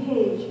the same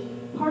page.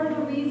 Part of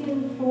the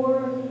reason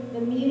for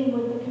the meeting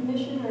with the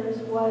commissioners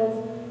was,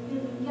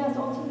 yes,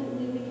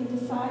 ultimately we can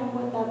decide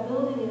what that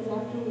building is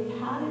after we've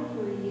had it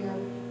for a year,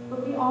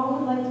 but we all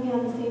would like to be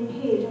on the same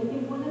page. I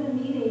think one of the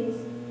meetings,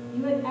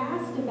 you had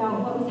asked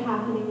about what was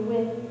happening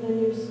with the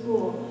new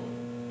school,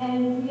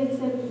 and we had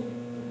said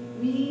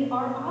we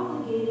are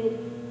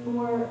obligated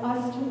for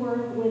us to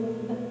work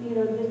with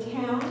the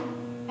town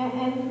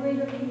and the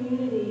greater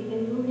community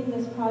in moving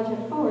this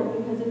project forward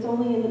because it's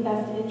only in the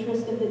best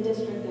interest of the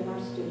district and our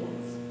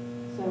students.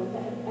 So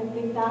I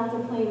think that's a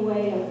plain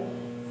way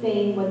of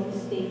saying what the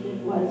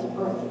statement was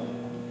earlier.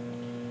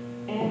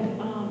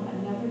 And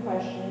another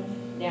question.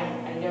 Now,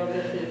 I know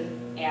this is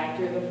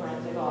after the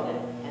forensic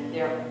audit, and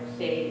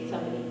say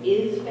somebody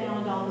is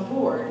found on the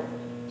board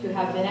to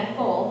have been at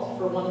fault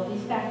for one of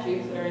these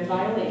statutes that are in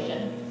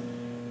violation.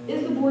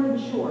 Is the board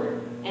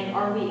insured, and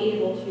are we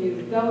able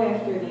to go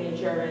after the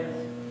insurance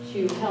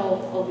to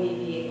help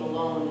alleviate the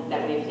loan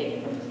that we have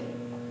taken from the state?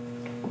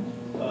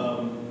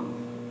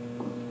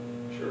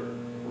 Sure.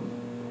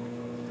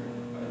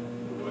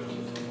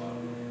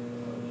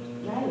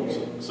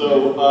 Yeah,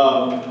 So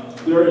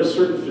there is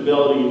certain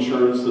fidelity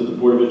insurance that the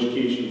Board of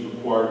Education is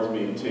required to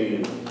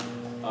maintain,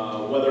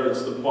 whether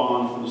it's the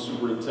bond for the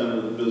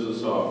superintendent of the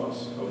business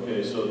office.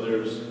 Okay, so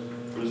there's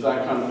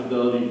that kind of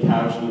fidelity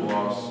casualty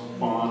loss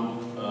bond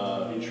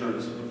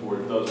insurance that the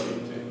board does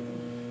maintain.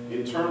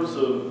 In terms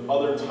of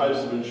other types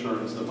of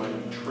insurance that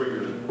might be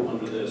triggered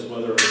under this,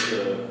 whether it's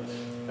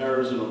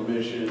errors and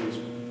omissions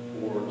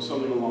or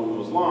something along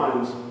those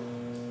lines,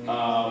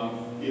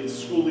 it's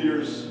school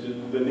leaders,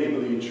 the name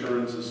of the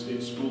insurance is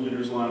it's school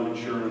leaders line of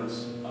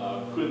insurance.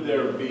 Could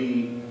there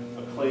be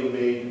a claim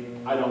made?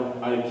 I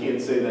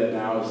can't say that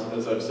now.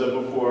 As I've said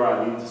before,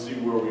 I need to see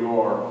where we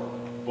are.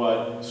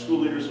 But school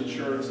leaders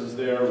insurance is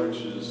there,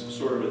 which is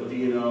sort of a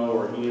D&O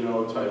or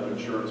E&O type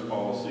insurance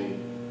policy,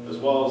 as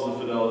well as the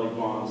fidelity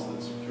bonds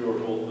that secure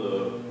both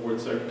the board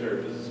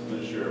secretary, business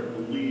administrator,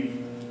 I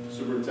believe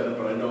superintendent,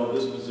 but I know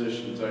this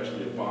position is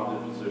actually a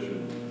bonded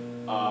position.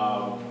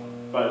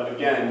 But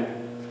again,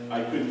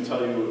 I couldn't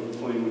tell you if a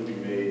claim would be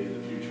made in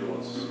the future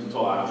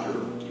until after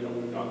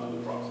we've gone through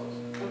the process.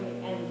 Okay,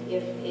 and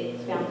if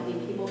it's found to be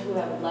people who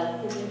have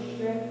left the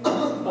district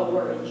but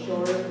were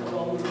insured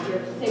while we were here,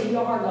 to say we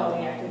are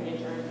going after the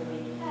insurance and we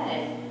can,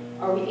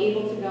 are we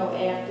able to go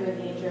after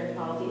the insurance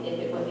policy if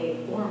it was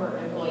a former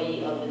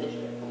employee of the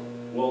district?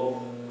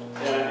 Well,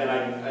 and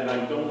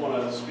I don't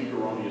want to speak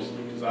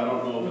erroneously because I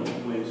don't know if it's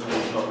a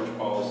claims-based coverage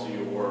policy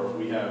or if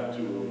we have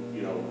to,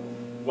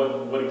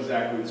 what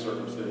exactly the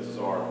circumstances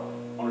are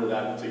under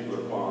that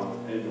particular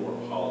bond and or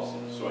policy.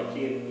 So I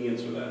can't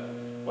answer that.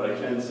 What I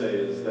can say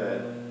is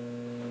that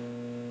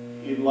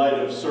in light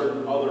of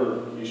certain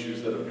other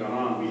issues that have gone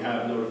on, we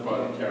have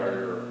notified the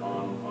carrier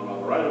on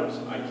other items.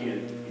 I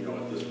can't,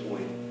 at this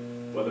point,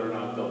 whether or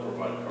not they'll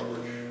provide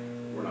coverage.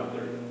 We're not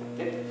there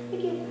yet. Okay,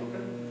 thank you.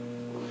 Okay.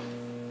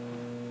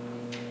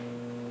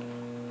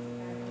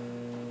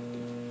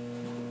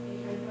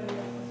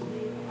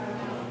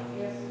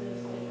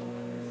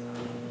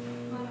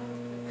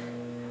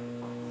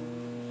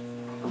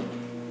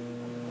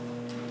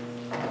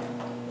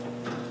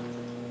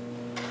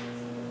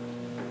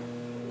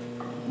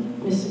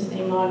 Mrs.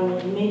 Damon,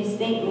 you made a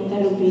statement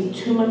that it would be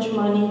too much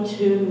money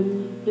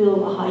to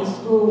build a high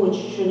school, which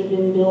should have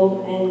been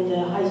built, and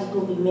the high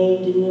school be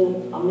made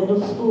into a middle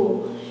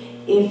school.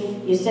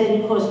 if you said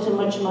it costs too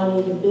much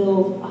money to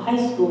build a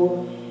high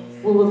school,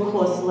 will it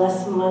cost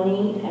less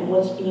money, and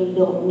what's being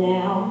built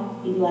now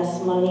be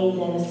less money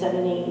than a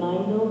 7, 8,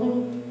 9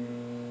 building?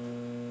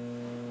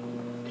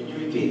 Can you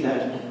repeat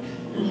that?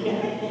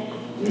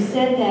 You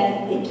said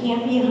that it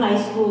can't be a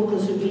high school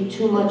because it would be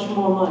too much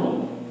more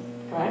money,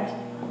 correct?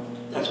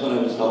 That's what I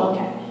was told.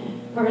 Okay.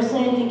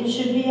 Personally, I think it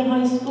should be a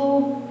high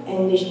school,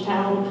 and this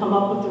town would come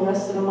up with the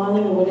rest of the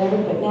money or whatever,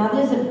 but now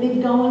there's a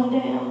big going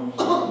down.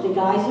 The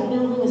guys are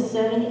building a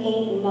 7,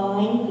 8, and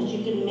 9, because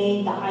you could have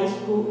made the high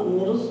school a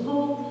middle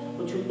school,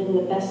 which would have been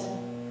the best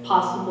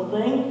possible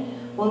thing.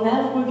 Well,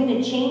 now if we're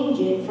gonna change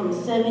it from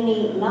 7,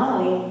 8,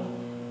 9,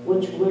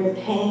 which we're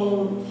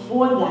paying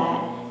for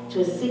that,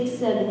 to a 6,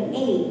 7,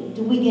 8,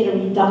 do we get a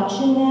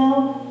reduction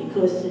now?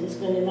 Because it's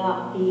gonna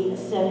not be a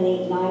 7,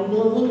 8, 9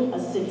 building, a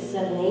 6,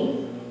 7,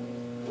 8?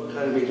 What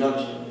kind of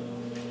reduction?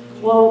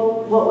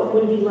 Well, what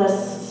would be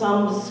less,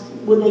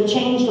 would they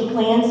change the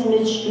plans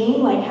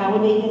midstream? Like, how are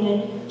they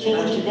gonna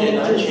change it They're then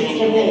not to 6,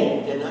 7,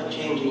 8? They're not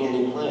changing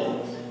any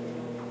plans.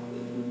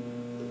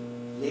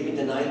 Leaving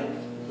the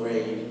 9th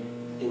grade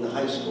in the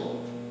high school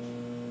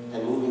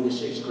and moving the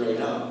 6th grade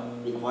up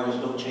requires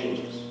no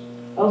changes.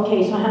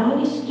 Okay, so how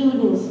many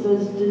students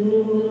does the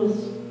new middle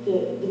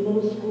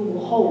school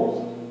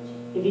hold?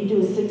 If you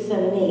do a 6,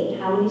 7, 8,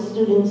 how many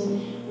students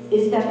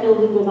is that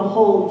building going to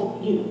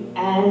hold you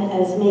and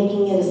as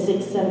making it a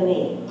 6, 7,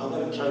 8? I'm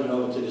going to turn it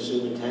over to the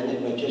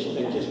superintendent, but just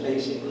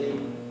basically,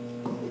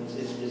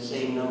 it's the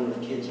same number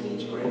of kids in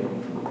each grade.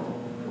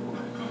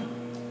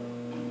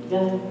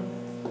 Yeah.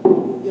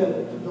 Yeah,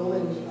 the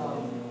buildings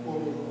will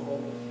be able to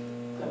hold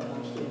that amount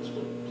of students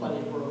with plenty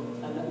of room,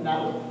 and that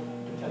would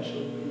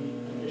potentially be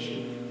an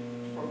issue.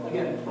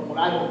 From what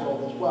I've been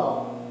told as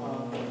well,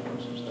 from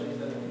some studies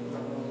that I think were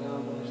going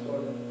on when I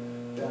started,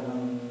 that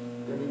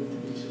there needed to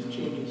be some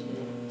changes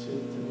made to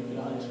make it a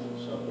high school.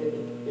 So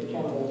it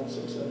can hold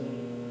 6,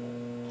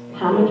 7, 8.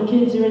 How many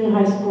kids are in the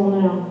high school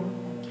now?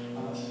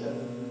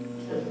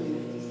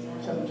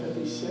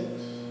 756.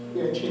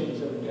 Yeah, it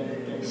changes every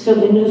day. So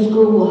the new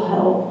school will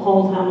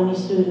hold how many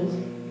students?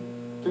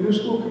 The new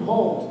school can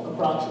hold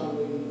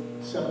approximately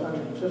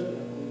 750, I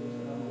believe, is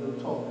the number we were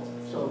told.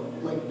 So,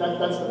 like,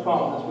 that's the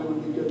problem, is we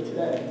would be good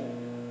today,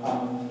 but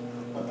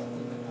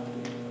we might not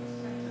be,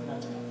 and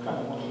that's kind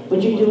of one of the... But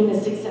you're doing a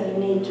 6,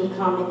 7, 8 to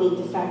accommodate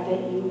the fact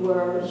that you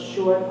were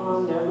short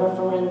on the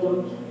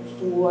referendum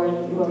for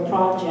your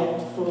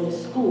project for the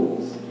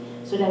schools.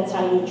 So that's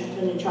how you're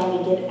going to try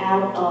to get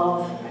out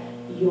of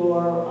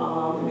your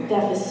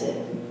deficit.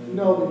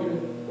 No, because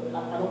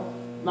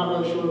I'm not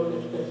really sure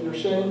if you're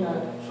saying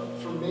that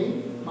for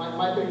me,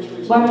 my biggest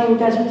reason... Well, I mean,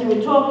 that's what they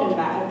were talking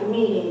about at the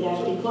meeting,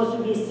 that because it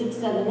would be 6,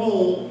 7,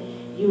 8,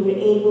 you were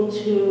able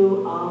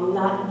to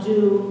not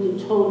do the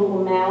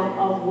total amount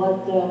of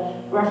what the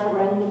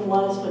referendum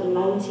was for the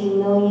 19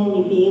 million.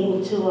 You'd be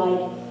able to,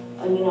 like,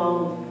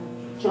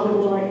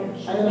 jumble around.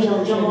 I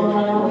understand you're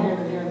trying to go hand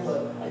in hand,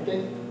 but I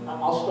think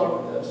I'll start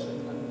with this, and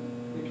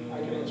I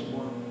can answer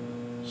more.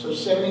 So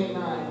 7, 8, 9,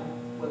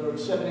 whether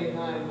it's 7, 8,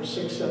 9 or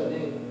 6, 7,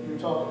 8, you're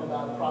talking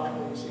about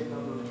approximately the same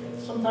number of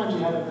kids. Sometimes you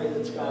have a grade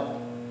that's got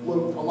a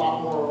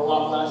lot more or a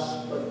lot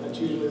less, but that's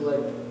usually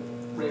like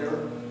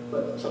rare.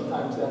 But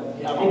sometimes that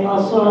you have. And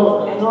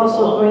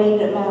also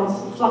grade amounts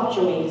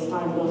fluctuate as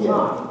time goes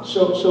on.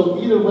 So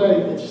either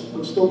way, it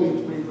would still be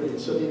 3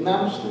 grades. So the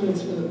amount of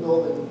students in the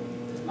building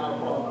is not a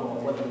problem at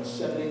all, whether it's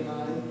 7, 8, 9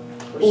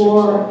 or 6, 7,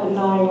 8. A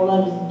 9,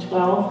 11,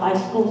 12 high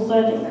school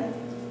setting.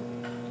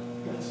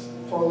 That's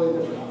totally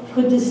different option.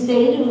 Could the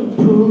state have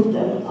improved a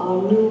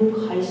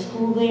new high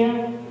school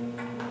there?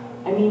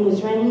 I mean,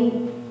 was there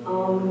any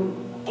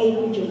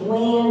acreage of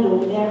land or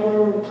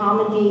whatever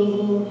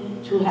accommodating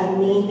to have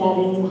made that a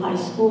new high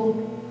school?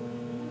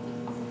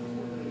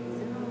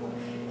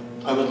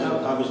 I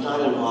was not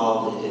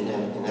involved in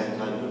that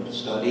type of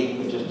study,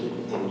 but just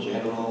in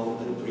general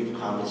and brief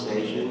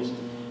conversations,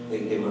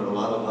 there were a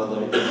lot of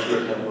other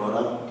issues that brought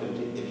up. Because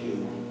if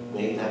you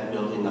made that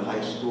building the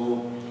high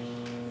school,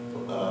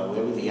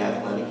 where would the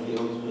athletic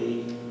fields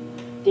be?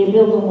 They're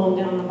building one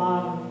down the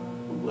bottom.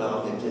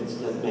 Well,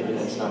 maybe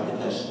that's not the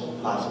best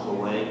possible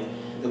way.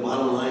 The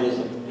bottom line is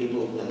that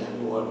people that have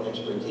more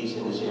expertise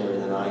in this area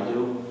than I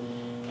do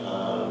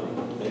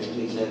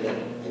basically said that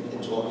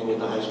in talking with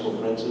the high school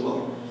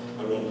principal,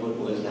 our input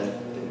was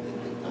that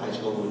the high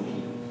school would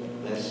be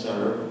best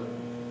served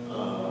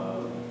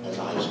as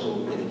a high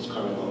school in its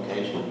current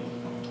location.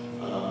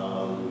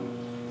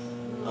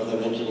 Other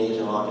engineers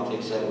and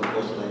architects said it would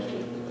cost a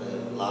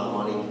lot of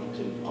money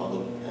to all the,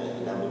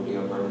 and that would be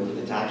a burden to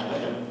the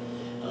taxpayer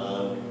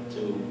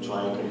to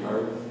try and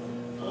convert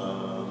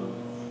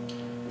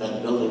that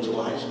building to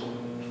a high school.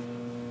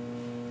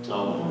 So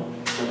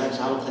that's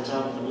how it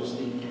was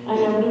the... I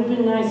know, it would have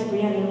been nice if we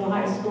had a new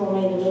high school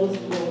made a middle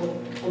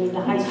school. I mean,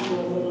 the high school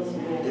and middle school.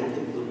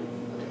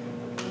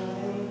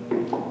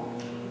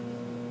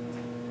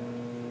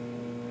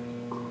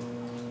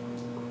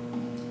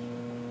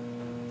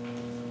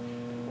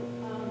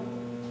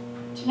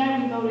 Tonight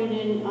you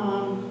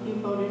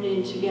voted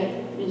in to get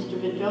Mr.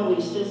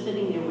 Vidrelli still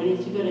sitting there, ready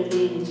to go to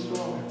be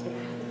installed.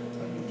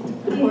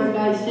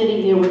 guy sitting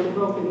here with a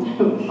broken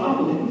phone.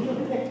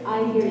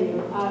 I hear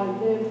you.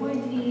 The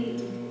appointee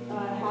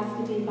has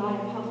to be by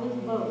a public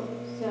vote,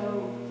 so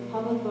the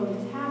public vote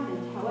has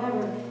happened.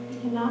 However, he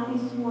cannot be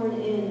sworn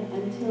in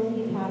until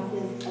he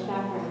passes a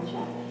background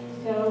check.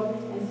 So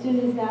as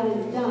soon as that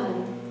is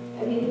done,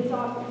 I mean, it was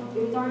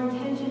our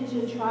intention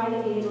to try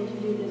to be able to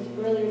do this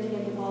earlier to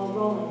get the ball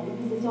rolling,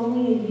 because it's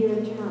only a year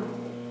term,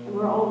 and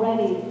we're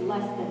already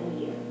less than a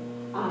year.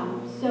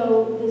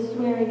 So the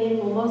swearing in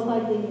will most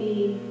likely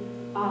be,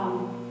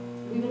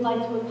 we would like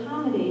to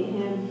accommodate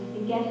him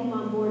and get him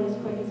on board as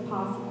quick as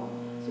possible.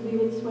 So we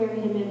would swear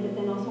him in, but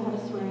then also have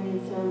a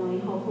swearing-in ceremony,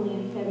 hopefully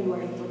in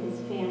February for his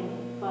family.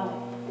 But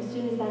as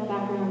soon as that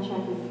background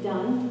check is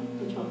done,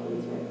 which hopefully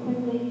is very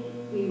quickly,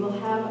 we will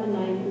have a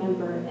 9th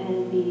member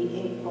and be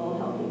a full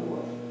healthy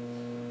board.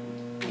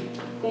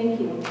 Thank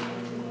you.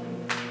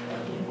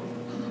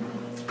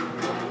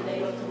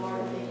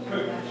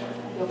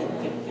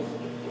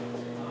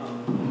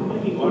 How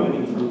many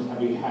auditing firms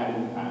have you had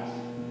in the past?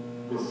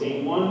 The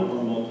same one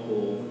or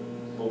multiple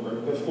over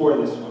before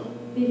this one?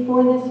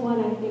 Before this one,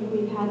 I think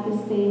we've had the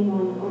same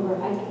one over,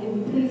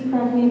 and please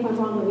correct me if I'm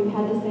wrong, but we've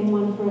had the same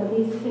one for at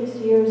least 6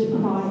 years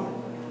prior.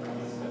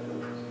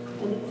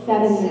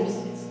 7 years.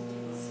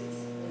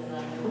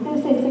 I'm going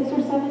to say 6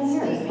 or 7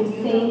 years, the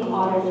same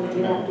auditor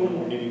year after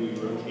year. Maybe we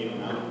rotate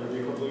them out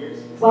every couple of years?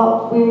 I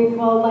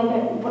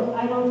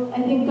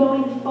think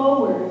going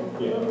forward,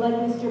 Yeah. like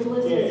Mr.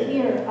 Bliss is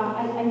here,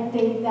 I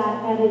think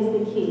that is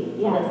the key.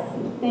 Yes,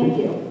 thank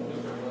you.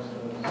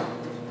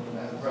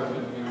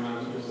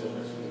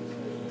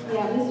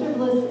 Yeah, Mr.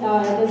 Bliss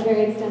does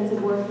very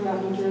extensive work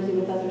throughout New Jersey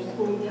with other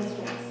school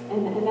districts,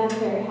 and that's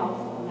very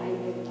helpful.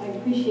 And I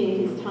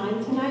appreciate his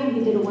time tonight. He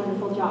did a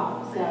wonderful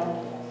job. So,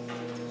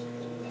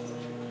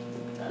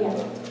 yeah.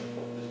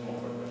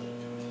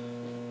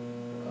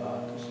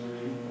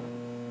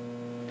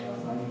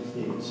 My name is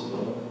David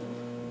Sevilla.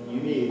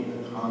 You made a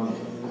comment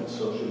on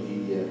social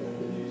media,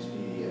 the news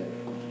media,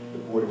 the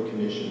Board of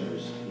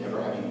Commissioners,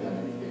 never having done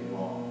anything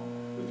wrong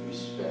with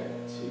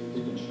respect to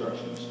the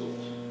construction of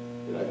schools.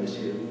 Did I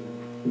mishear you?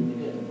 You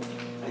didn't.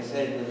 I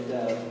said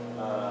that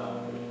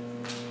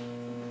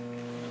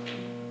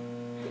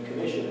the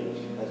commissioners,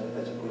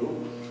 as a group,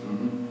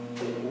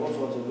 did all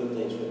sorts of good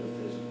things for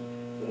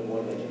the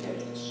Board of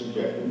Education.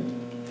 Subjective.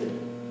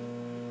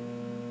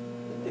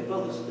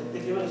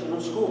 They're giving us a new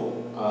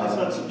school. That's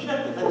not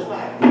subjective, that's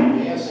fact.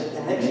 Yes. The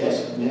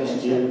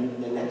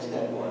next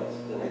step was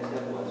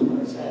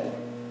what I said,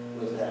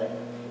 was that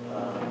I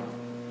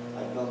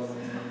felt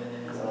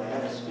that I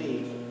had to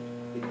speak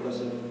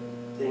because of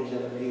things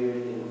that appeared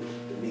in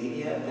the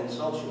media and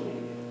social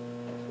media,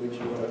 which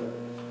were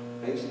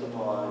based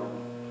upon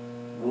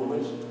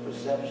rumors,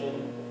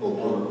 perception.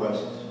 Oprah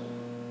requests.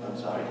 I'm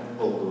sorry?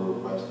 Oprah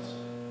requests.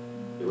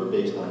 They were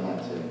based on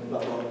that too.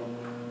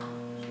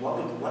 What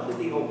did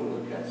the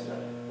Oprah request say?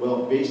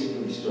 Well,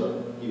 basically,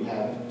 sir, you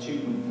have 2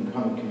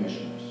 incumbent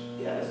commissioners.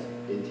 Yes.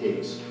 It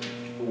takes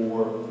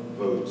 4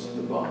 votes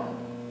to bond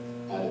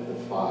out of the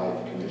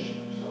 5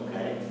 commissioners.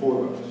 Okay.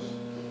 4 votes.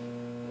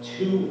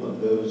 2 of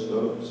those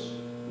votes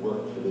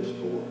work for this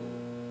board.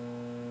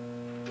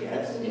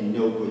 Yes. In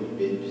no good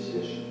bid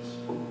positions.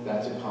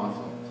 That's a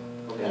conflict.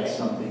 Okay. That's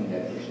something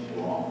that is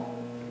wrong.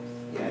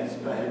 Yes,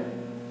 go ahead.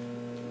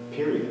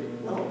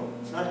 Period. No,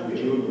 it's not. Would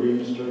you agree,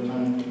 Mr.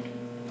 O'Tonnell?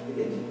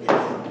 Yes.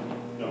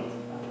 No.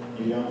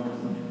 You don't?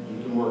 You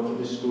can work for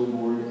the school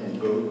board and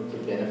vote to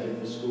benefit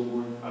the school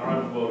board? I don't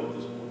have a vote at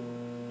this point.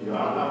 You don't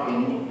have an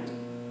opinion?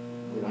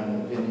 You don't have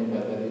an opinion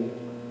about that either?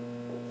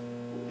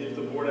 If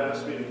the board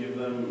asks me to give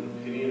them an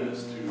opinion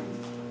as to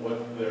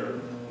what their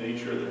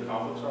nature, their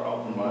conflicts are,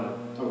 I'll provide it.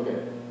 Okay.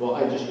 Well,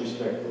 I just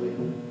respectfully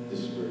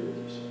disagree with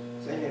you, sir.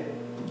 Same here.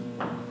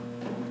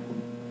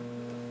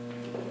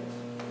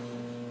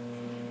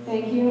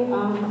 Thank you.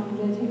 I'm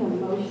going to take a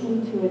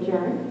motion to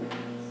adjourn.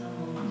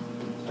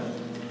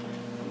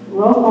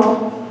 Roll call.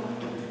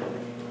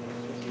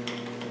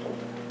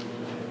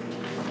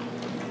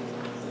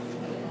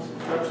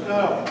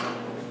 Representative.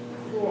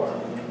 4.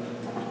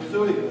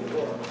 Mizzuti.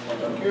 4.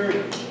 Carey.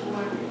 4.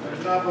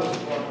 Antonopoulos. 4.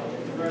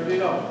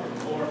 Ferrandino.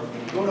 4.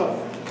 Bruno.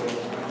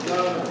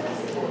 Donovan.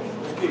 4.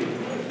 McKee.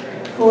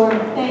 4.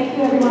 Thank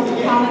you everyone for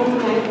coming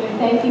tonight.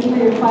 Thank you for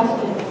your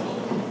questions.